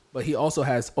two. But he also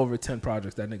has over 10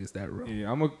 projects. That nigga's that real.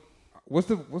 Yeah, what's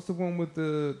the one with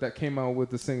that came out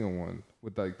with the singing one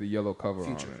with like the yellow cover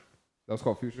Future. on it? That was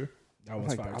called Future. That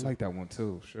one's fire. I too. like that one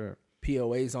too. Sure.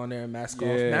 POA's on there. Mask Off.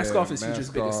 Yeah, Mask Off is Future's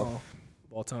Mask biggest Off. song.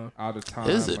 all time. Out of time.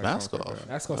 Is it like, songs Mask like Off? that.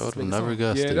 Mask I Off's his would have biggest never song.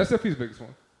 guessed Yeah, it. that's FP's biggest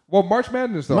one. Well, March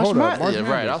Madness though. March Hold up. Madness. March Yeah,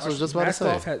 Madness. right. That's what I was just about to Mask say.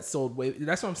 Off had sold way.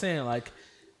 That's what I'm saying. Like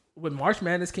when March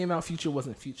Madness came out, Future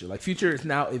wasn't Future. Like Future is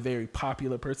now a very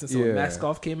popular person. So when Yeah. Mask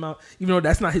Off came out, even though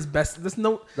that's not his best. That's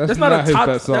not not a his top.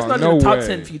 best That's song. not No even a top way.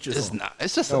 10 Future It's song. not.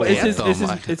 It's just But an it's his, anthem. it's his,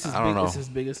 Like, it's his, I don't big, know. it's his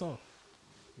biggest song.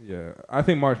 Yeah, I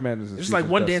think March Madness is It's just like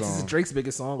Future's One best Dance is song. Drake's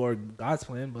biggest song or God's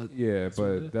Plan, but Yeah, what it but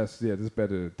is. that's this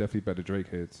better, definitely better Drake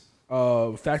hits.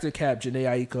 Factor Cap, Jhené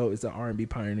Aiko is the R&B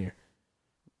pioneer.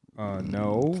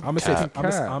 No. I'm gonna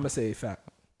Cap. say fact.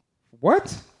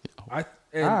 What?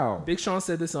 And How? Big Sean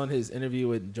said this on his interview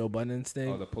with Joe Budden's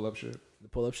thing, Oh, the pull up shit. the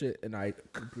pull up shit, and I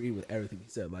agree with everything he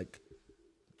said. Like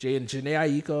Jay and Jhené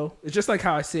Aiko, it's just like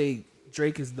how I say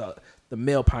Drake is the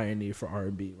male pioneer for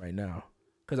R&B right now,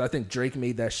 because I think Drake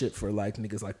made that shit for like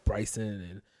niggas like Bryson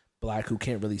and Black who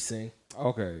can't really sing.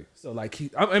 Okay. So like he,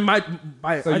 So I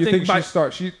you think by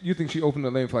you think she opened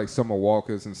the lane for like Summer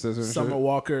Walkers and Scissors and Summer shit?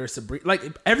 Walker, Sabrina, like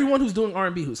everyone who's doing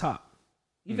R&B who's hot,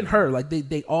 even her, like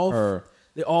they all Her.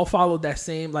 they all followed that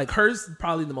same, like hers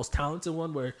probably the most talented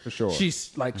one where For sure.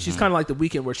 she's like she's kind of like The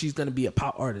Weeknd where she's gonna be a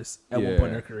pop artist at one Yeah, point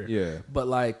in her career. yeah. But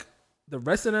like the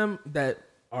rest of them that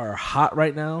are hot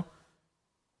right now,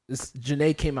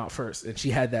 Janae came out first and she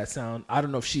had that sound. I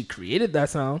don't know if she created that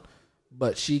sound,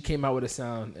 but she came out with a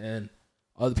sound and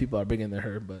other people are bigger than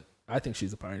her. But I think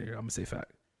she's a pioneer. I'm gonna say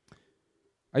fact.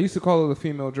 I used to call her the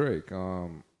female Drake.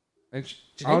 And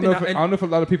Janae I don't been know. out- I don't know if a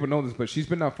lot of people know this, but she's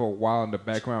been out for a while in the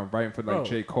background, writing for like Bro.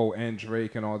 J. Cole and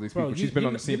Drake and all these Bro, people. She's been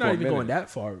on the scene you're for not a even minute. going that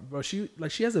far, bro. She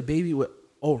has a baby with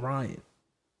Orion.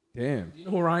 Damn. You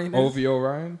know who Orion is? OVO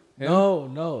Ryan? Him?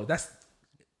 No, that's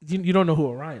you don't know who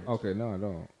Orion is. Okay, no, I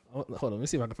don't. Oh, hold on, let me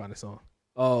see if I can find a song.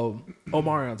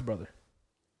 Omarion's brother.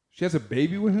 She has a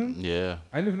baby with him? Yeah.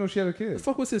 I didn't even know she had a The kid.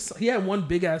 fuck was his? He had one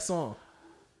big ass song.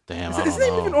 Damn, Is I his don't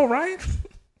name even know. Orion?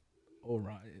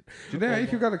 Orion. Janae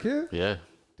Aiko got a kid? Yeah.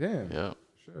 Damn. Yeah.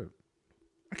 Shit.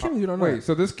 I can't believe you don't know. Wait,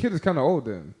 so this kid is kind of old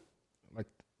then? like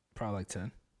probably like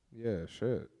 10. Yeah,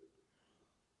 shit.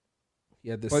 He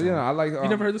had this. But song. yeah, I like. You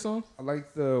never heard the song? I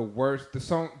like the worst, the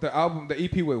song, the album, the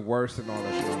EP with Worst and all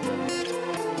that shit on there.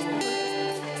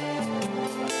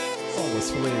 The song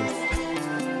was flames.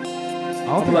 I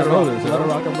don't think I know this. Let it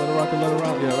rock, let it rock, let it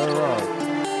rock. Yeah, let it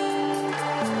rock.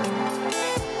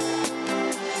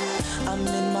 I'm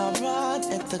in my ride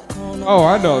at the corner. Oh,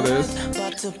 I know this.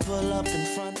 About to pull up in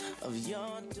front of your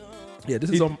door. Yeah,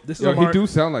 this is this is Yo, Omar. he do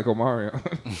sound like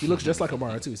Omarion. He looks just like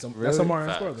Omar too. That's Really?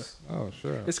 Omarion's brother. Oh,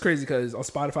 sure. It's crazy because on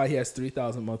Spotify he has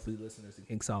 3,000 monthly listeners and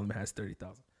King Solomon has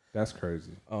 30,000. That's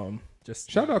crazy.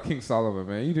 Just Shout out King Solomon,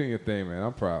 man. You doing your thing, man.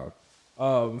 I'm proud.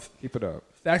 Keep it up.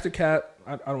 Factor Cap.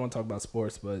 I don't want to talk about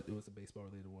sports, but it was a baseball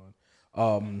related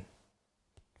one.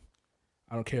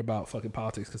 I don't care about fucking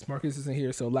politics because Marcus isn't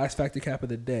here. So last Factor Cap of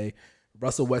the day,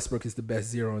 Russell Westbrook is the best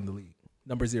zero in the league,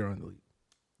 number 0 in the league.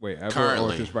 Wait, ever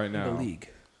Currently. or just right now? In the league.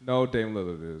 No, Dame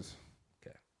Lillard is.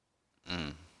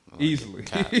 Okay. Easily.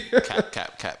 Cap.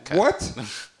 What?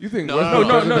 You think? No,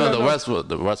 Westbrook-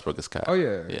 no. The Westbrook is cap. Oh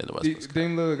yeah. Yeah, the Westbrook's cap.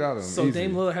 Dame Lillard got him. So easy.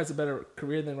 Dame Lillard has a better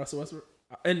career than Russell Westbrook,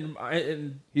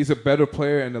 and He's a better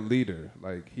player and a leader.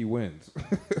 Like he wins.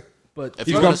 but If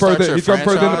He's you're gone gonna start further. your He's gone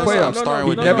further in the franchise, I'm playoffs. starting No,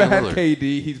 with no, He never Damian had Lillard.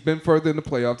 KD. He's been further in the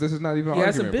playoffs. This is not even an he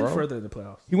argument, hasn't been bro. further in the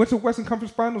playoffs. He went to Western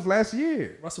Conference Finals last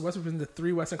year Russell Westbrook was in the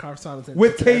 3 Western Conference Finals and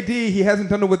with KD. He hasn't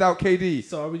done it without KD.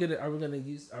 So are we gonna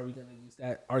use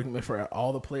that argument for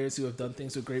all the players who have done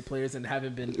things with great players and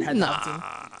haven't been had the opportunity?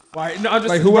 Why? No, I'm just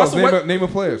Like who else? Russell Name a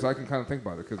player so I can kind of think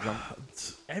about it.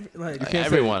 Because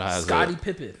Everyone has Scottie it.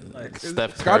 Pippen. Like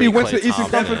Steph Scotty Curry, went Klay to Eastern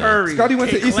Thompson. Conference. Curry, Scotty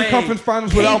went to K- Eastern Klay, Conference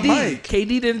Finals without Mike.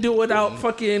 KD didn't do it without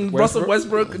fucking Russell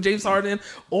Westbrook, James Harden,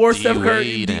 or Steph Curry.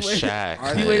 D-Wade and D-Wade.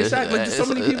 Shaq. D-Wade and Shaq. Like there's so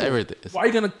many people. Everything. Why are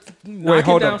you gonna knock Wait, it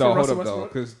hold down up for though. Hold Russell up though.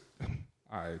 Westbrook? Because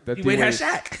all right, that D-Wade had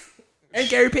D-Wade. Shaq and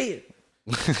Gary Payton.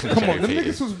 Come on, them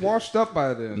niggas was washed up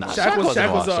by then. Nah, Shaq was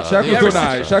wasn't washed up. Shaq He was averaged- doing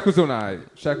alright. Shaq was doing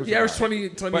alright. Shaq was He averaged doing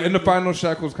 20. But in the finals,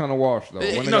 Shaq was kind of washed though. When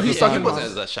they No, got he's to talking finals- about-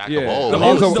 He wasn't the Shaq Yeah. of old.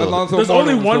 Alonzo- He was Alonzo There's Mourning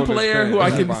only was one doing his player thing who I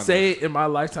in the can finals. say in my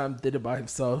lifetime did it by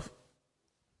himself.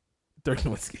 Dirk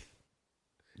Nowitzki.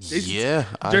 Yeah,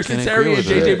 I Jason can Terry agree and with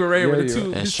JJ that. Barea were the Yeah, two.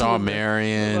 yeah. And the Shawn two-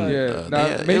 Marion. Yeah, now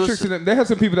it Matrix. was- And them, they had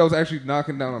some people that was actually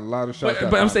knocking down a lot of shots.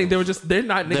 But I'm saying they're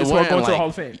not niggas who are weren't going to the like- Hall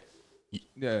of Fame.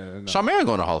 yeah, no. Shawn Marion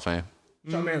going to Hall of Fame.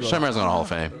 Shawn Marion. Shawn Marion's going to Hall of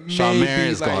Fame. Shawn Maybe,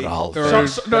 Marion's going like, to Hall of third.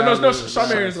 Fame. No. Shawn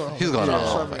Marion's going. He's going to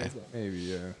Hall of Fame. Maybe,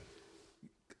 yeah.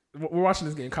 We're watching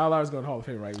this game. Kyle Lowry's going to Hall of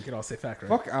Fame, right? We can all say fact, right?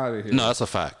 Fuck out of here. No, that's a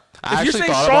fact. I If you're actually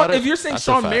saying thought Shawn, about it. if you're saying That's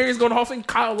a Shawn fact. Marion's going to Hall of Fame,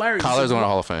 Kyle Lowry. Collar's going to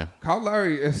Hall of Fame. Kyle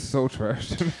Lowry is so trash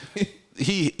to me.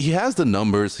 he has the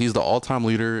numbers. He's the all-time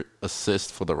leader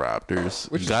assist for the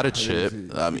Raptors. Which he got a is chip.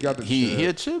 crazy. I mean, He got the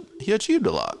he achieved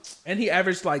a lot. And he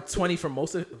averaged like 20 for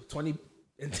most of 20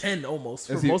 and 10 almost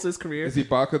for most of his career. Is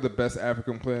Ibaka the best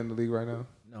African player in the league right now?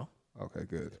 No. Okay,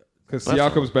 good. Because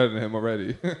Siakam's better than him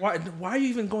already. Why are you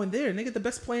even going there? Nigga, the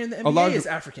best player in the NBA is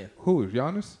African. Who?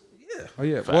 Giannis? Yeah. Oh,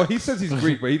 yeah. Well, he says he's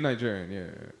Greek, but he's Nigerian.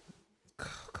 Yeah.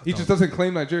 He just doesn't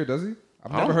claim Nigeria, does he?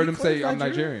 I've never heard him say, I'm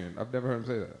Nigerian. I've never heard him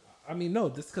say that. I mean, no,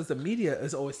 just because the media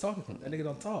is always talking to him. That nigga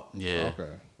don't talk. Yeah.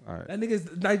 Okay. All right. That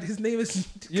nigga's, his name is...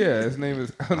 Yeah, his name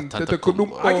is... I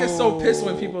get so pissed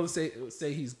when people say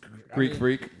he's... Greek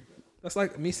freak. That's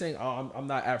like me saying, oh, I'm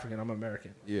not African, I'm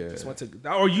American. Yeah. Just went to...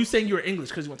 Or you saying you were English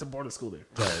because you went to boarding school there.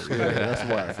 Right. Yeah, that's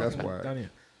why. That's why. Down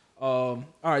here. All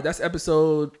right, that's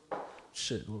episode...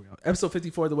 Shit, where we on? Episode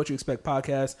 54 of the What You Expect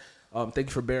podcast. Thank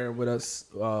you for bearing with us.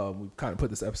 We kind of put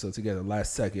this episode together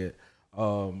last second.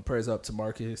 Prayers up to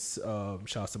Marcus.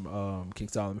 Shout out to King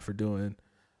Solomon for doing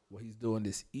what he's doing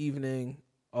this evening.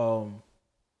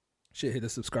 Hit the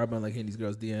subscribe button like hitting these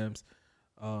girls' DMs.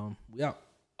 We out.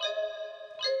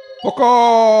 Fuck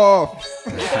off!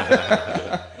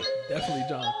 Definitely,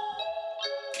 John.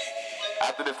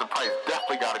 After this, the price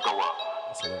definitely got to go up.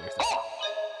 That's hilarious.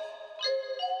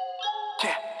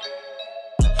 Yeah.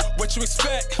 What you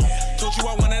expect? Told you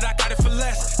I wanted, I got it for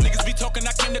less. Niggas be talking,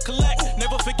 I came to collect.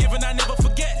 Never forgiven, I never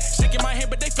forget. Shaking my hand,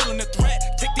 but they feeling the threat.